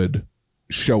less good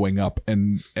showing up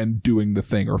and doing the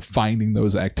thing, or finding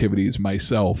those activities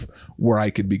myself where I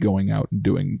could be going out and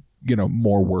doing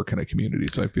more work in a community.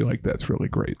 So I feel like that's really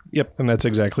great. Yep. And that's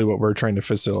exactly what we're trying to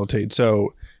facilitate.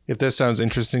 So if this sounds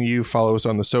interesting to you, follow us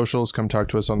on the socials, come talk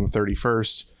to us on the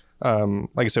 31st.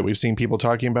 Like I said, we've seen people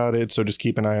talking about it, so just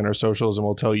keep an eye on our socials and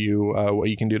we'll tell you what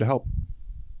you can do to help.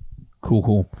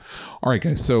 Cool. All right,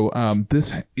 guys. So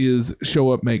this is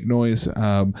Show Up, Make Noise.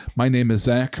 My name is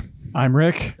Zach. I'm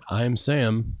Rick. I'm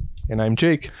Sam. And I'm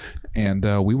Jake. And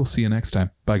we will see you next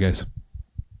time. Bye, guys.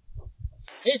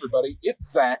 Hey, everybody.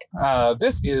 It's Zach.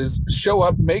 This is Show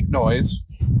Up, Make Noise.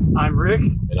 I'm Rick.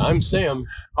 And I'm Sam.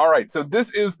 All right. So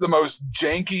this is the most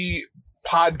janky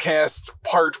podcast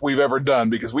part we've ever done,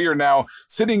 because we are now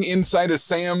sitting inside of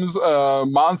Sam's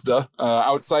Mazda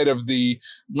outside of the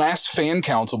last fan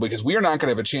council, because we are not going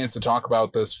to have a chance to talk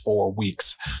about this for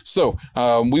weeks. So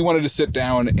we wanted to sit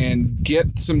down and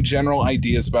get some general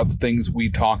ideas about the things we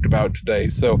talked about today.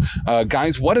 So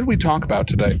guys, what did we talk about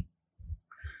today?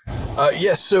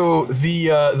 So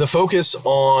the focus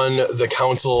on the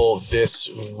council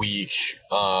this week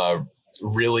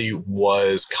really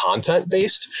was content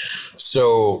based.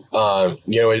 So,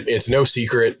 it's no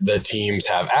secret that teams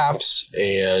have apps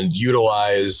and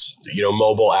utilize,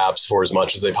 mobile apps for as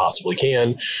much as they possibly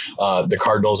can. The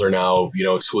Cardinals are now,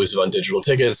 exclusive on digital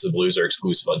tickets. The Blues are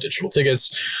exclusive on digital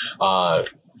tickets. But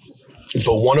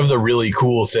one of the really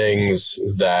cool things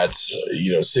that,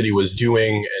 City was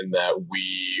doing and that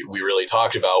we really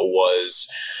talked about was,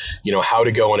 how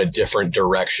to go in a different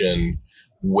direction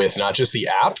with not just the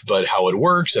app, but how it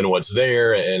works and what's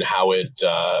there, and how it,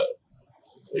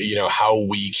 how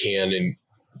we can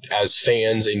as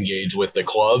fans engage with the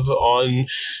club on,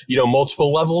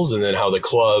 multiple levels, and then how the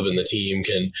club and the team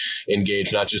can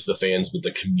engage not just the fans, but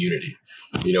the community.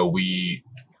 We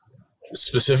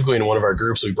specifically in one of our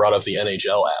groups, we brought up the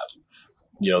NHL app.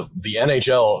 The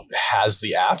NHL has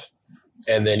the app,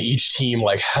 and then each team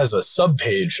has a sub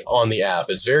page on the app.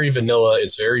 It's very vanilla.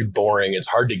 It's very boring. It's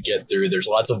hard to get through. There's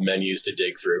lots of menus to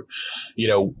dig through,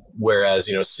 whereas,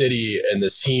 City and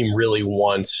this team really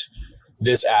want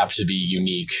this app to be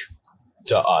unique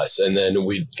to us. And then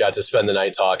we got to spend the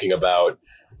night talking about,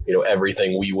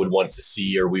 everything we would want to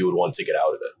see or we would want to get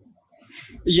out of it.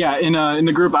 Yeah. In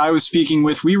the group I was speaking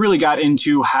with, we really got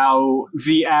into how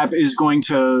the app is going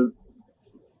to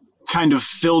kind of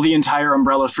fill the entire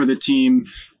umbrella for the team,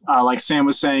 like Sam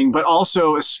was saying, but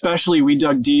also especially we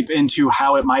dug deep into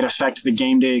how it might affect the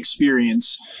game day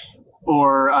experience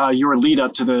or your lead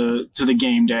up to the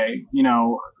game day.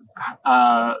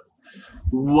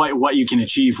 What you can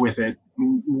achieve with it,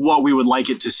 what we would like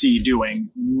it to see doing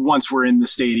once we're in the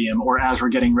stadium or as we're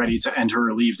getting ready to enter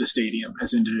or leave the stadium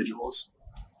as individuals.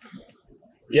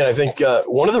 Yeah, I think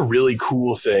one of the really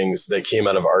cool things that came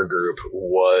out of our group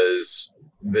was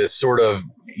this sort of,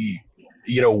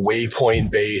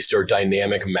 waypoint based or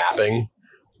dynamic mapping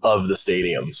of the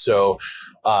stadium. So,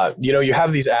 you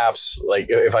have these apps, like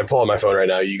if I pull up my phone right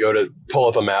now, you go to pull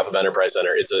up a map of Enterprise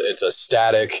Center. It's a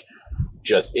static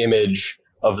just image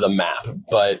of the map,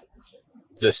 but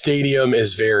the stadium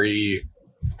is very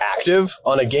active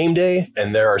on a game day,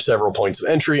 and there are several points of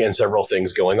entry and several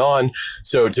things going on.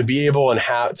 So to be able to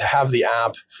have the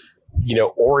app,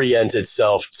 orient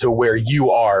itself to where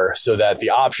you are so that the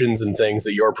options and things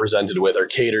that you're presented with are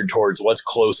catered towards what's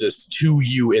closest to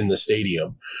you in the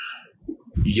stadium,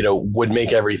 would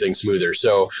make everything smoother.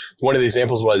 So one of the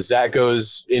examples was Zach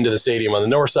goes into the stadium on the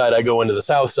north side, I go into the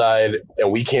south side,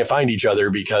 and we can't find each other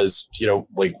because,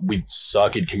 we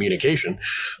suck at communication.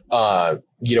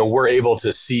 We're able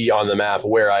to see on the map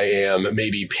where I am,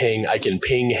 I can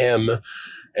ping him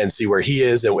and see where he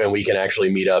is, and we can actually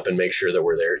meet up and make sure that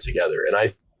we're there together. And I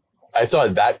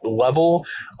thought that level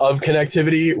of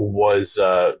connectivity was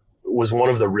one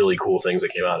of the really cool things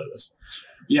that came out of this.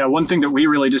 Yeah, one thing that we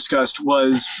really discussed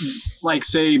was,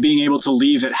 say, being able to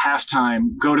leave at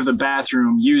halftime, go to the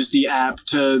bathroom, use the app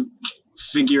to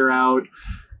figure out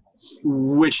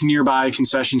which nearby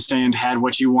concession stand had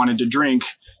what you wanted to drink.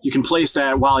 You can place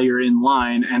that while you're in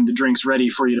line, and the drink's ready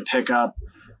for you to pick up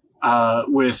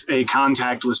with a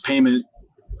contactless payment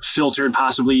filtered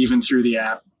possibly even through the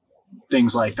app,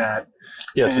 things like that.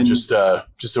 Yeah, so just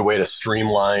a way to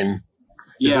streamline.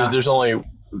 Yeah. There's only,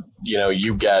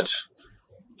 you get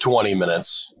 20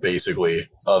 minutes basically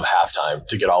of halftime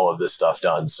to get all of this stuff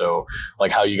done. So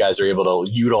how you guys are able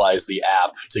to utilize the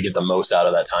app to get the most out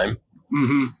of that time.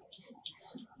 Mm-hmm.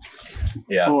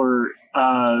 Yeah. Or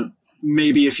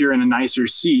maybe if you're in a nicer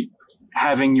seat,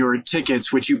 having your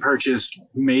tickets, which you purchased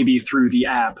maybe through the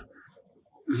app,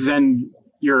 then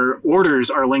your orders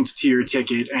are linked to your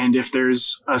ticket. And if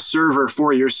there's a server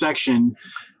for your section,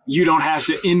 you don't have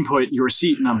to input your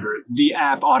seat number. The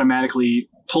app automatically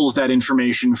pulls that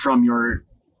information from your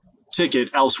ticket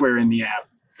elsewhere in the app.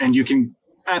 And you can,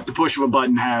 at the push of a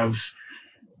button, have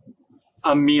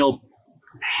a meal,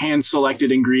 hand-selected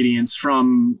ingredients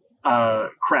from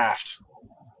Gerard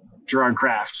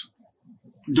Kraft,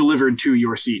 delivered to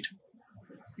your seat.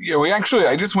 Yeah,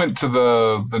 I just went to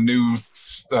the new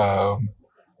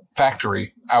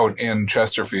factory out in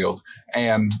Chesterfield,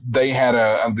 and they had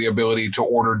the ability to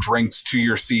order drinks to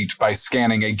your seat by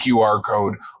scanning a QR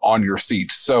code on your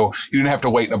seat. So you didn't have to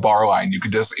wait in a bar line. You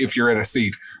could just, if you're at a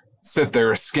seat, sit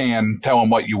there, scan, tell them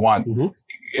what you want.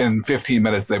 Mm-hmm. In 15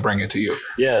 minutes, they bring it to you.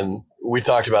 Yeah, and we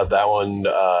talked about that one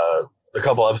a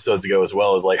couple episodes ago as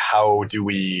well, as how do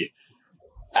we,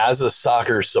 as a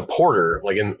soccer supporter,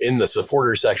 in the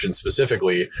supporter section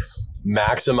specifically,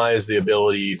 maximize the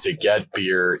ability to get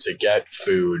beer, to get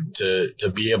food,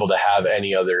 to be able to have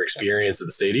any other experience at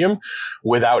the stadium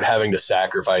without having to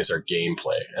sacrifice our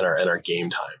gameplay and our game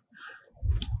time.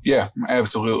 Yeah,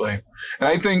 absolutely. And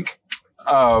I think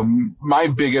my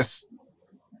biggest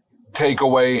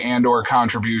takeaway and or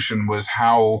contribution was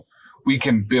how we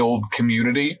can build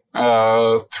community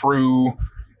through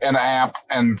an app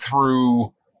and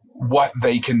through what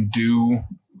they can do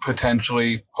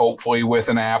potentially, hopefully, with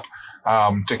an app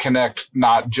to connect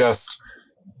not just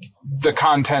the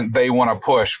content they want to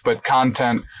push, but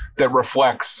content that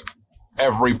reflects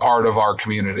every part of our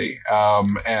community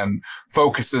and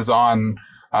focuses on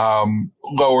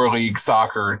lower league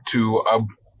soccer to a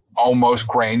almost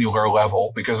granular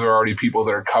level, because there are already people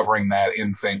that are covering that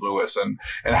in St. Louis,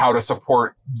 and how to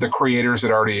support the creators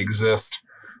that already exist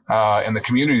and the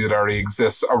community that already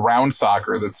exists around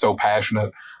soccer that's so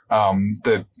passionate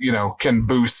that, can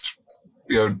boost,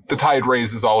 the tide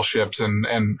raises all ships,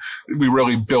 and we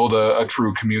really build a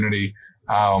true community,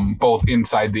 both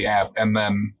inside the app and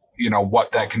then,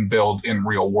 what that can build in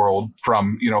real world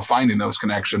from, finding those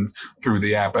connections through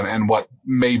the app and what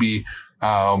maybe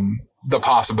the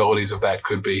possibilities of that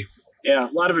could be. Yeah,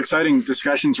 a lot of exciting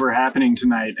discussions were happening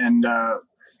tonight, and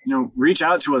reach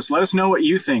out to us. Let us know what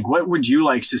you think. What would you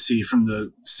like to see from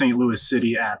the St. Louis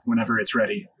City app whenever it's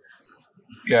ready?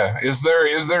 Yeah, is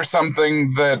there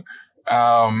something that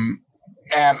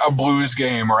at a Blues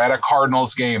game or at a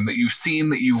Cardinals game that you've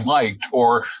seen that you've liked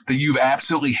or that you've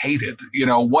absolutely hated?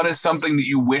 What is something that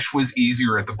you wish was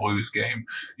easier at the Blues game?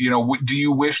 Do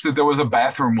you wish that there was a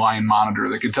bathroom line monitor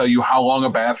that could tell you how long a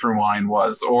bathroom line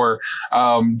was? Or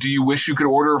do you wish you could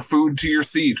order food to your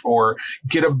seat or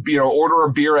get order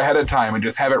a beer ahead of time and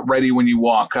just have it ready when you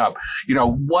walk up?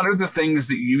 What are the things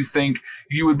that you think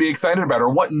you would be excited about?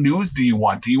 Or what news do you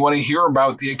want? Do you want to hear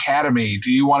about the academy?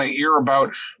 Do you want to hear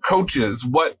about coaches?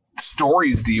 What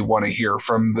stories do you want to hear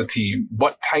from the team?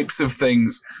 What types of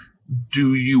things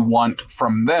do you want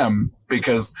from them?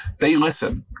 Because they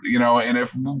listen, and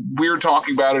if we're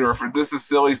talking about it, or if this is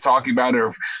Silly's talking about it, or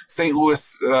if St. Louis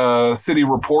City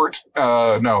Report,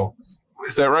 no,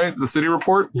 is that right? The City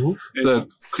Report? Mm-hmm. Is that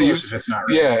Steve's? It's not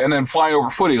right. Yeah, and then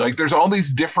Flyover Footy. Like, there's all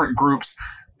these different groups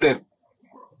that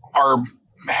are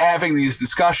having these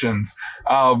discussions.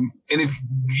 And if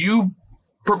you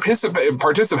participate.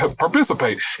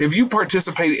 If you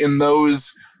participate in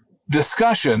those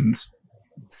discussions,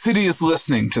 City is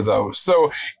listening to those.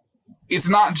 So it's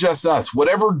not just us.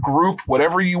 Whatever group,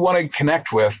 whatever you want to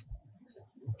connect with,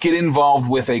 get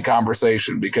involved with a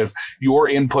conversation, because your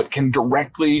input can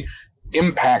directly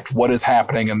impact what is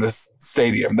happening in this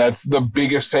stadium. That's the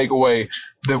biggest takeaway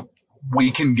that we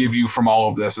can give you from all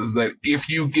of this, is that if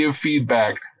you give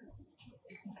feedback,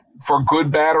 for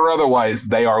good, bad, or otherwise,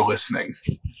 they are listening.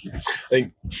 I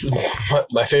think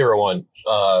my favorite one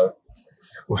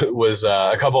was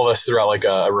a couple of us threw out like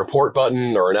a report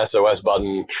button or an SOS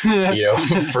button,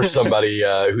 for somebody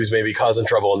who's maybe causing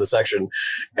trouble in the section.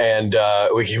 And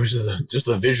it was just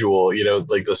the visual,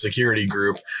 like the security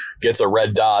group gets a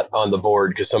red dot on the board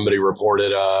because somebody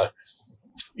reported a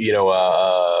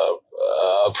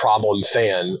problem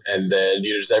fan, and then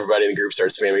just everybody in the group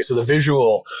starts spamming. So the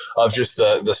visual of just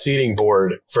the seating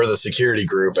board for the security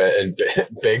group, and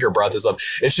Baker brought this up,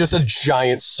 it's just a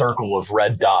giant circle of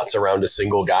red dots around a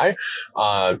single guy,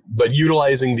 but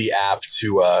utilizing the app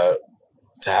to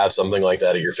have something like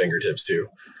that at your fingertips too,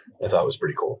 I thought was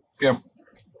pretty cool. Yep.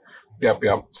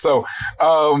 So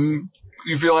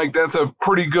you feel like that's a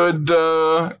pretty good,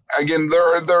 again,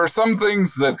 there are some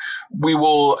things that we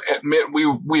will admit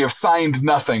we have signed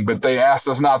nothing, but they asked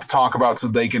us not to talk about so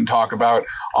they can talk about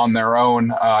on their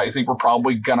own. I think we're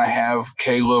probably going to have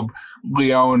Caleb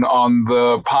Leone on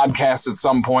the podcast at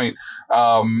some point.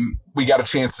 We got a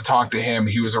chance to talk to him.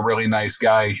 He was a really nice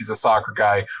guy. He's a soccer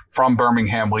guy from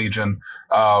Birmingham Legion.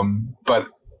 But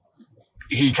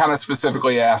he kind of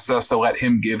specifically asked us to let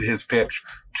him give his pitch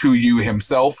to you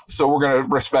himself. So we're going to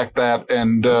respect that.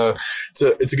 And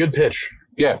it's a good pitch.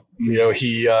 Yeah.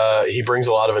 He brings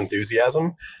a lot of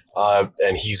enthusiasm,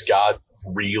 and he's got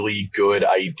really good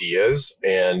ideas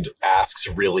and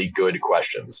asks really good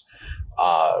questions.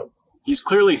 He's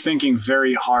clearly thinking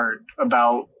very hard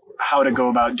about how to go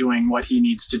about doing what he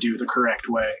needs to do the correct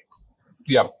way.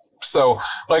 Yep. So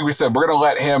like we said, we're going to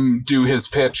let him do his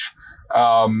pitch.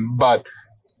 But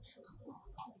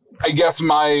I guess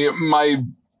my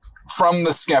from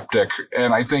the skeptic,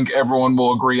 and I think everyone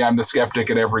will agree I'm the skeptic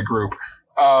at every group.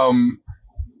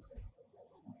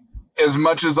 As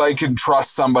much as I can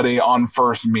trust somebody on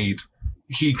first meet,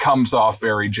 he comes off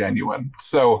very genuine.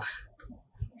 So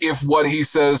if what he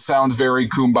says sounds very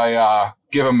kumbaya,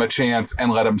 give him a chance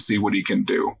and let him see what he can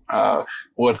do.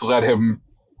 Let's let him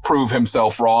prove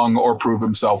himself wrong or prove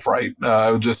himself right.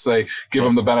 I would just say, give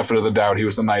him the benefit of the doubt. He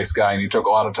was a nice guy and he took a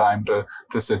lot of time to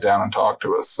sit down and talk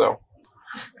to us. So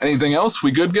anything else?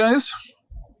 We good, guys?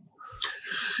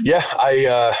 Yeah,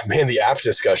 the app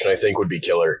discussion I think would be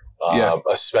killer.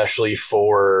 Especially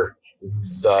for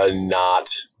the not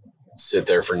sit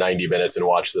there for 90 minutes and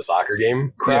watch the soccer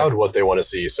game crowd, what they want to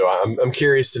see. So I'm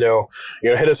curious to know,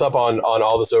 hit us up on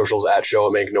all the socials at Show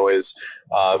It Make Noise.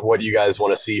 What you guys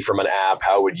want to see from an app?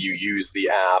 How would you use the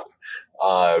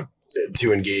app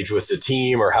to engage with the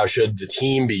team, or how should the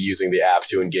team be using the app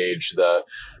to engage the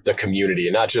community,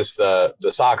 and not just the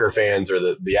soccer fans or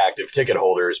the active ticket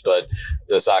holders, but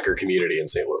the soccer community in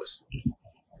St. Louis?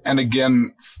 And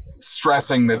again,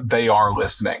 stressing that they are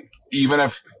listening. Even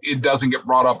if it doesn't get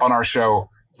brought up on our show,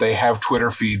 They have Twitter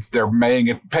feeds. They're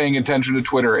paying attention to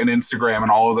Twitter and Instagram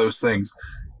and all of those things.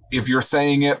 If you're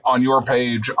saying it on your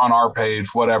page, on our page,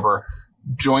 whatever,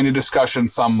 join a discussion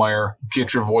somewhere,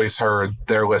 get your voice heard.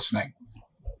 They're listening.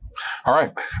 All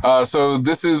right. So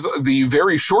this is the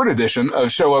very short edition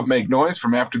of Show Up, Make Noise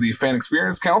from after the Fan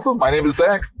Experience Council. My name is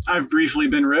Zach. I've briefly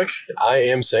been Rick. I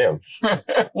am Sam.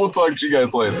 We'll talk to you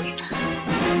guys later.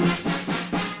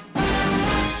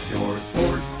 Your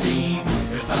sports team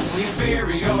is vastly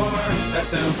inferior. That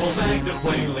simple fact is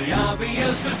plainly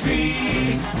obvious to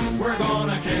see. We're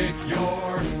gonna kick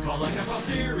your collective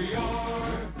posterior.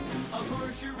 Of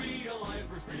course you realize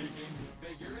we're speaking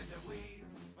figuratively.